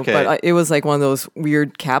denim, no. Okay. But it was like one of those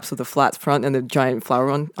weird caps with a flat front and the giant flower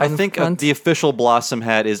on I think the front. the official Blossom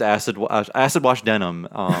hat is acid wash denim.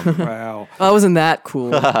 Wow. I wasn't that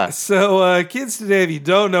cool. So, kids today, if you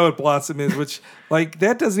don't know what Blossom is, which,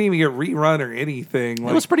 that doesn't even get rerun or anything.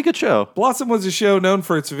 It was a pretty good show. Blossom was a show known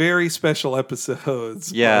for its very special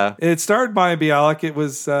episodes. Yeah. It starred Maya Bialik. It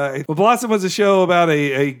was, Blossom was a show about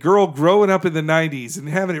a girl growing up in the 90s and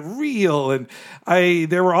having it real. And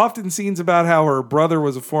there were often scenes about how her brother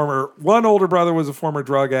was one older brother was a former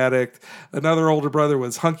drug addict. Another older brother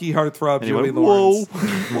was hunky heartthrob Joey Lawrence.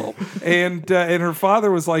 Whoa. And her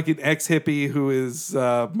father was like an ex-hippie who his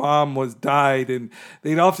mom died. And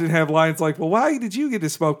they'd often have lines like, well, why did you get to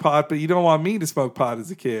smoke pot, but you don't want me to smoke pot as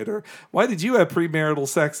a kid? Or why did you have premarital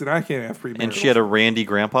sex and I can't have premarital And she had a randy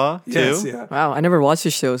grandpa, too? Yes, yeah. Wow, I never watched the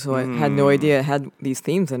show, so I had no idea it had these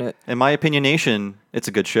themes in it. In my opinionation, it's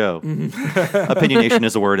a good show. Opinionation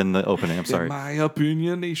is a word in the opening. I'm sorry. In my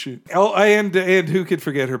opinionation. Oh, and who could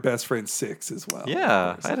forget her best friend Six as well?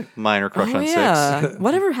 Yeah, I had a minor crush on yeah. Six.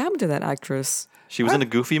 Whatever happened to that actress? She was in a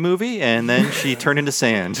Goofy movie, and then she turned into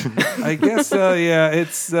sand. I guess, yeah.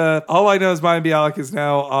 It's all I know is Maya Bialik is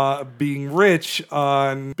now being rich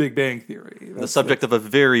on Big Bang Theory. The subject of a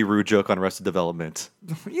very rude joke on Arrested Development.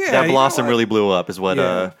 Yeah, that Blossom really blew up, is what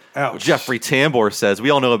Jeffrey Tambor says. We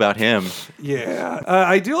all know about him. Yeah,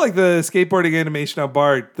 I do like the skateboarding animation on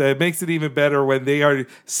Bart. That makes it even better when they are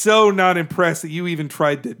so not impressed that you even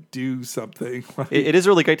tried to do something. It is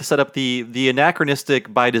really great to set up the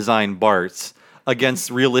anachronistic by design Barts against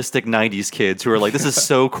realistic 90s kids who are like, this is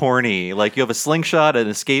so corny. Like, you have a slingshot and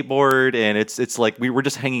a skateboard, and it's like we're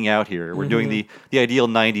just hanging out here. We're doing the ideal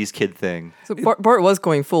 90s kid thing. So Bart was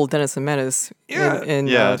going full Dennis the Menace in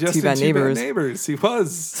just Two Bad in Neighbors. Two Bad Neighbors, he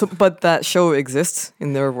was. So, but that show exists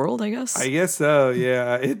in their world, I guess? I guess so,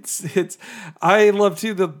 yeah. It's I love,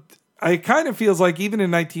 too, it kind of feels like even in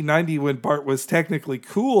 1990 when Bart was technically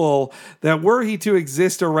cool, that were he to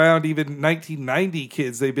exist around even 1990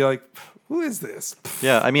 kids, they'd be like, Who is this?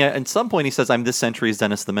 Yeah, I mean, at some point he says, "I'm this century's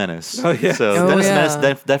Dennis the Menace." Oh, yeah. So Oh, Dennis yeah. the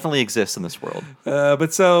Menace definitely exists in this world.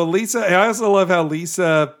 But so Lisa, I also love how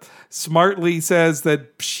Lisa smartly says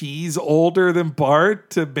that she's older than Bart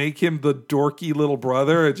to make him the dorky little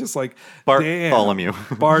brother. It's just like Bartholomew.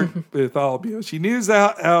 Bart Bartholomew. She knew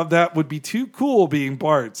how that would be too cool being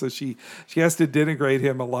Bart, so she has to denigrate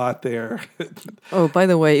him a lot there. Oh, by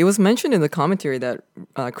the way, it was mentioned in the commentary that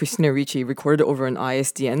Christina Ricci recorded over an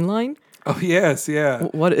ISDN line. Oh yes, yeah.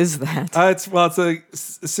 What is that? It's a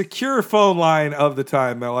secure phone line of the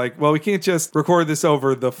time. They're like, well, we can't just record this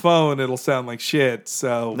over the phone; it'll sound like shit.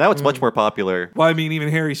 So Now it's much more popular. Well, I mean, even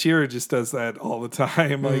Harry Shearer just does that all the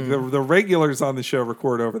time. Like the regulars on the show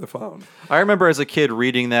record over the phone. I remember as a kid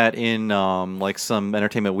reading that in like some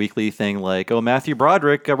Entertainment Weekly thing, like, oh, Matthew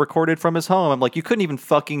Broderick recorded from his home. I'm like, you couldn't even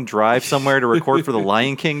fucking drive somewhere to record for The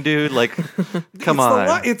Lion King, dude. Like, come on.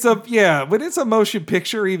 When it's a motion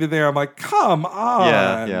picture, even there, I'm like, come on.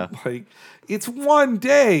 Yeah. Like, it's one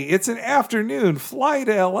day. It's an afternoon. Fly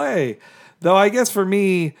to LA. Though I guess for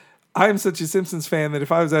me, I'm such a Simpsons fan that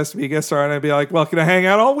if I was asked to be a guest star, I'd be like, well, can I hang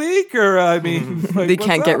out all week? Or, I mean, like, They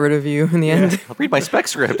can't get rid of you in the end. I'll read my spec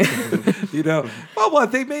script. Well,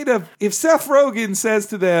 what they made if Seth Rogen says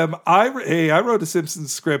to them, I wrote a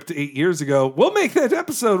Simpsons script 8 years ago, we'll make that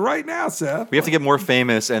episode right now, Seth. We have to get more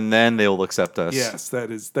famous, and then they will accept us. Yes, that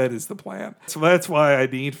is the plan. So that's why I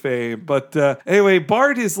need fame. But anyway,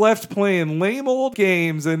 Bart is left playing lame old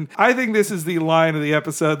games, and I think this is the line of the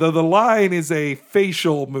episode, though the line is a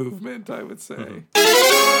facial movement, I would say.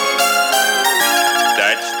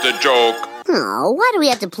 That's the joke. Oh, why do we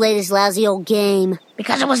have to play this lousy old game?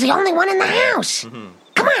 Because it was the only one in the house.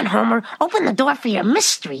 Come on, Homer. Open the door for your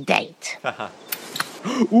mystery date.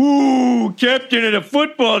 Ooh, captain of the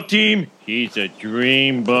football team. He's a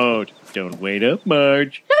dreamboat. Don't wait up,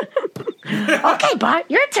 Marge. Okay, Bart,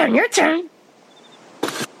 your turn.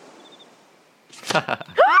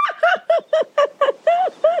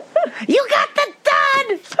 You got the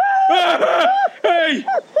dud! Hey,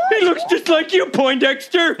 he looks just like you,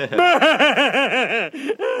 Poindexter.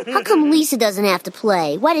 How come Lisa doesn't have to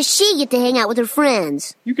play? Why does she get to hang out with her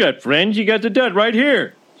friends? You got friends, you got the dud right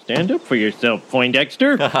here. Stand up for yourself,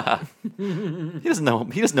 Poindexter. He doesn't know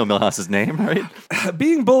Milhouse's name, right?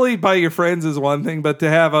 Being bullied by your friends is one thing, but to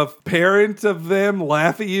have a parent of them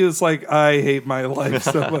laugh at you is like, I hate my life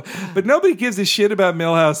so much. But nobody gives a shit about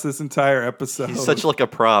Milhouse this entire episode. He's such like a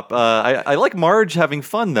prop. I like Marge having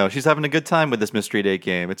fun, though. She's having a good time with this Mystery Date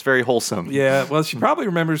game. It's very wholesome. Yeah, well, she probably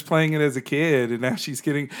remembers playing it as a kid, and now she's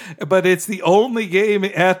getting... But it's the only game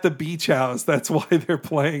at the beach house. That's why they're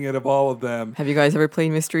playing it of all of them. Have you guys ever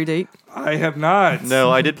played Mystery Date? I have not. No,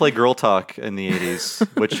 I did play Girl Talk in the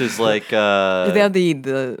 80s, which is like... Did they have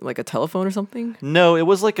the like a telephone or something? No, it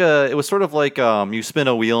was sort of like you spin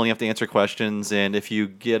a wheel and you have to answer questions, and if you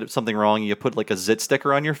get something wrong, you put like a zit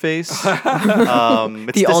sticker on your face. It's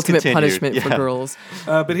the ultimate discontinued. punishment for girls.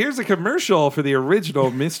 But here's a commercial for the original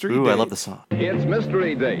Mystery Ooh, Date. I love the song. It's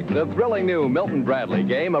Mystery Date, the thrilling new Milton Bradley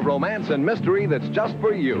game of romance and mystery that's just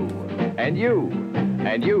for you. And you.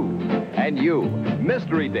 And you. And you.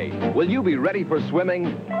 Mystery Date. Will you be ready for swimming?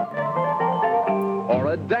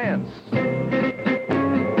 Or a dance?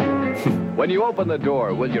 When you open the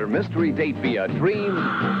door, will your mystery date be a dream?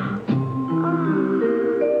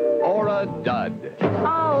 Or a dud?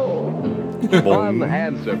 Fun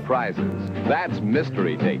and surprises. That's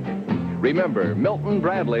Mystery Date. Remember, Milton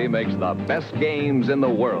Bradley makes the best games in the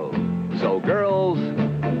world. So, girls,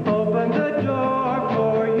 open the door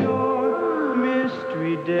for your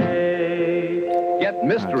mystery date. Get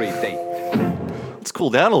Mystery Date. Let's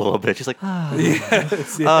cool down a little bit. She's like,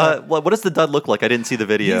 Yes, yeah. What does the dud look like? I didn't see the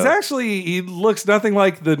video. He looks nothing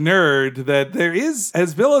like the nerd that there is,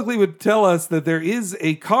 as Bill Oakley would tell us, that there is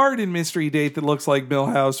a card in Mystery Date that looks like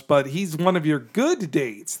Milhouse, but he's one of your good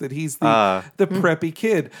dates, that he's the preppy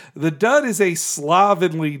kid. The dud is a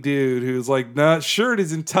slovenly dude who's like, shirt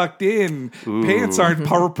isn't tucked in, Ooh. pants aren't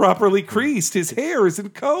properly creased, his hair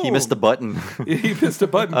isn't combed. He missed a button. He missed a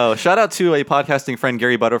button. Oh, shout out to a podcasting friend,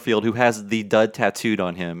 Gary Butterfield, who has the dud tattooed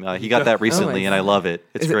on him. He got that recently, and I love it.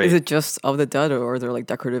 It's great. Is it just of the dud, or are there like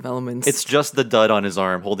decorative elements? It's just the dud on his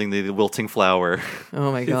arm holding the wilting flower.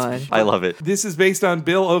 Oh my god. I love it. This is based on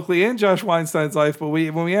Bill Oakley and Josh Weinstein's life, but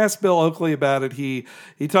when we asked Bill Oakley about it, he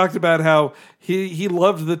talked about how he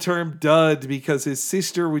loved the term dud because his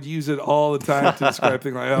sister would use it all the time to describe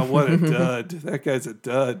things like, oh, what a dud. That guy's a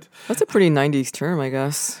dud. That's a pretty 90s term, I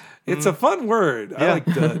guess. It's a fun word. I like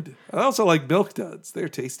dud. I also like milk duds. They're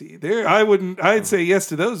tasty. I'd say yes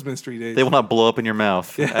to those mystery dates. They will not blow up in your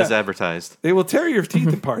mouth as advertised. They will tear your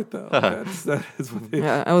teeth apart, though. That is what they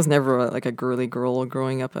I was never a girly girl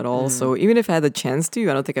growing up at all. So even if I had the chance to,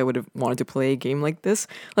 I don't think I would have wanted to play a game like this.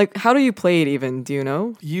 Like, how do you play it even? Do you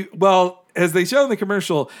know? As they show in the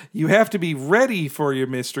commercial, you have to be ready for your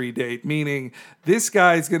mystery date, meaning this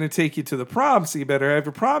guy's going to take you to the prom, so you better have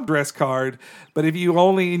your prom dress card. But if you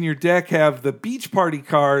only in your deck have the beach party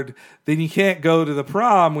card, then you can't go to the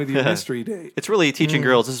prom with your mystery date. It's really teaching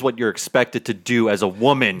girls this is what you're expected to do as a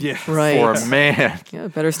woman Right. for a man. Yeah,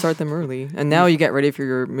 better start them early. And now you get ready for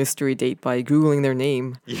your mystery date by Googling their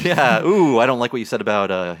name. Yeah. Ooh, I don't like what you said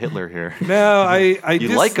about Hitler here. No,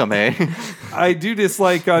 You like him, eh? I do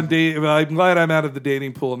dislike on dating. I'm glad I'm out of the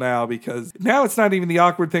dating pool now, because now it's not even the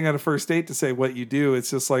awkward thing on a first date to say what you do.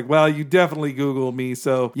 It's just like, well, you definitely Google me.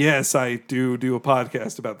 So yes, I do a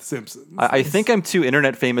podcast about The Simpsons. I think I'm too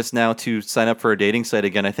internet famous now to sign up for a dating site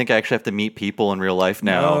again. I think I actually have to meet people in real life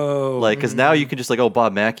now. No. Because now you can just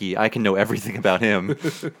Bob Mackey, I can know everything about him.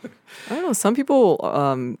 I don't know. Some people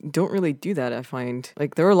don't really do that, I find.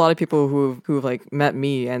 Like, there are a lot of people who've met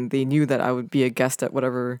me and they knew that I would be a guest at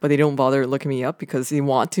whatever, but they don't bother looking me up because they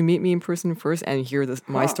want to meet me in person first and hear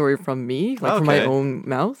my story from me, from my own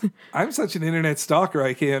mouth. I'm such an internet stalker,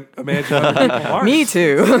 I can't imagine other people aren't. Me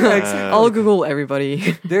too. Yeah, exactly. I'll Google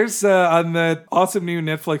everybody. There's on the awesome new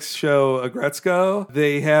Netflix show Agretzko,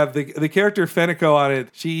 they have the character Fenico on it.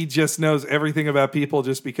 She just knows everything about people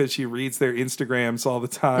just because she reads their Instagrams all the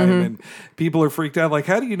time, and people are freaked out. Like,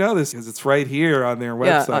 how do you know this? Because it's right here on their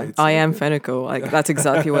website. Yeah, I am Fenico. That's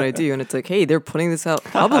exactly what I do, and it's like, hey, they're putting this out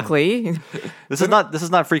publicly. This is not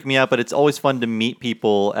freaking me out, but it's always fun to meet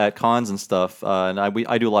people at cons and stuff. And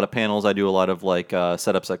I do a lot of panels. I do a lot of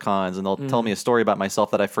setups at cons, and they'll tell me a story about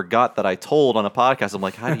myself that I forgot that I told on a podcast. I'm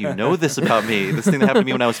like, how do you know this about me? This thing that happened to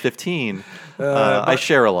me when I was 15. I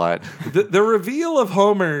share a lot. The reveal of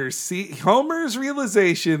Homer's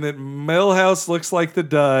realization that Milhouse looks like the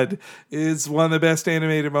dud is one of the best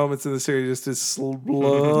animated moments in the series. Just his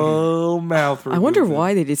slow mouth. I wonder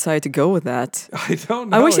why they decided to go with that. I don't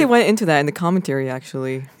know. I wish they went into that in the commentary,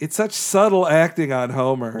 actually. It's such subtle acting on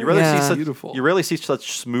Homer. You rarely see beautiful. You rarely see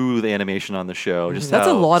such smooth animation on the show. Just That's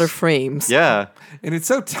a lot of frames. Yeah. And it's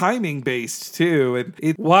so timing based too.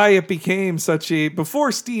 And why it became such a,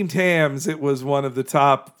 before Steamed Hams, it was one of the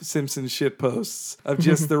top Simpsons shit posts of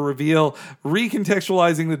just the reveal,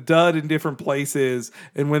 recontextualizing the dud in different places.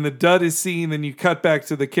 And when the dud is seen, then you cut back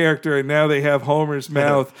to the character, and now they have Homer's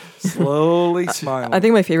mouth slowly smiling. I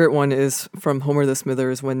think my favorite one is from Homer the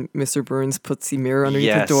Smithers when Mr. Burns puts the mirror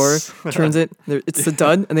underneath the door, turns it, it's the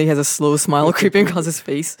dud, and then he has a slow smile creeping across his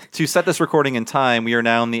face. To set this recording in time, we are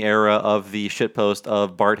now in the era of the shitpost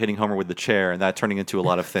of Bart hitting Homer with the chair, and that turning into a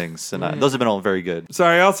lot of things. And those have been all very good.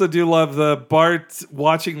 Sorry, I also do love the Bart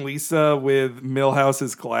watching Lisa with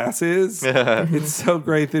Milhouse's glasses. It's so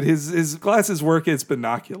great that his glasses work as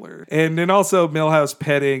binocular. And then also Milhouse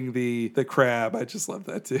petting the crab. I just love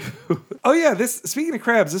that too. Oh yeah, speaking of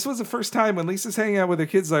crabs, this was the first time when Lisa's hanging out with her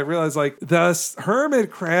kids, I realized the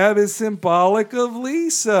hermit crab is symbolic of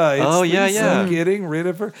Lisa. It's Lisa getting rid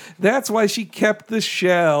of her. That's why she kept the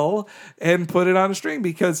shell and put it on a string,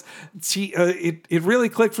 because she it really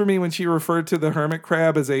clicked for me when she referred to the hermit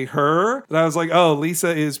crab as a her. And I was like, oh,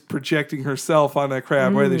 Lisa is projecting herself on that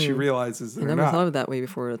crab, whether she realizes it or not. I never thought of it that way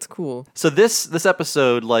before. That's cool. So this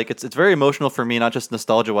episode, it's very emotional for me, not just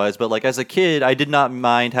nostalgia wise, but as a kid, I did not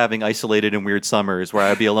mind having isolated and weird summers where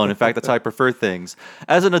I'd be alone. In fact, that's how I prefer things.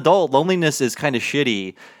 As an adult, loneliness is kind of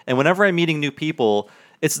shitty, and whenever I'm meeting new people,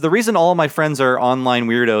 it's the reason all of my friends are online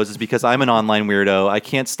weirdos is because I'm an online weirdo. I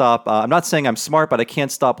can't stop. I'm not saying I'm smart, but I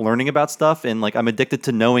can't stop learning about stuff, and I'm addicted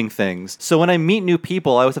to knowing things. So when I meet new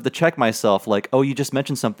people, I always have to check myself. Oh, you just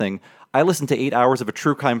mentioned something. I listened to 8 hours of a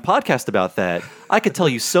true crime podcast about that. I could tell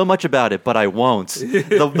you so much about it, but I won't.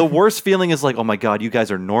 The worst feeling is oh my God, you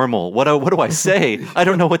guys are normal. What do I say? I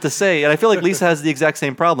don't know what to say. And I feel like Lisa has the exact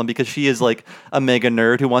same problem because she is a mega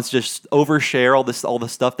nerd who wants to just overshare all the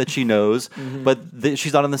stuff that she knows, but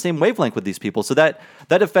she's not on the same wavelength with these people. So that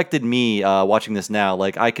affected me watching this now.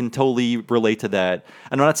 I can totally relate to that.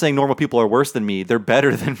 And I'm not saying normal people are worse than me. They're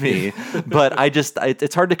better than me. But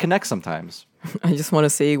it's hard to connect sometimes. I just want to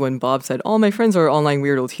say when Bob said, all my friends are online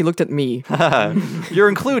weirdos, he looked at me. You're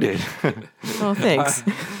included. Oh, thanks.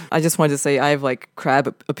 I just wanted to say I have like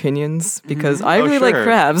crab opinions because I Oh, really like sure.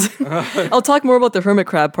 crabs. I'll talk more about the hermit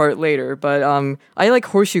crab part later, but I like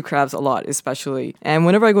horseshoe crabs a lot, especially. And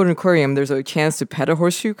whenever I go to an aquarium, there's a chance to pet a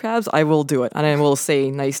horseshoe crabs, I will do it. And I will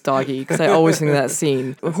say, nice doggy, because I always think of that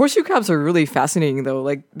scene. Horseshoe crabs are really fascinating, though.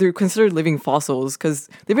 Like, they're considered living fossils because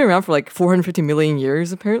they've been around for like 450 million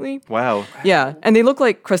years, apparently. Wow. Yeah, and they look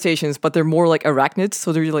like crustaceans, but they're more like arachnids,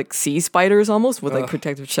 so they're like sea spiders almost with like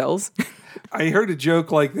protective shells. I heard a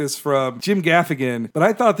joke like this from Jim Gaffigan, but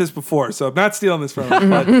I thought this before, so I'm not stealing this from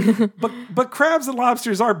him. But crabs and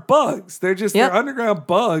lobsters are bugs. They're just they're underground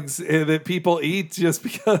bugs that people eat just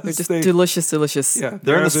because they're just delicious. Yeah,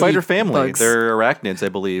 They're in the spider family. bugs. They're arachnids, I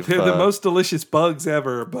believe. They're the most delicious bugs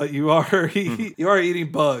ever, but you are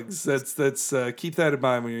eating bugs. That's keep that in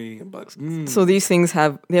mind when you're eating bugs. So these things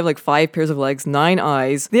have like 5 pairs of legs, 9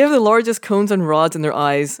 eyes. They have the largest cones and rods in their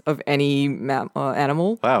eyes of any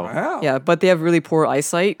animal. Wow. Yeah, but they have really poor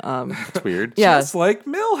eyesight. That's weird. Yeah. Just like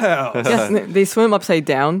Millhouse. Yes, they swim upside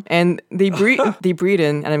down, and they breed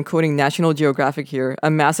in, and I'm quoting National Geographic here, a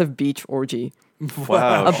massive beach orgy.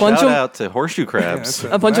 Wow. A bunch Shout of out to horseshoe crabs.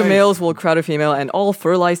 a bunch of males will crowd a female and all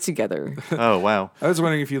fertilize together. Oh, wow. I was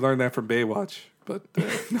wondering if you learned that from Baywatch. But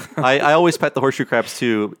I always pet the horseshoe crabs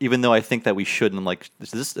too, even though I think that we shouldn't. I'm like,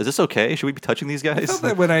 is this okay? Should we be touching these I guys? felt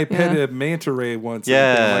that when I pet a manta ray once.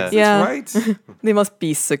 Yeah. Like, that's right. They must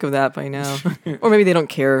be sick of that by now. Or maybe they don't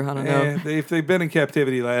care. I don't know. If they've been in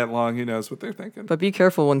captivity that long, who knows what they're thinking. But be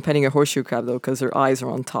careful when petting a horseshoe crab, though, because their eyes are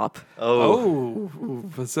on top. Oh.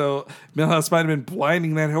 So Millhouse might have been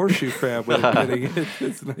blinding that horseshoe crab when petting it.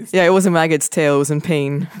 It's nice. Yeah, it wasn't Maggot's tail. It was in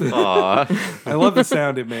pain. Aw. I love the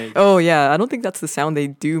sound it makes. Oh, yeah. I don't think that's the sound they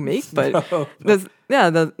do make, but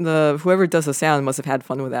the whoever does the sound must have had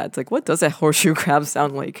fun with that. It's like, what does a horseshoe crab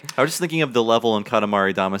sound like? I was just thinking of the level in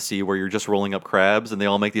Katamari Damacy where you're just rolling up crabs and they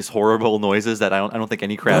all make these horrible noises that I don't think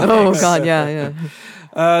any crab Oh, makes. God,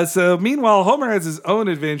 yeah. So meanwhile, Homer has his own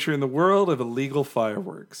adventure in the world of illegal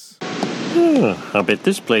fireworks. I bet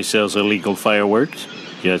this place sells illegal fireworks.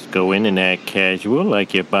 Just go in and act casual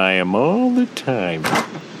like you buy them all the time.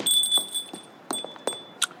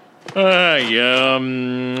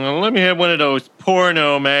 Let me have one of those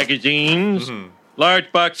porno magazines.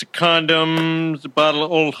 Large box of condoms, a bottle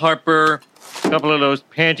of Old Harper, a couple of those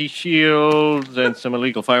panty shields, and some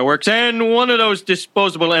illegal fireworks, and one of those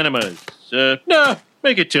disposable enemas. No,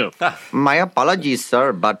 make it 2. My apologies,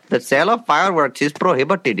 sir, but the sale of fireworks is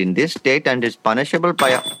prohibited in this state and is punishable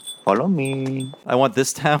by a... Follow me. I want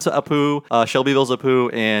this town to Apu, Shelbyville's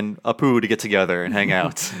Apu, and Apu to get together and hang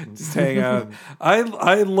out. Just hang out.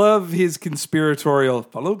 I love his conspiratorial.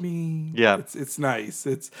 Follow me. Yeah, it's nice.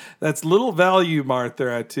 That's Little Value Mart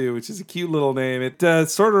they're at too, which is a cute little name. It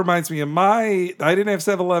sort of reminds me of I didn't have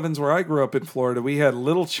 7-Elevens where I grew up in Florida. We had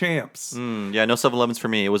Little Champs. Yeah, no 7-Elevens for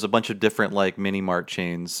me. It was a bunch of different like mini mart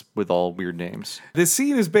chains with all weird names. This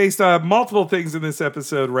scene is based on multiple things in this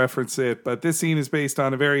episode reference it, but this scene is based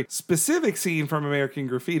on a very specific scene from American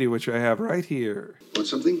Graffiti, which I have right here. Want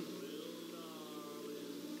something?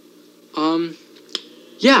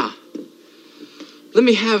 Yeah. Let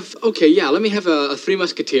me have a Three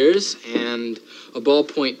Musketeers and a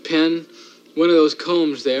ballpoint pen, one of those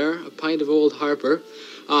combs there, a pint of Old Harper,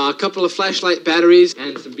 a couple of flashlight batteries,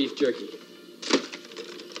 and some beef jerky.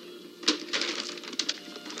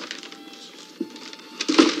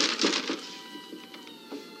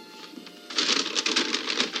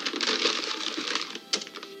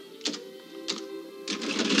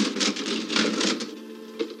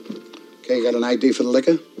 Okay, you got an ID for the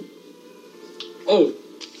liquor? Oh,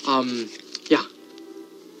 yeah.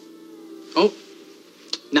 Oh,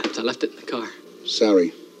 nuts, I left it in the car.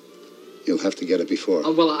 Sorry. You'll have to get it before.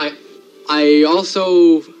 I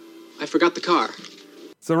forgot the car.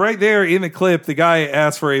 So right there in the clip, the guy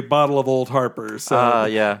asked for a bottle of Old Harper. So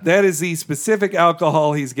yeah. That is the specific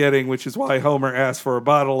alcohol he's getting, which is why Homer asked for a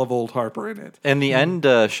bottle of Old Harper in it. And the end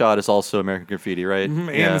shot is also American Graffiti, right? And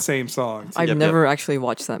the same song. I've never actually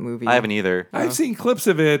watched that movie. I haven't either. I've seen clips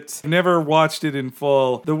of it, never watched it in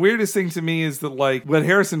full. The weirdest thing to me is that, like, what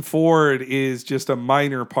Harrison Ford is just a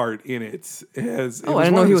minor part in it. I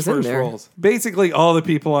didn't know he was in there. Roles. Basically, all the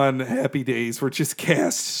people on Happy Days were just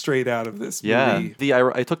cast straight out of this movie.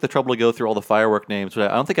 Yeah. I took the trouble to go through all the firework names,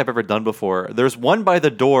 but I don't think I've ever done before. There's one by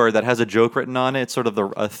the door that has a joke written on it. It's sort of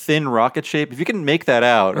a thin rocket shape. If you can make that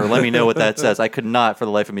out or let me know what that says. I could not for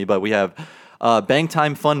the life of me, but we have Bang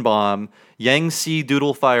Time Fun Bomb, Yangtze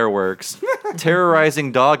Doodle Fireworks,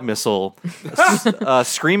 Terrorizing Dog Missile,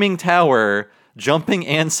 Screaming Tower, Jumping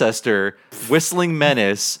Ancestor, Whistling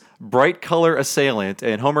Menace, bright color assailant,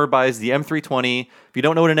 and Homer buys the M320. If you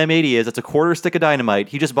don't know what an M80 is, it's a quarter stick of dynamite.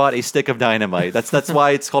 He just bought a stick of dynamite. That's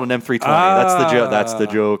why it's called an M320. That's the joke. That's the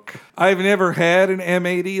joke. I've never had an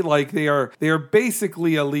M80. Like they are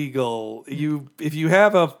basically illegal. If you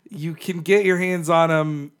have you can get your hands on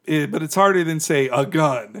them, but it's harder than say a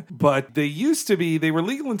gun. But they were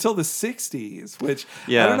legal until the 60s, which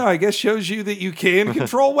I don't know. I guess shows you that you can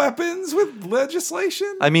control weapons with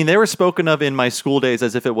legislation. I mean, they were spoken of in my school days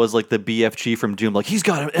as if it was like the BFG from Doom. Like he's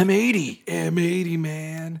got an M80. M80,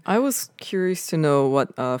 man. I was curious to know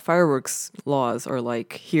what fireworks laws are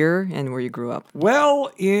like here and where you grew up.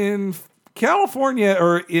 Well, in California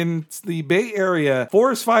or in the Bay Area,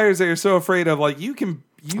 forest fires they are so afraid of, like you can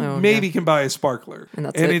buy a sparkler,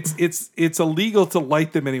 and it's illegal to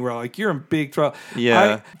light them anywhere. Like you're in big trouble.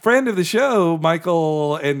 Yeah, friend of the show,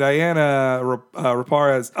 Michael and Diana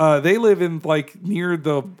Raparez, they live in like near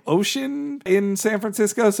the ocean in San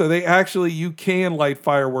Francisco, so you can light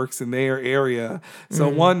fireworks in their area. So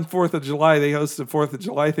one 4th of July, they hosted a 4th of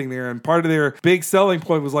July thing there, and part of their big selling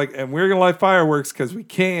point was like, and we're gonna light fireworks because we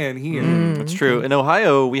can here. That's true. In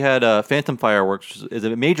Ohio, we had Phantom Fireworks, which is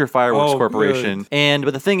a major fireworks corporation,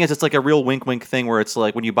 but the thing is, it's like a real wink-wink thing where it's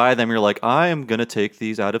like when you buy them, you're like, I am going to take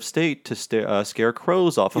these out of state to scare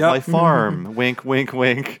crows off of my farm. Wink, wink,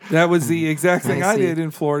 wink. That was the exact thing I did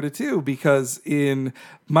in Florida, too, because in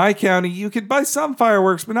my county, you could buy some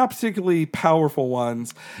fireworks, but not particularly powerful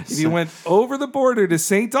ones. If you went over the border to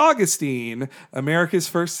St. Augustine, America's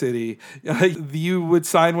first city, you would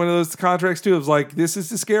sign one of those contracts, too. It was like, this is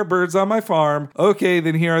to scare birds on my farm. Okay,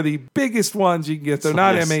 then here are the biggest ones you can get. They're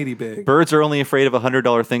not M80 big. Birds are only afraid of a $100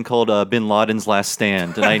 thing called Bin Laden's Last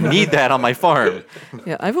Stand, and I need that on my farm.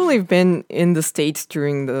 Yeah, I've only been in the States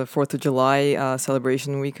during the 4th of July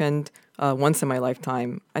celebration weekend once in my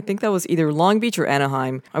lifetime. I think that was either Long Beach or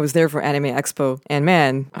Anaheim. I was there for Anime Expo, and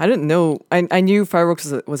man, I didn't know. I knew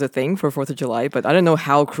fireworks was a thing for 4th of July, but I didn't know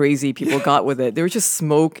how crazy people got with it. There was just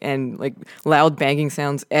smoke and like loud banging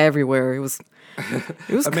sounds everywhere. It was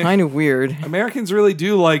kind of weird. Americans really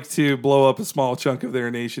do like to blow up a small chunk of their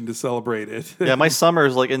nation to celebrate it. Yeah, my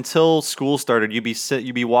summers, like until school started, you'd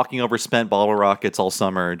be walking over spent bottle rockets all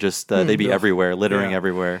summer. Just they'd be everywhere, littering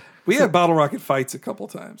everywhere. We had bottle rocket fights a couple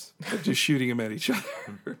times, just shooting them at each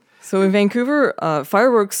other. So in Vancouver,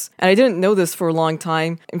 fireworks, and I didn't know this for a long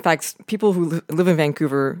time. In fact, people who live in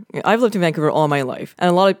Vancouver, I've lived in Vancouver all my life, and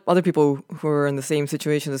a lot of other people who are in the same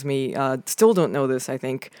situation as me still don't know this, I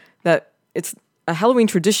think, that it's a Halloween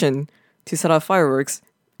tradition to set off fireworks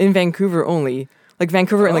in Vancouver only. Like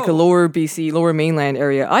Vancouver and like the lower BC, lower mainland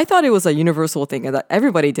area. I thought it was a universal thing and that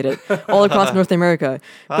everybody did it all across North America.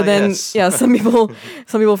 But then, some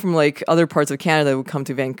people from like other parts of Canada would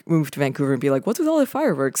move to Vancouver and be like, what's with all the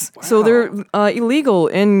fireworks? Wow. So they're illegal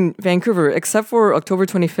in Vancouver except for October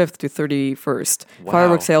 25th to 31st. Wow.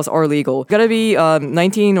 Fireworks sales are legal. You gotta be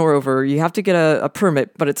 19 or over. You have to get a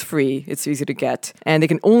permit, but it's free. It's easy to get. And they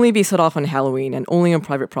can only be set off on Halloween and only on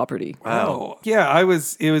private property. Wow. Yeah, it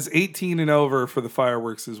was 18 and over for the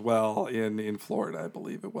fireworks as well in Florida, I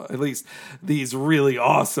believe it was. At least these really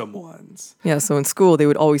awesome ones. Yeah, so in school, they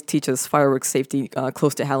would always teach us fireworks safety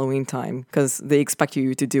close to Halloween time because they expect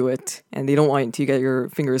you to do it and they don't want you to get your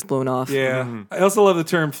fingers blown off. Yeah. Mm-hmm. I also love the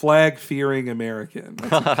term flag-fearing American.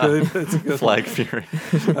 That's a good flag-fearing.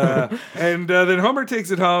 And then Homer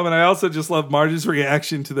takes it home, and I also just love Marge's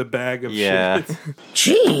reaction to the bag of shit.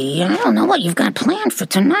 Gee, I don't know what you've got planned for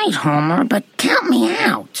tonight, Homer, but count me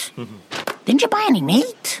out. Didn't you buy any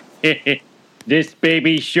meat? This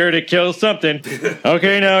baby's sure to kill something.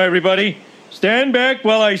 Okay, now, everybody, stand back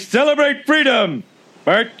while I celebrate freedom.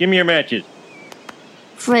 Bart, give me your matches.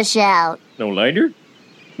 Fresh out. No lighter?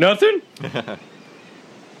 Nothing?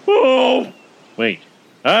 Oh, wait.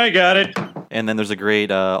 I got it. And then there's a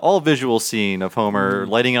great all-visual scene of Homer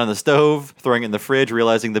lighting it on the stove, throwing it in the fridge,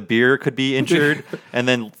 realizing the beer could be injured, and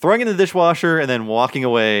then throwing it in the dishwasher, and then walking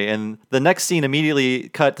away. And the next scene immediately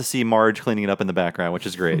cut to see Marge cleaning it up in the background, which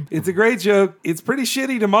is great. It's a great joke. It's pretty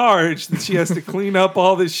shitty to Marge that she has to clean up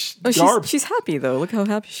all this garbage. She's happy, though. Look how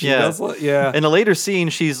happy she is. Yeah. In a later scene,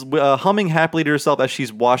 she's humming happily to herself as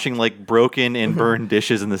she's washing like broken and burned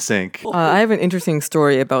dishes in the sink. I have an interesting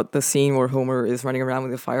story about the scene where Homer is running around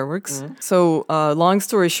with the fireworks. So So, long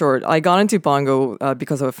story short, I got into Bongo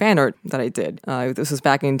because of a fan art that I did. This was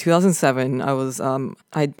back in 2007.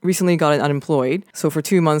 I recently got unemployed. So for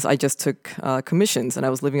 2 months, I just took commissions, and I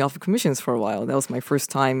was living off of commissions for a while. That was my first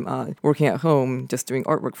time working at home, just doing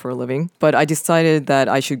artwork for a living. But I decided that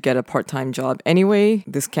I should get a part-time job anyway.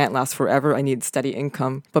 This can't last forever. I need steady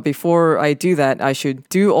income. But before I do that, I should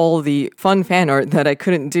do all the fun fan art that I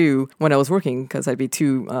couldn't do when I was working because I'd be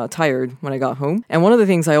too tired when I got home. And one of the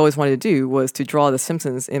things I always wanted to do was to draw The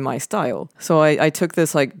Simpsons in my style. So I took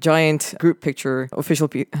this like giant group picture, official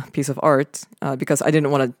piece of art, because I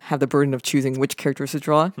didn't want to have the burden of choosing which characters to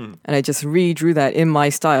draw. And I just redrew that in my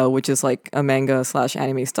style, which is like a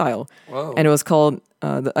manga/anime style. Whoa. And it was called,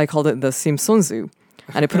 I called it the Simpsonzu.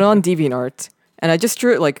 And I put it on DeviantArt. And I just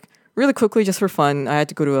drew it like really quickly just for fun. I had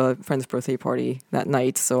to go to a friend's birthday party that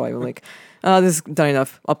night. So I was like, this is done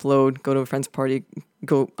enough. Upload, go to a friend's party,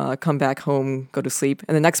 come back home, go to sleep.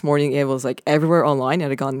 And the next morning, it was like everywhere online. It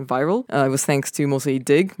had gone viral. It was thanks to mostly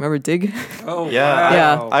Dig. Remember Dig? Oh,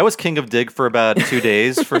 yeah. wow. I was king of Dig for about 2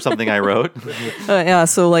 days for something I wrote. Yeah,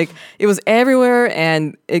 so like it was everywhere,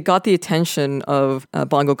 and it got the attention of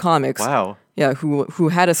Bongo Comics. Wow. Yeah, who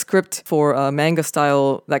had a script for a manga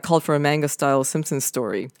style that called for a manga style Simpsons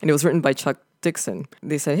story, and it was written by Chuck Dixon.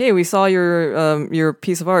 They said, "Hey, we saw your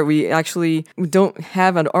piece of art. We don't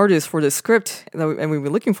have an artist for the script, and we were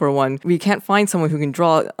looking for one. We can't find someone who can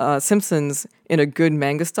draw Simpsons in a good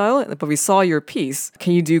manga style, but we saw your piece.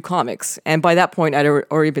 Can you do comics?" And by that point, I'd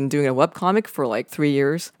already been doing a webcomic for like 3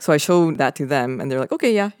 years. So I showed that to them, and they're like,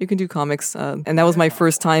 "Okay, yeah, you can do comics." And that was my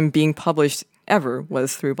first time being published ever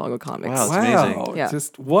was through Bongo Comics. Wow, that's amazing. Yeah.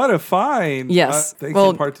 Just what a find. Yes. Thanks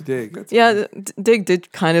Well, in part to Dig. That's Dig did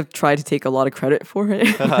kind of try to take a lot of credit for it.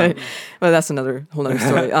 But that's whole nother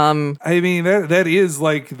story. I mean, that is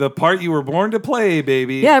like the part you were born to play,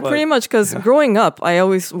 baby. Yeah, But- pretty much, because growing up, I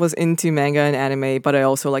always was into manga and anime, but I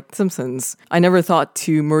also liked Simpsons. I never thought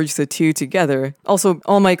to merge the two together. Also,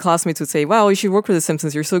 all my classmates would say, "Wow, you should work for the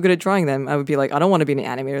Simpsons. You're so good at drawing them." I would be like, "I don't want to be an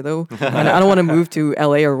animator, though. And I don't want to move to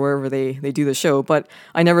LA or wherever they do the show." But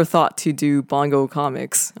I never thought to do Bongo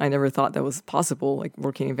Comics. I never thought that was possible, like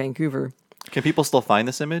working in Vancouver. Can people still find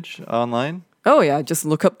this image online? Oh yeah, just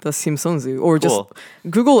look up the Simpsonzu or just Cool.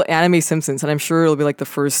 Google anime Simpsons, and I'm sure it'll be like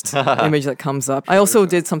the first image that comes up. I also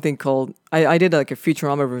did something called I did like a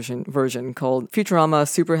Futurama version called Futurama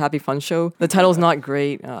Super Happy Fun Show. The title's not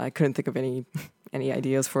great. I couldn't think of any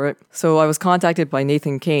ideas for it. So I was contacted by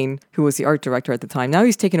Nathan Kane, who was the art director at the time. Now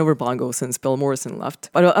he's taken over Bongo since Bill Morrison left.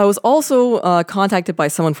 But I was also contacted by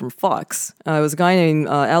someone from Fox. It was a guy named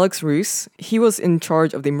Alex Roos. He was in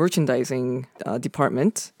charge of the merchandising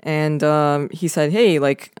department. And he said, "Hey,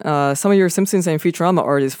 like some of your Simpsons and Futurama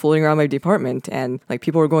art is floating around my department, and like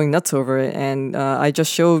people are going nuts over it. And I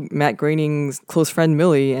just showed Matt Groening's close friend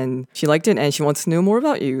Millie, and she liked it, and she wants to know more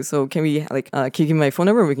about you. So can we can you give me my phone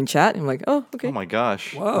number and we can chat?" I'm like, "Oh, okay." Oh my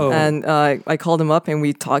gosh. Whoa. And I called him up and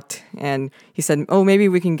we talked, and he said, "Oh, maybe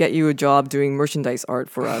we can get you a job doing merchandise art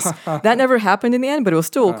for us." That never happened in the end, but it was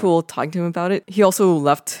still cool talking to him about it. He also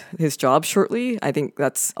left his job shortly. I think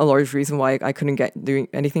that's a large reason why I couldn't get doing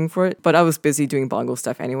anything for it. But I was busy doing Bongo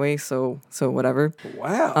stuff anyway, so whatever.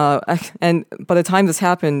 Wow. And by the time this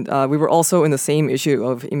happened, we were also in the same issue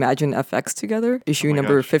of Imagine FX together, issue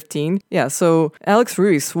number 15. Yeah, so Alex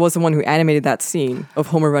Roos was the one who animated that scene of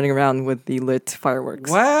Homer running around with the lit fireworks.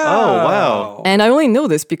 Wow. Oh, wow. And I only know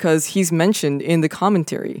this because he's mentioned in the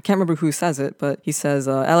commentary. Can't remember who says it, but he says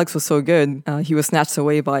Alex was so good, he was snatched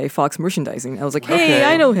away by Fox Merchandising. I was like, "Hey, Okay.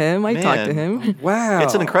 I know him. I talked to Man. him." Wow.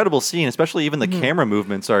 It's an incredible scene, especially even the camera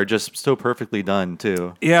movements are just so perfectly done,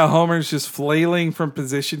 too. Yeah, Homer's just flailing from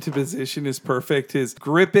position to position is perfect. His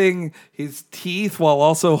gripping his teeth while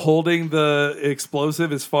also holding the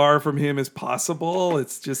explosive as far from him as possible.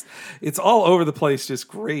 It's all over the place, just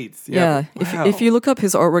great. Yeah. Wow. If you look up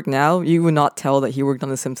his artwork now, you would not tell that he worked on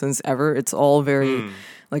The Simpsons ever. It's all very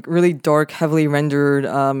like really dark, heavily rendered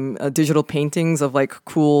digital paintings of like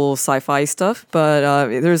cool sci-fi stuff. But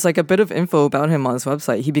there's like a bit of info about him on his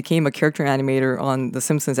website. He became a character animator on The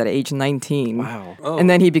Simpsons at age 19. Wow. Oh. And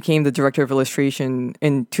then he became the director of illustration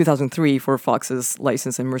in 2003 for Fox's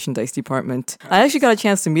license and merchandise department. I actually got a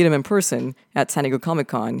chance to meet him in person at San Diego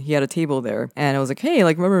Comic-Con. He had a table there. And I was like, "Hey,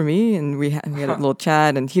 like, remember me?" And we had a little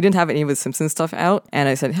chat. And he didn't have any of his Simpsons stuff out. And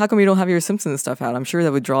I said, "How come you don't have your Simpsons stuff out? I'm sure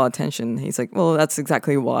that would draw attention." He's like, "Well, that's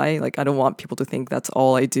exactly why. Like, I don't want people to think that's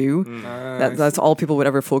all I do. That's all people would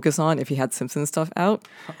ever focus on if he had Simpsons stuff out.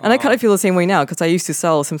 And I kind of feel the same way now because I used to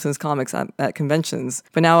sell Simpsons comics at conventions,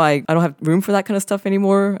 but now I don't have room for that kind of stuff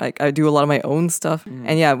anymore. I do a lot of my own stuff.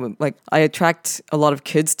 And yeah, like I attract a lot of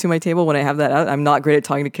kids to my table when I have that out. I'm not great at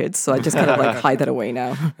talking to kids, so I just kind of like hide that away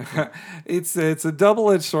now. It's a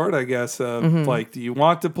double-edged sword, I guess. Like, do you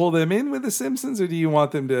want to pull them in with the Simpsons, or do you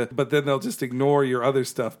want them to? But then they'll just ignore your other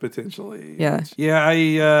stuff potentially. Yeah, yeah.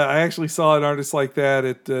 I actually saw an artist like that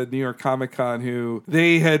at New York Comic Con who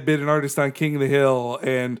they had been an artist on King of the Hill,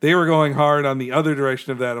 and they were going hard on the other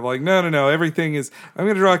direction of that. Of like, no, everything is. I'm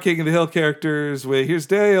going to draw King of the Hill characters. With here's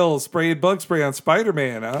Dale spraying bug spray on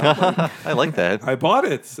Spider-Man. I like that. I bought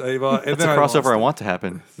it. And That's then a crossover I want to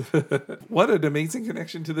happen. What an amazing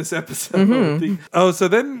connection to this episode. So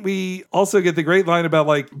then we also get the great line about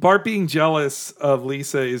like Bart being jealous of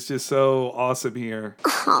Lisa is just so awesome here.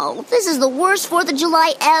 Oh, this is the worst 4th of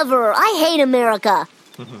July ever. I hate America.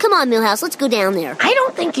 Come on, Milhouse, let's go down there. I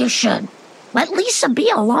don't think you should. Let Lisa be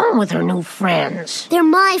alone with her new friends. They're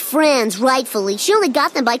my friends, rightfully. She only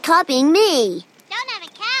got them by copying me. Don't have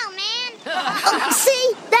a cow, man.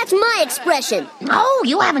 See? That's my expression. Oh,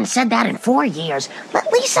 you haven't said that in 4 years.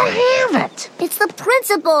 Let Lisa have it. It's the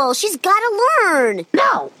principle. She's got to learn.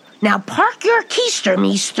 No. Now park your keister,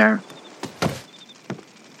 meester.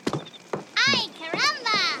 Ay, caramba.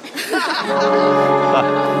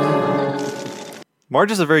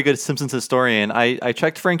 Marge is a very good Simpsons historian. I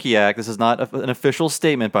checked Frankiak. This is not an official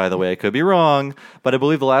statement, by the way. I could be wrong, but I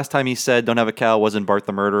believe the last time he said "Don't have a cow" was in Bart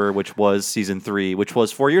the Murderer, which was season 3, which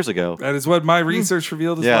was 4 years ago. That is what my research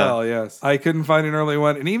revealed as well, yes. I couldn't find an early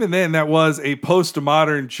one. And even then, that was a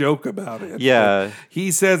postmodern joke about it. Yeah. Like,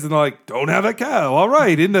 he says, like, don't have a cow. All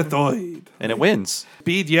right, in the Thoid. And it wins.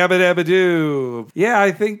 Beat yabba dabba doo. Yeah,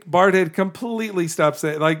 I think Bart had completely stopped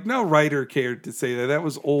saying, like, no writer cared to say that. That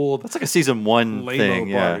was old. That's like a season 1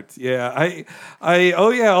 thing. Bart. Yeah.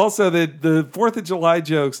 Also the 4th of July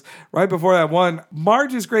jokes right before that one.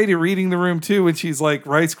 Marge is great at reading the room too when she's like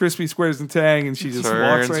Rice Krispie Squares and Tang and she just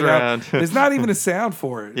walks right out. There's not even a sound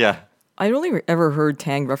for it. Yeah. I'd only ever heard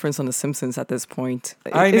Tang reference on The Simpsons at this point.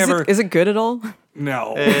 Is it good at all?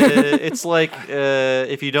 No. It's like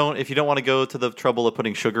if you don't want to go to the trouble of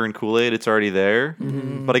putting sugar in Kool-Aid, it's already there.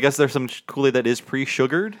 But I guess there's some Kool-Aid that is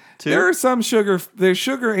pre-sugared too. There are some sugar. There's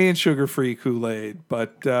sugar and sugar-free Kool-Aid,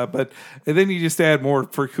 but and then you just add more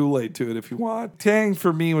for Kool-Aid to it if you want. Tang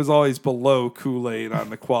for me was always below Kool-Aid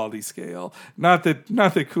on the quality scale. Not that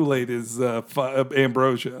Kool-Aid is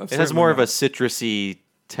ambrosia. It has more of a citrusy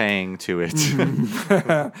tang to it.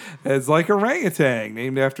 It's like orangutan,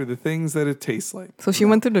 named after the things that it tastes like. So she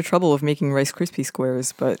went through the trouble of making Rice Krispie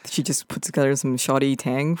Squares, but she just put together some shoddy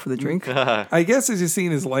tang for the drink. I guess it's just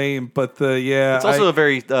seen as lame, but it's also a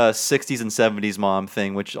very 60s and 70s mom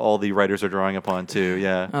thing, which all the writers are drawing upon too.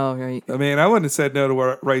 Yeah. Oh, right. I mean, I wouldn't have said no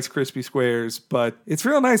to Rice Krispie Squares, but it's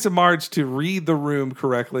real nice of Marge to read the room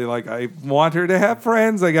correctly. Like, I want her to have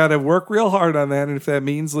friends. I got to work real hard on that, and if that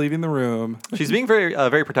means leaving the room. She's being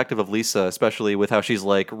very protective of Lisa, especially with how she's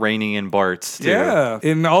like reining in Bart too. Yeah,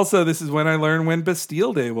 and also this is when I learned when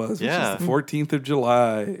Bastille Day was, which is the 14th of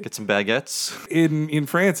July. Get some baguettes. In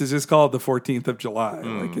France, it's just called the 14th of July.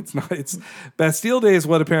 Like, it's not. It's Bastille Day is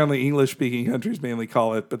what apparently English-speaking countries mainly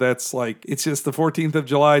call it, but that's like it's just the 14th of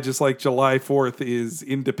July, just like July 4th is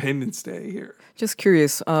Independence Day here. Just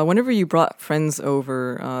curious, whenever you brought friends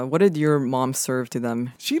over, what did your mom serve to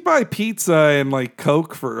them? She'd buy pizza and like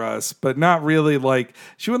Coke for us, but not really like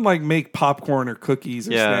she wouldn't like make popcorn or cookies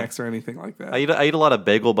or snacks or anything like that. I eat a lot of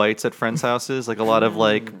bagel bites at friends' houses, like a lot of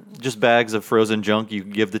like just bags of frozen junk you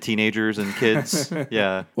give the teenagers and kids.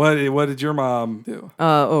 Yeah. What did your mom do?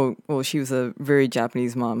 Well, she was a very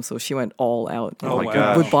Japanese mom, so she went all out. Oh my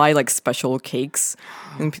gosh. Would buy like special cakes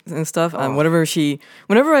and stuff. And whenever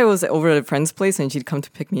I was over at a friend's place and she'd come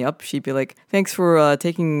to pick me up, she'd be like, "Thanks for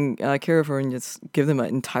taking care of her," and just give them an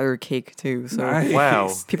entire cake too. So nice.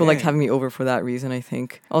 Wow, people liked having me over for that reason, I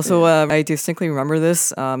think. Also, I distinctly remember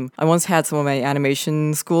this. I once had some of my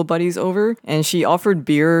animation school buddies over, and she offered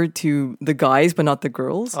beer to the guys, but not the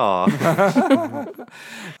girls. Aw.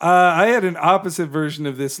 I had an opposite version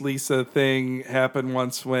of this Lisa thing happen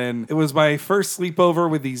once when it was my first sleepover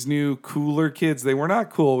with these new cooler kids. They were not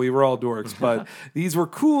cool. We were all dorks, but these were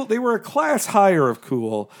cool. They were a class higher of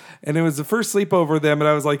cool. And it was the first sleepover with them, and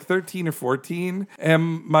I was like 13 or 14.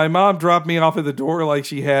 And my mom dropped me off at the door like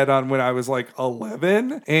she had on when I was like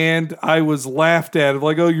 11. And I was laughed at.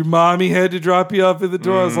 Like, "Oh, your mommy had to drop you off at the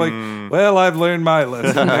door." I was like, well, I've learned my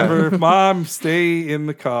lesson. Never, Mom, stay in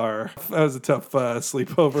the car. That was a tough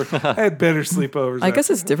sleepover. I had better sleepovers. I guess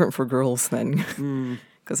it's different for girls then.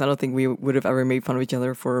 because I don't think we would have ever made fun of each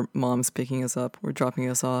other for moms picking us up or dropping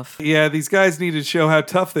us off. Yeah, these guys needed to show how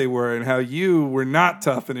tough they were and how you were not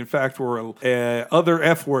tough and in fact were other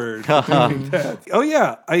F word. Oh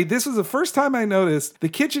yeah, this was the first time I noticed the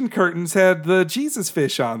kitchen curtains had the Jesus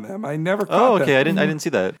fish on them. I never caught that. Okay, I didn't see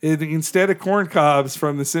that. Instead of corn cobs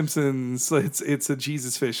from The Simpsons, it's a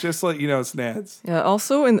Jesus fish. Just to let you know, it's Nads. Yeah,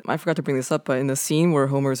 also, I forgot to bring this up, but in the scene where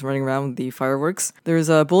Homer's running around with the fireworks, there's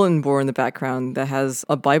a bulletin board in the background that has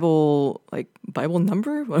a Bible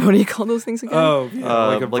number? What do you call those things again? Oh,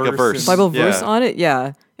 yeah, like a verse. Bible verse on it,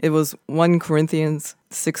 yeah. It was 1 Corinthians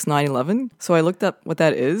 6:9-11. So I looked up what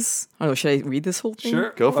that is. I don't know, should I read this whole thing?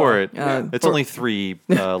 Sure. Go for it. It's only 3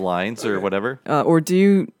 lines or whatever. Or do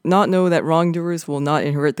you not know that wrongdoers will not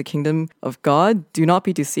inherit the kingdom of God? Do not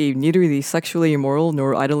be deceived. Neither the sexually immoral,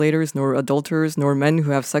 nor idolaters, nor adulterers, nor men who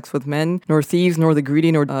have sex with men, nor thieves, nor the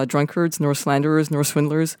greedy, nor drunkards, nor slanderers, nor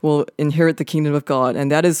swindlers will inherit the kingdom of God.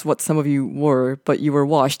 And that is what some of you were. But you were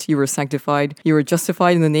washed, you were sanctified, you were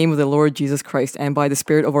justified in the name of the Lord Jesus Christ and by the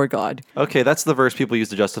Spirit of our God. Okay, that's the verse people use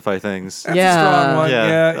to justify things. That's a strong one.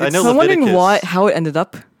 Yeah. I know So I'm wondering Leviticus. how it ended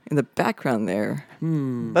up in the background there.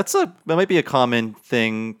 That might be a common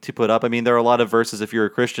thing to put up. I mean, there are a lot of verses. If you're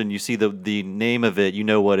a Christian, you see the name of it, you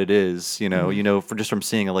know what it is. You know, just from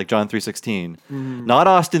seeing it, like John 3:16, not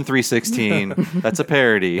Austin 3:16. That's a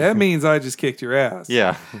parody. That means I just kicked your ass.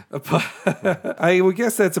 Yeah. I would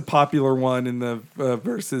guess that's a popular one in the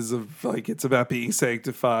verses of like it's about being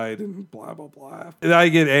sanctified and blah blah blah. And I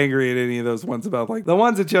get angry at any of those ones about like the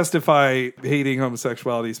ones that justify hating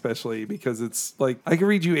homosexuality, especially because it's like I can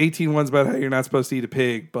read you 18 ones about how you're not supposed to eat a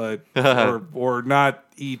pig, but or not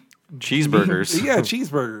eat cheeseburgers. Yeah,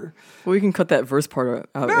 cheeseburger. Well, we can cut that verse part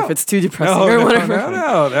out if it's too depressing No, or whatever.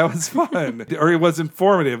 No, that was fun. Or it was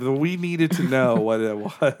informative. We needed to know what it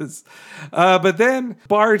was. But then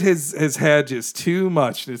Bart has had just too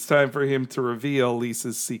much, and it's time for him to reveal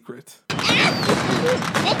Lisa's secret. I'm dizzy.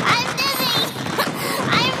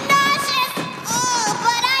 I'm nauseous. Oh,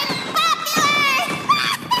 but I'm popular.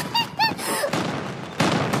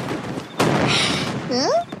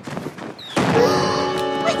 Huh?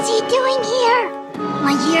 What's he doing here?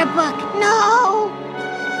 My yearbook. No.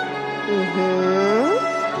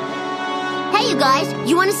 Hey, you guys,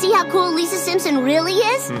 you want to see how cool Lisa Simpson really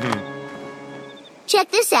is?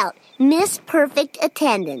 Check this out. Miss Perfect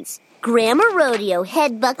Attendance. Grammar Rodeo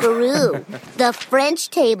Head Buckaroo. The French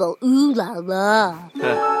Table. Ooh la la.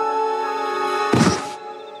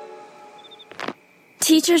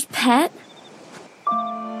 Teacher's pet?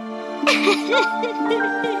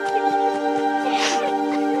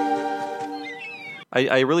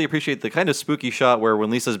 I really appreciate the kind of spooky shot where when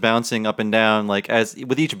Lisa's bouncing up and down, like as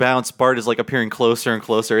with each bounce, Bart is like appearing closer and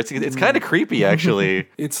closer. It's kind of creepy, actually.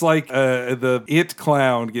 It's like the It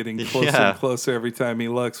clown getting closer and closer every time he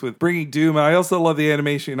looks with bringing doom. I also love the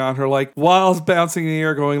animation on her, like while bouncing in the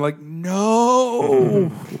air, going like, no.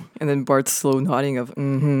 And then Bart's slow nodding of,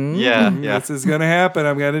 Yeah. This is going to happen.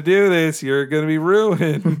 I'm going to do this. You're going to be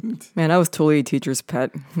ruined. Man, I was totally a teacher's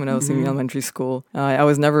pet when I was in elementary school. I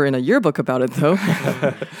was never in a yearbook about it, though.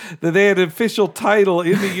 That they had an official title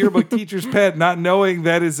in the yearbook, Teacher's Pet, not knowing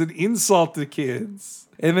that is an insult to kids.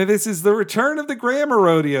 And then this is the return of the Grammar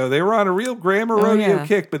Rodeo. They were on a real Grammar Rodeo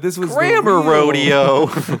kick, but this was Grammar Rodeo.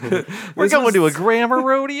 We're This going was- to a Grammar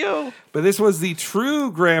Rodeo. But this was the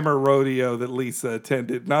true Grammar Rodeo that Lisa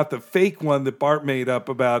attended, not the fake one that Bart made up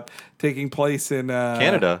about taking place in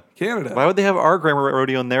Canada. Canada. Why would they have our Grammar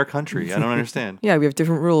Rodeo in their country? I don't understand. Yeah, we have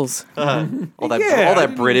different rules. All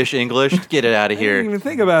that British English. Get it out of I didn't here. even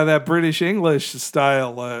think about that British English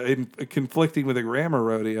style in conflicting with a Grammar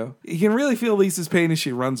Rodeo. You can really feel Lisa's pain as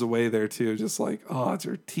she runs away there too. Just like, oh, it's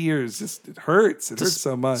her tears. Just it hurts. It hurts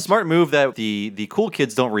so much. Smart move that the cool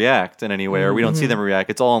kids don't react in any way, or we don't see them react.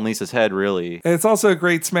 It's all in Lisa's head, really. And it's also a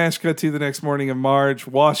great smash cut to the next morning of Marge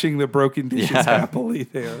washing the broken dishes happily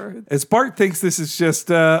there. As Bart thinks this is just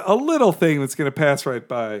a little thing that's going to pass right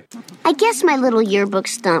by. I guess my little yearbook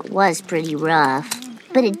stunt was pretty rough,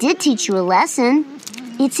 but it did teach you a lesson.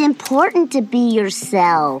 It's important to be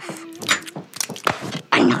yourself.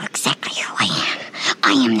 I know exactly who I am.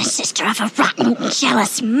 I am the sister of a rotten,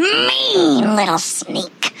 jealous, mean little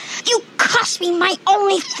sneak. You cost me my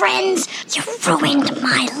only friends. You ruined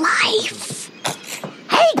my life.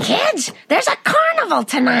 Hey, kids, there's a carnival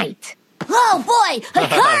tonight. Oh boy, a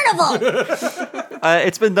carnival!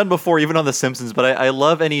 It's been done before, even on The Simpsons, but I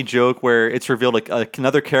love any joke where it's revealed like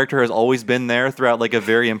another character has always been there throughout like a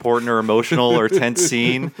very important or emotional or tense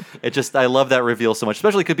scene. I love that reveal so much,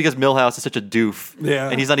 especially because Milhouse is such a doof. Yeah.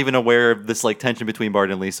 And he's not even aware of this like tension between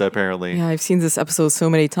Bart and Lisa, apparently. Yeah, I've seen this episode so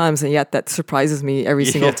many times, and yet that surprises me every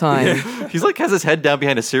single time. He's like has his head down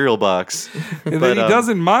behind a cereal box. And then he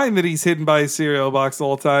doesn't mind that he's hidden by a cereal box the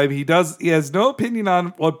whole time. He has no opinion on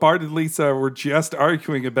what Bart and Lisa were just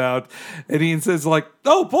arguing about. And he says like,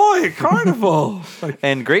 oh boy, a carnival.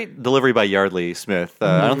 And great delivery by Yardley Smith.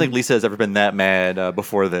 I don't think Lisa has ever been that mad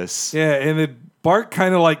before this. Yeah, and then Bart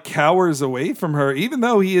kind of like cowers away from her, even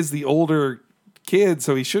though he is the older kid,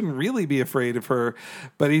 so he shouldn't really be afraid of her.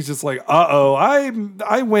 But he's just like, uh-oh,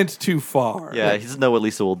 I went too far. Yeah, he doesn't know what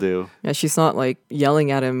Lisa will do. Yeah, she's not like yelling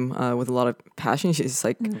at him with a lot of passion. She's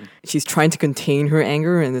like, she's trying to contain her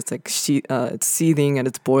anger, and it's like it's seething and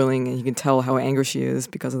it's boiling, and you can tell how angry she is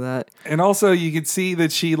because of that. And also you can see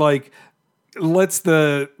that she like lets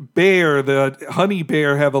the honey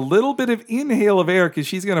bear, have a little bit of inhale of air because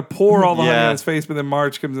she's going to pour all the honey on his face, but then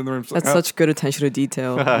Marge comes in the room. That's such good attention to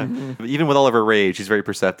detail. Even with all of her rage, she's very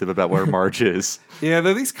perceptive about where Marge is. Yeah,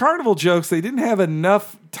 these carnival jokes, they didn't have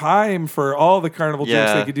enough time for all the carnival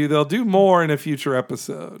jokes they could do. They'll do more in a future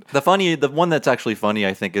episode. The one that's actually funny,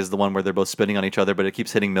 I think, is the one where they're both spitting on each other, but it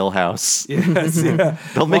keeps hitting Milhouse. Yes, yeah.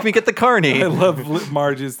 Don't make me get the carny. I love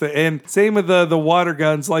Marge's thing. And same with the water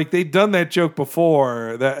guns. Like, they've done that joke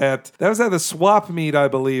before. That was at the swap meet, I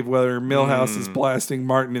believe, where Milhouse is blasting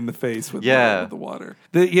Martin in the face with the water.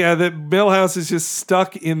 That Milhouse is just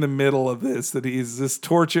stuck in the middle of this. That he's this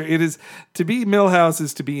torture. It is to be Milhouse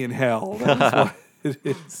is to be in hell. That is why it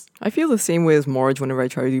is. I feel the same way as Marge whenever I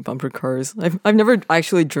try to do bumper cars. I've never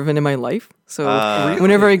actually driven in my life, so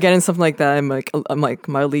whenever I get in something like that, I'm like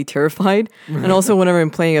mildly terrified. And also whenever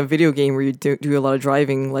I'm playing a video game where you do a lot of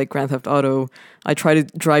driving, like Grand Theft Auto, I try to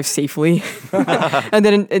drive safely, and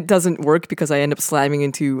then it doesn't work because I end up slamming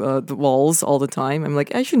into the walls all the time. I'm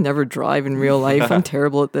like, I should never drive in real life. I'm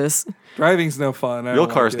terrible at this. Driving's no fun. Real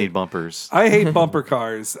cars need bumpers. I hate bumper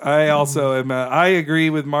cars. I also am. I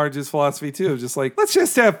agree with Marge's philosophy too. Just like, let's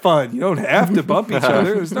just have fun. You don't have to bump each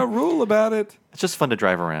other. There's no rule about it. It's just fun to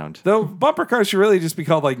drive around. Though bumper cars should really just be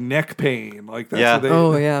called like neck pain. Like that's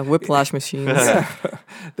what they, whiplash machines.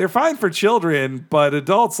 They're fine for children, but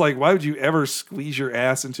adults, like, why would you ever squeeze your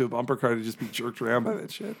ass into a bumper car to just be jerked around by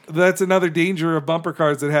that shit? That's another danger of bumper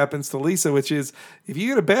cars that happens to Lisa, which is if you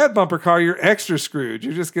get a bad bumper car, you're extra screwed.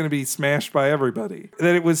 You're just going to be smashed by everybody.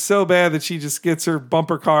 That it was so bad that she just gets her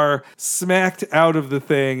bumper car smacked out of the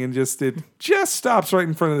thing and it just stops right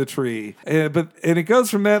in front of the tree. And it goes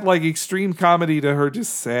from that like extreme comedy to her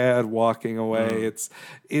just sad walking away.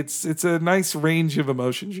 It's a nice range of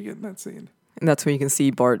emotions you get in that scene. And that's when you can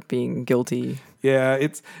see Bart being guilty. Yeah,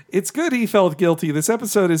 it's good he felt guilty. This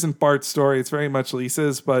episode isn't Bart's story. It's very much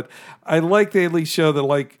Lisa's, but I like they at least show that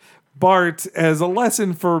like Bart as a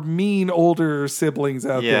lesson for mean older siblings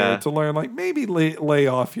out there to learn like maybe lay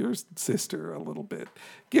off your sister a little bit.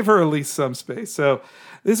 Give her at least some space. So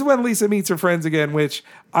this is when Lisa meets her friends again, which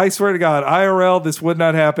I swear to God, IRL, this would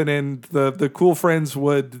not happen, and the cool friends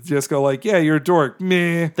would just go like, yeah, you're a dork.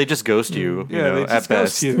 Meh. They just ghost you, they just at best.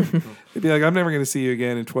 Ghost you. They'd be like, I'm never going to see you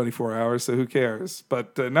again in 24 hours, so who cares?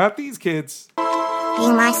 But not these kids.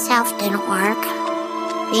 Being myself didn't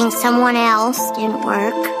work. Being someone else didn't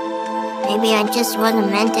work. Maybe I just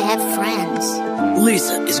wasn't meant to have friends.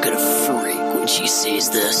 Lisa is gonna freak when she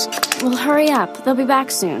sees this. Well, hurry up. They'll be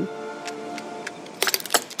back soon.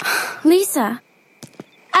 Lisa.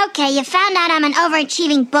 Okay, you found out I'm an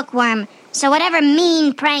overachieving bookworm, so whatever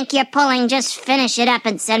mean prank you're pulling, just finish it up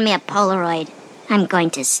and send me a Polaroid. I'm going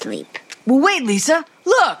to sleep. Well, wait, Lisa.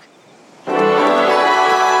 Look.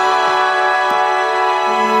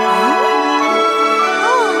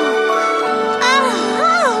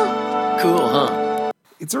 Cool, huh?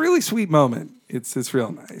 It's a really sweet moment. It's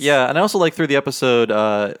real nice. Yeah, and I also like through the episode,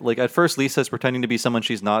 like at first Lisa's pretending to be someone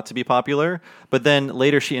she's not to be popular, but then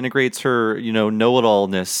later she integrates her,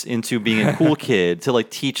 know-it-allness into being a cool kid to like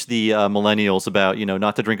teach the millennials about,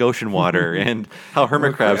 not to drink ocean water and how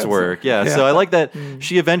hermit crabs work. Yeah, so I like that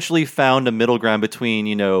she eventually found a middle ground between,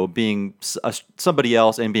 being somebody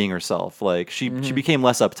else and being herself. Like she became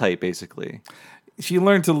less uptight, basically. She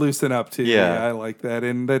learned to loosen up too. Yeah, I like that.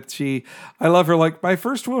 And that I love her like my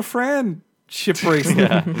first real friend. ship racing.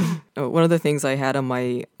 One of the things I had on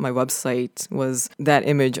my website was that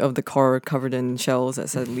image of the car covered in shells that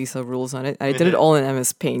said Lisa rules on it. I did it all in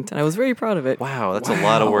MS Paint, and I was very proud of it. Wow, that's a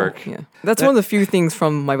lot of work. Yeah, that's one of the few things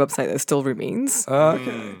from my website that still remains.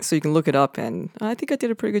 Okay. So you can look it up, and I think I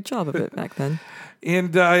did a pretty good job of it back then.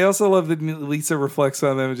 And I also love that Lisa reflects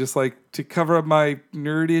on them, just like to cover up my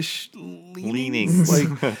nerdish leanings.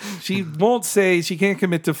 Like she won't say, she can't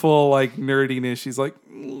commit to full like nerdiness. She's like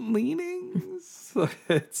leanings. So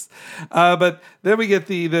but then we get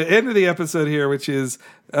the end of the episode here, which is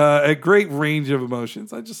a great range of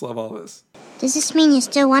emotions. I just love all this. Does this mean you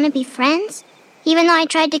still want to be friends? Even though I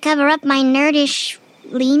tried to cover up my nerdish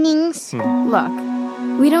leanings?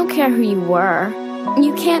 Look, we don't care who you were.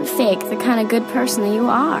 You can't fake the kind of good person that you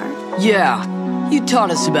are. Yeah, you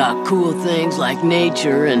taught us about cool things like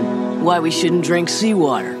nature and why we shouldn't drink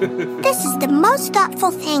seawater. This is the most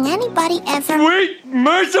thoughtful thing anybody ever... Sweet,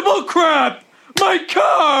 merciful crap! My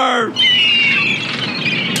car!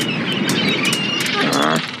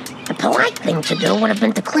 The polite thing to do would have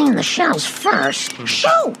been to clean the shells first.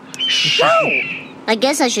 Shoo! I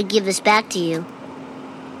guess I should give this back to you.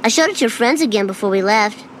 I showed it to your friends again before we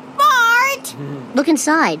left. Bart! Look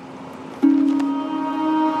inside.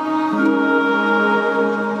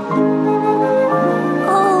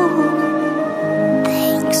 Oh,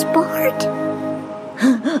 thanks, Bart.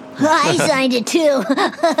 I signed it too.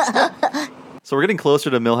 So we're getting closer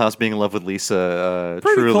to Milhouse being in love with Lisa.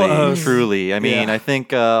 Pretty close. Truly. I mean, Yeah. I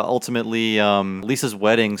think ultimately Lisa's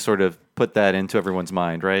wedding sort of put that into everyone's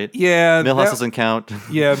mind, right? Yeah, Milhouse that- doesn't count.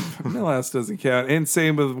 Yeah, Milhouse doesn't count. And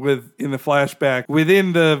same with in the flashback.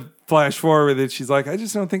 Within the flash forward, that she's like, I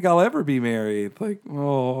just don't think I'll ever be married. Like,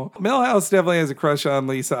 oh. Milhouse definitely has a crush on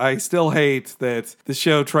Lisa. I still hate that the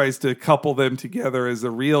show tries to couple them together as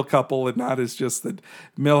a real couple and not as just that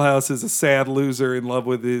Milhouse is a sad loser in love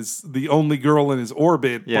with the only girl in his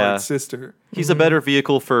orbit, Yeah. Bart's sister. He's a better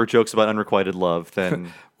vehicle for jokes about unrequited love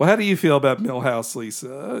than... Well, how do you feel about Milhouse,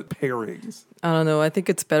 Lisa pairings? I don't know. I think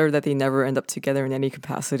it's better that they never end up together in any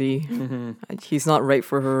capacity. He's not right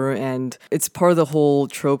for her, and it's part of the whole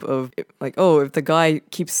trope of like, oh, if the guy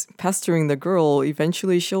keeps pestering the girl,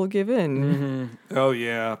 eventually she'll give in. Oh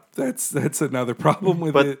yeah, that's another problem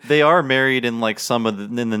with But it. they are married in like some of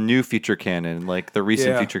in the new future canon, like the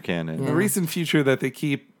recent Yeah. future canon. The recent future that they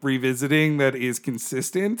keep revisiting that is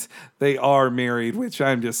consistent, they are married, which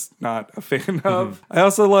I'm just not a fan of. I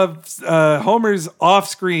also love Homer's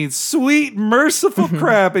off-screen sweet merciful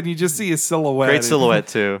crap, and you just see his silhouette. Great silhouette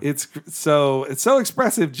too. It's so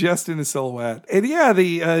expressive just in a silhouette. And yeah,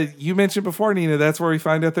 the you mentioned before, Nina, that's where we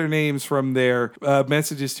find out their names from their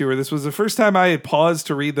messages to her. This was the first time I had paused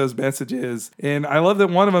to read those messages, and I love that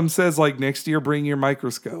one of them says like, next year bring your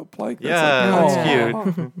microscope. Like, That's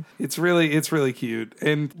cute. It's really cute.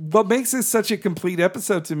 And what makes this such a complete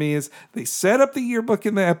episode to me is they set up the yearbook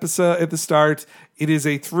in the episode at the start. It is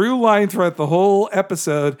a through line throughout the whole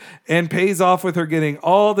episode and pays off with her getting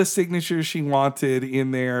all the signatures she wanted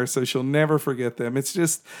in there, so she'll never forget them.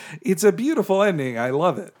 It's a beautiful ending. I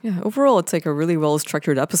love it. Yeah, overall, it's like a really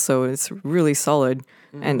well-structured episode. It's really solid.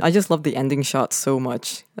 And I just love the ending shot so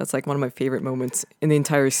much. That's like one of my favorite moments in the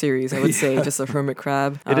entire series, I would say. Just a hermit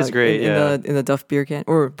crab. It is great, in the Duff beer can.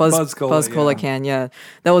 Or Buzz Cola can, yeah.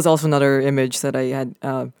 That was also another image that I had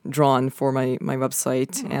drawn for my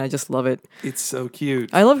website, and I just love it. It's so cute.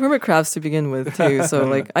 I love hermit crabs to begin with, too. So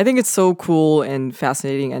like, I think it's so cool and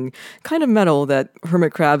fascinating and kind of metal that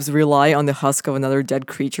hermit crabs rely on the husk of another dead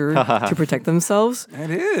creature to protect themselves.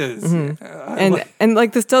 It is. And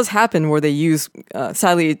like this does happen where they use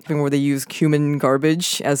sadly where they use human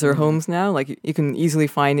garbage as their homes now. Like you can easily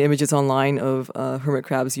find images online of hermit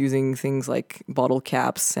crabs using things like bottle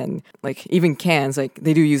caps and like even cans. Like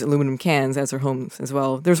they do use aluminum cans as their homes as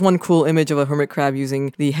well. There's one cool image of a hermit crab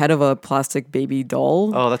using the head of a plastic baby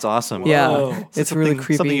doll. Oh, that's awesome. Yeah, Whoa. it's really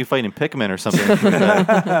creepy. Something you find in Pikmin or something.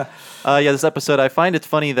 Yeah, this episode, I find it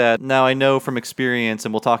funny that now I know from experience,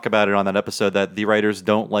 and we'll talk about it on that episode, that the writers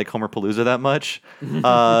don't like Homerpalooza that much.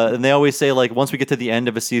 And they always say, like, once we get to the end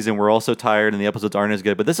of a season, we're all so tired and the episodes aren't as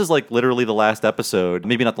good. But this is like literally the last episode,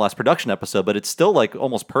 maybe not the last production episode, but it's still like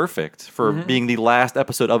almost perfect for being the last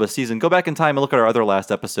episode of a season. Go back in time and look at our other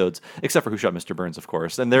last episodes, except for Who Shot Mr. Burns, of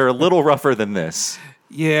course. And they're a little rougher than this.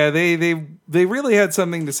 Yeah, they really had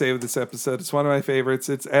something to say with this episode. It's one of my favorites.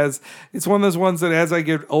 It's one of those ones that as I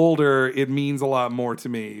get older, it means a lot more to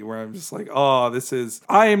me. Where I'm just like, oh,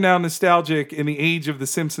 I am now nostalgic in the age of the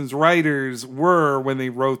Simpsons writers were when they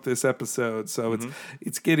wrote this episode. So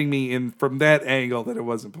it's getting me in from that angle that it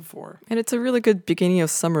wasn't before. And it's a really good beginning of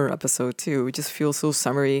summer episode too. It just feels so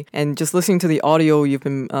summery. And just listening to the audio you've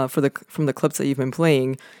been from the clips that you've been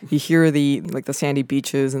playing, you hear the sandy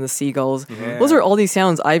beaches and the seagulls. Yeah. Those are all these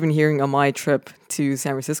sounds I've been hearing on my trip to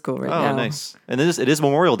San Francisco right now. Oh, nice. And it is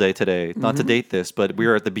Memorial Day today. Not to date this, but we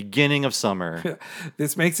are at the beginning of summer.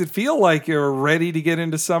 This makes it feel like you're ready to get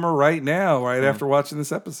into summer right now, right after watching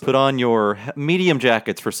this episode. Put on your medium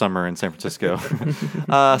jackets for summer in San Francisco.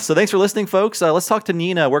 So thanks for listening, folks. Let's talk to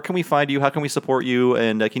Nina. Where can we find you? How can we support you?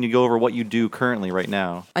 And can you go over what you do currently right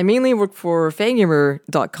now? I mainly work for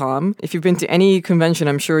fangamer.com. If you've been to any convention,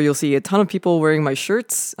 I'm sure you'll see a ton of people wearing my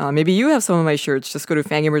shirts. Maybe you have some of my shirts. Just go to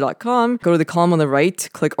fangamer.com, go to the column on the right,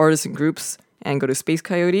 click artists and groups, and go to Space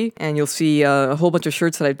Coyote, and you'll see a whole bunch of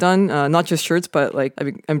shirts that I've done. Not just shirts, but like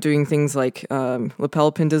I'm doing things like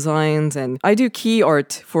lapel pin designs, and I do key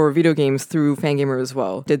art for video games through Fangamer as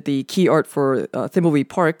well. Did the key art for Thimbleby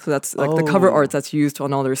Park, so that's like the cover art that's used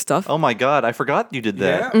on all their stuff. Oh my god, I forgot you did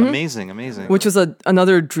that. Yeah. Amazing. Which was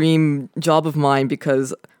another dream job of mine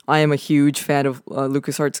because I am a huge fan of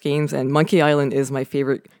LucasArts games, and Monkey Island is my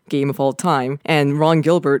favorite game of all time. And Ron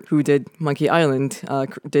Gilbert, who did Monkey Island,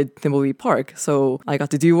 did Thimbleby Park. So I got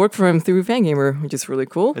to do work for him through Fangamer, which is really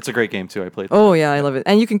cool. It's a great game too. I played. Oh yeah, I love it.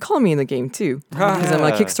 And you can call me in the game too, because I'm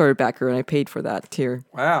a Kickstarter backer and I paid for that tier.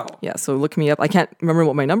 Wow. Yeah, so look me up. I can't remember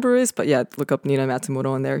what my number is, but yeah, look up Nina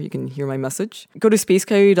Matsumoto on there. You can hear my message. Go to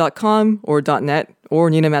spacecoyote.com or .net. Or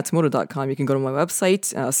ninamatsumoto.com. You can go to my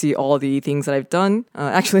website, see all the things that I've done.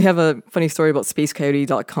 Actually, I have a funny story about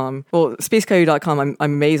spacecoyote.com. Well, spacecoyote.com, I'm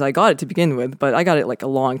amazed I got it to begin with, but I got it like a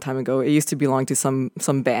long time ago. It used to belong to some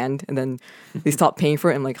band, and then they stopped paying for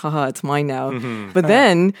it. I'm like, haha, it's mine now. But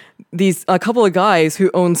then a couple of guys who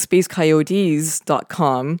own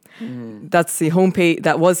spacecoyotes.com, that's the homepage.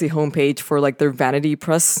 That was the homepage for like their Vanity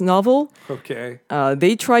Press novel. Okay.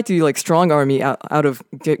 They tried to like strong arm me out of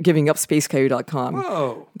giving up spacecoyote.com.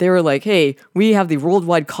 Whoa. They were like, hey, we have the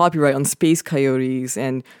worldwide copyright on Space Coyotes,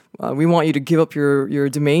 and we want you to give up your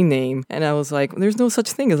domain name. And I was like, there's no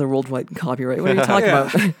such thing as a worldwide copyright. What are you talking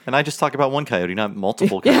about? And I just talk about one coyote, not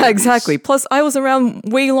multiple coyotes. Yeah, exactly. Plus, I was around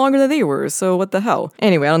way longer than they were, so what the hell?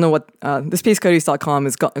 Anyway, I don't know what... the spacecoyotes.com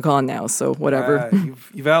is gone now, so whatever.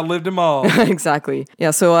 You've outlived them all. Exactly.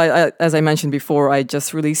 Yeah, so I, as I mentioned before, I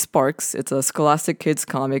just released Sparks. It's a Scholastic Kids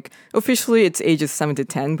comic. Officially, it's ages 7 to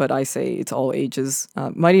 10, but I say it's all ages.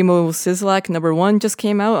 Mighty Mo Sislak #1 just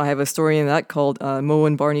came out. I have a story in that called Mo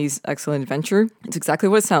and Barney's Excellent Adventure. It's exactly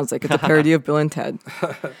what it sounds like. It's a parody of Bill and Ted.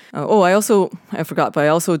 I forgot, but I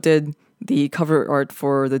also did the cover art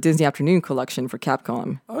for the Disney Afternoon collection for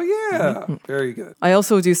Capcom. Oh, yeah. Very good. I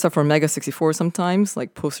also do stuff for Mega 64 sometimes,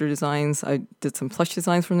 like poster designs. I did some plush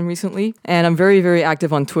designs from them recently. And I'm very, very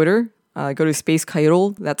active on Twitter. Go to Space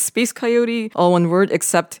Coyote. That's Space Coyote, all one word,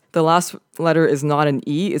 except the last letter is not an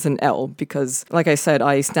E, it's an L, because, like I said,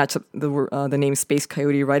 I snatched up the name Space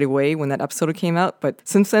Coyote right away when that episode came out. But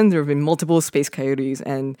since then, there have been multiple Space Coyotes,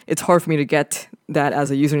 and it's hard for me to get that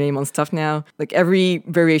as a username on stuff now. Like, every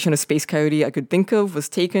variation of Space Coyote I could think of was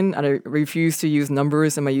taken, and I refused to use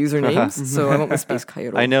numbers in my usernames, so I went with Space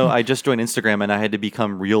Coyote. I know, I just joined Instagram, and I had to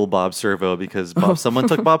become real Bob Servo because someone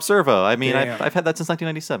took Bob Servo. I mean, I've had that since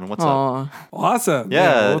 1997. What's up? Awesome.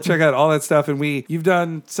 Yeah. We'll check out all that stuff. And you've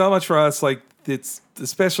done so much for us. Like, it's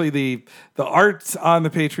especially the art on the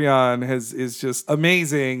Patreon is just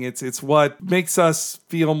amazing. It's what makes us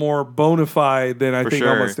feel more bona fide than I think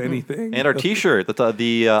almost anything. And our T-shirt,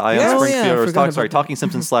 the Ion Springfield, Talking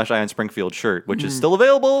Simpsons / Ion Springfield shirt, which is still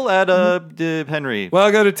available at Henry.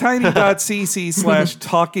 Well, go to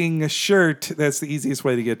tiny.cc/talking shirt. That's the easiest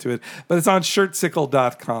way to get to it. But it's on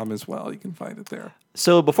shirtsickle.com as well. You can find it there.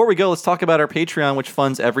 So before we go, let's talk about our Patreon, which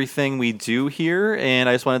funds everything we do here. And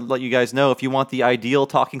I just want to let you guys know, if you want the ideal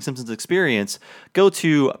Talking Simpsons experience, go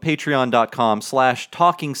to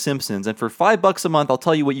patreon.com/Talking Simpsons. And for $5 a month, I'll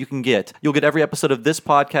tell you what you can get. You'll get every episode of this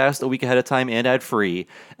podcast a week ahead of time and ad-free.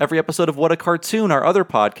 Every episode of What a Cartoon, our other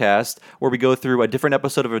podcast, where we go through a different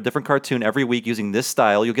episode of a different cartoon every week using this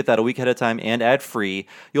style. You'll get that a week ahead of time and ad-free.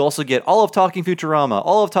 You'll also get all of Talking Futurama,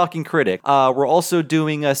 all of Talking Critic. We're also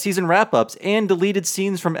doing season wrap-ups and deleted deleted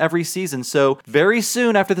scenes from every season. So very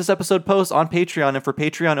soon after this episode posts on Patreon, and for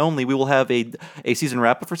Patreon only, we will have a season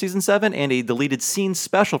wrap-up for Season 7 and a deleted scene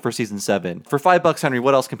special for Season 7. For $5, Henry,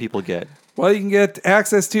 what else can people get? Well, you can get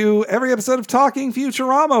access to every episode of Talking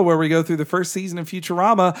Futurama, where we go through the first season of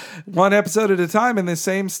Futurama, one episode at a time in the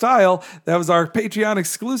same style. That was our Patreon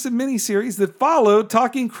exclusive miniseries that followed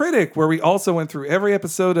Talking Critic, where we also went through every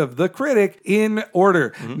episode of The Critic in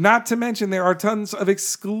order. Not to mention, there are tons of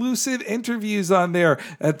exclusive interviews on there.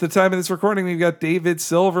 At the time of this recording, we've got David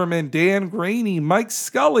Silverman, Dan Graney, Mike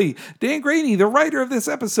Scully. Dan Graney, the writer of this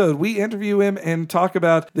episode. We interview him and talk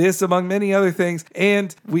about this, among many other things.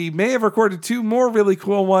 And we may have recorded 2 more really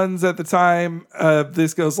cool ones at the time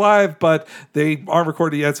this goes live, but they aren't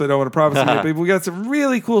recorded yet, so I don't want to promise anything. But we got some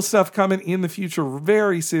really cool stuff coming in the future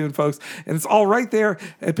very soon, folks. And it's all right there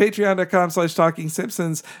at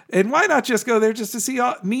patreon.com/TalkingSimpsons. And why not just go there just to see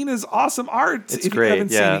Nina's awesome art if great, you haven't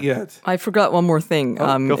seen it yet? I forgot one more thing.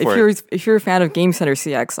 Go for if you're a fan of Game Center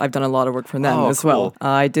CX, I've done a lot of work for them as well.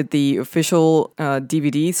 I did the official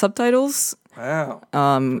DVD subtitles. Wow.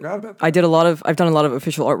 Forgot about that. I've done a lot of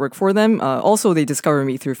official artwork for them. Also, they discover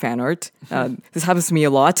me through fan art. This happens to me a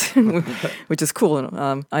lot, which is cool.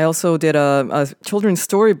 I also did a children's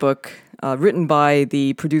storybook written by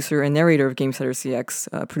the producer and narrator of Game Center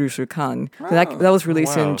CX, producer Khan. That was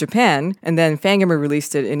released in Japan, and then Fangamer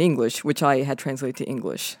released it in English, which I had translated to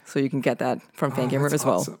English. So you can get that from Fangamer as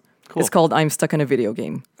well. Awesome. Cool. It's called I'm Stuck in a Video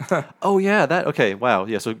Game. Oh, yeah. Okay. Wow.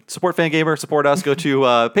 Yeah. So support Fangamer, support us. Go to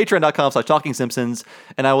patreon.com/TalkingSimpsons.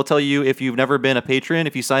 And I will tell you, if you've never been a patron,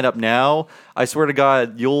 if you sign up now, I swear to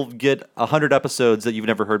God, you'll get 100 episodes that you've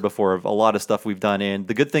never heard before of a lot of stuff we've done. And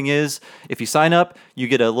the good thing is, if you sign up, you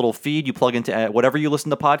get a little feed you plug into whatever you listen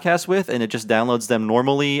to podcasts with, and it just downloads them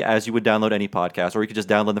normally as you would download any podcast, or you could just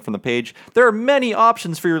download them from the page. There are many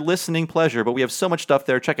options for your listening pleasure, but we have so much stuff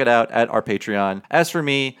there. Check it out at our Patreon. As for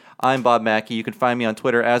me, I'm Bob Mackey. You can find me on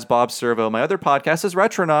Twitter as Bob Servo. My other podcast is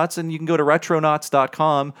Retronauts, and you can go to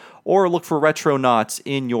retronauts.com or look for Retronauts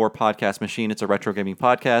in your podcast machine. It's a retro gaming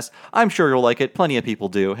podcast. I'm sure you'll like it. Plenty of people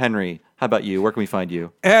do. Henry, how about you? Where can we find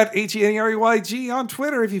you? At HENRYG on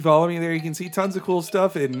Twitter. If you follow me there, you can see tons of cool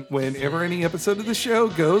stuff. And whenever any episode of the show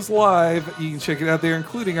goes live, you can check it out there,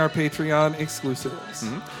 including our Patreon exclusives.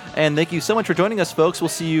 And thank you so much for joining us, folks. We'll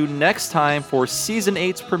see you next time for Season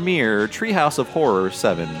 8's premiere, Treehouse of Horror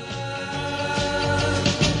 7.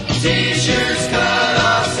 Teachers come.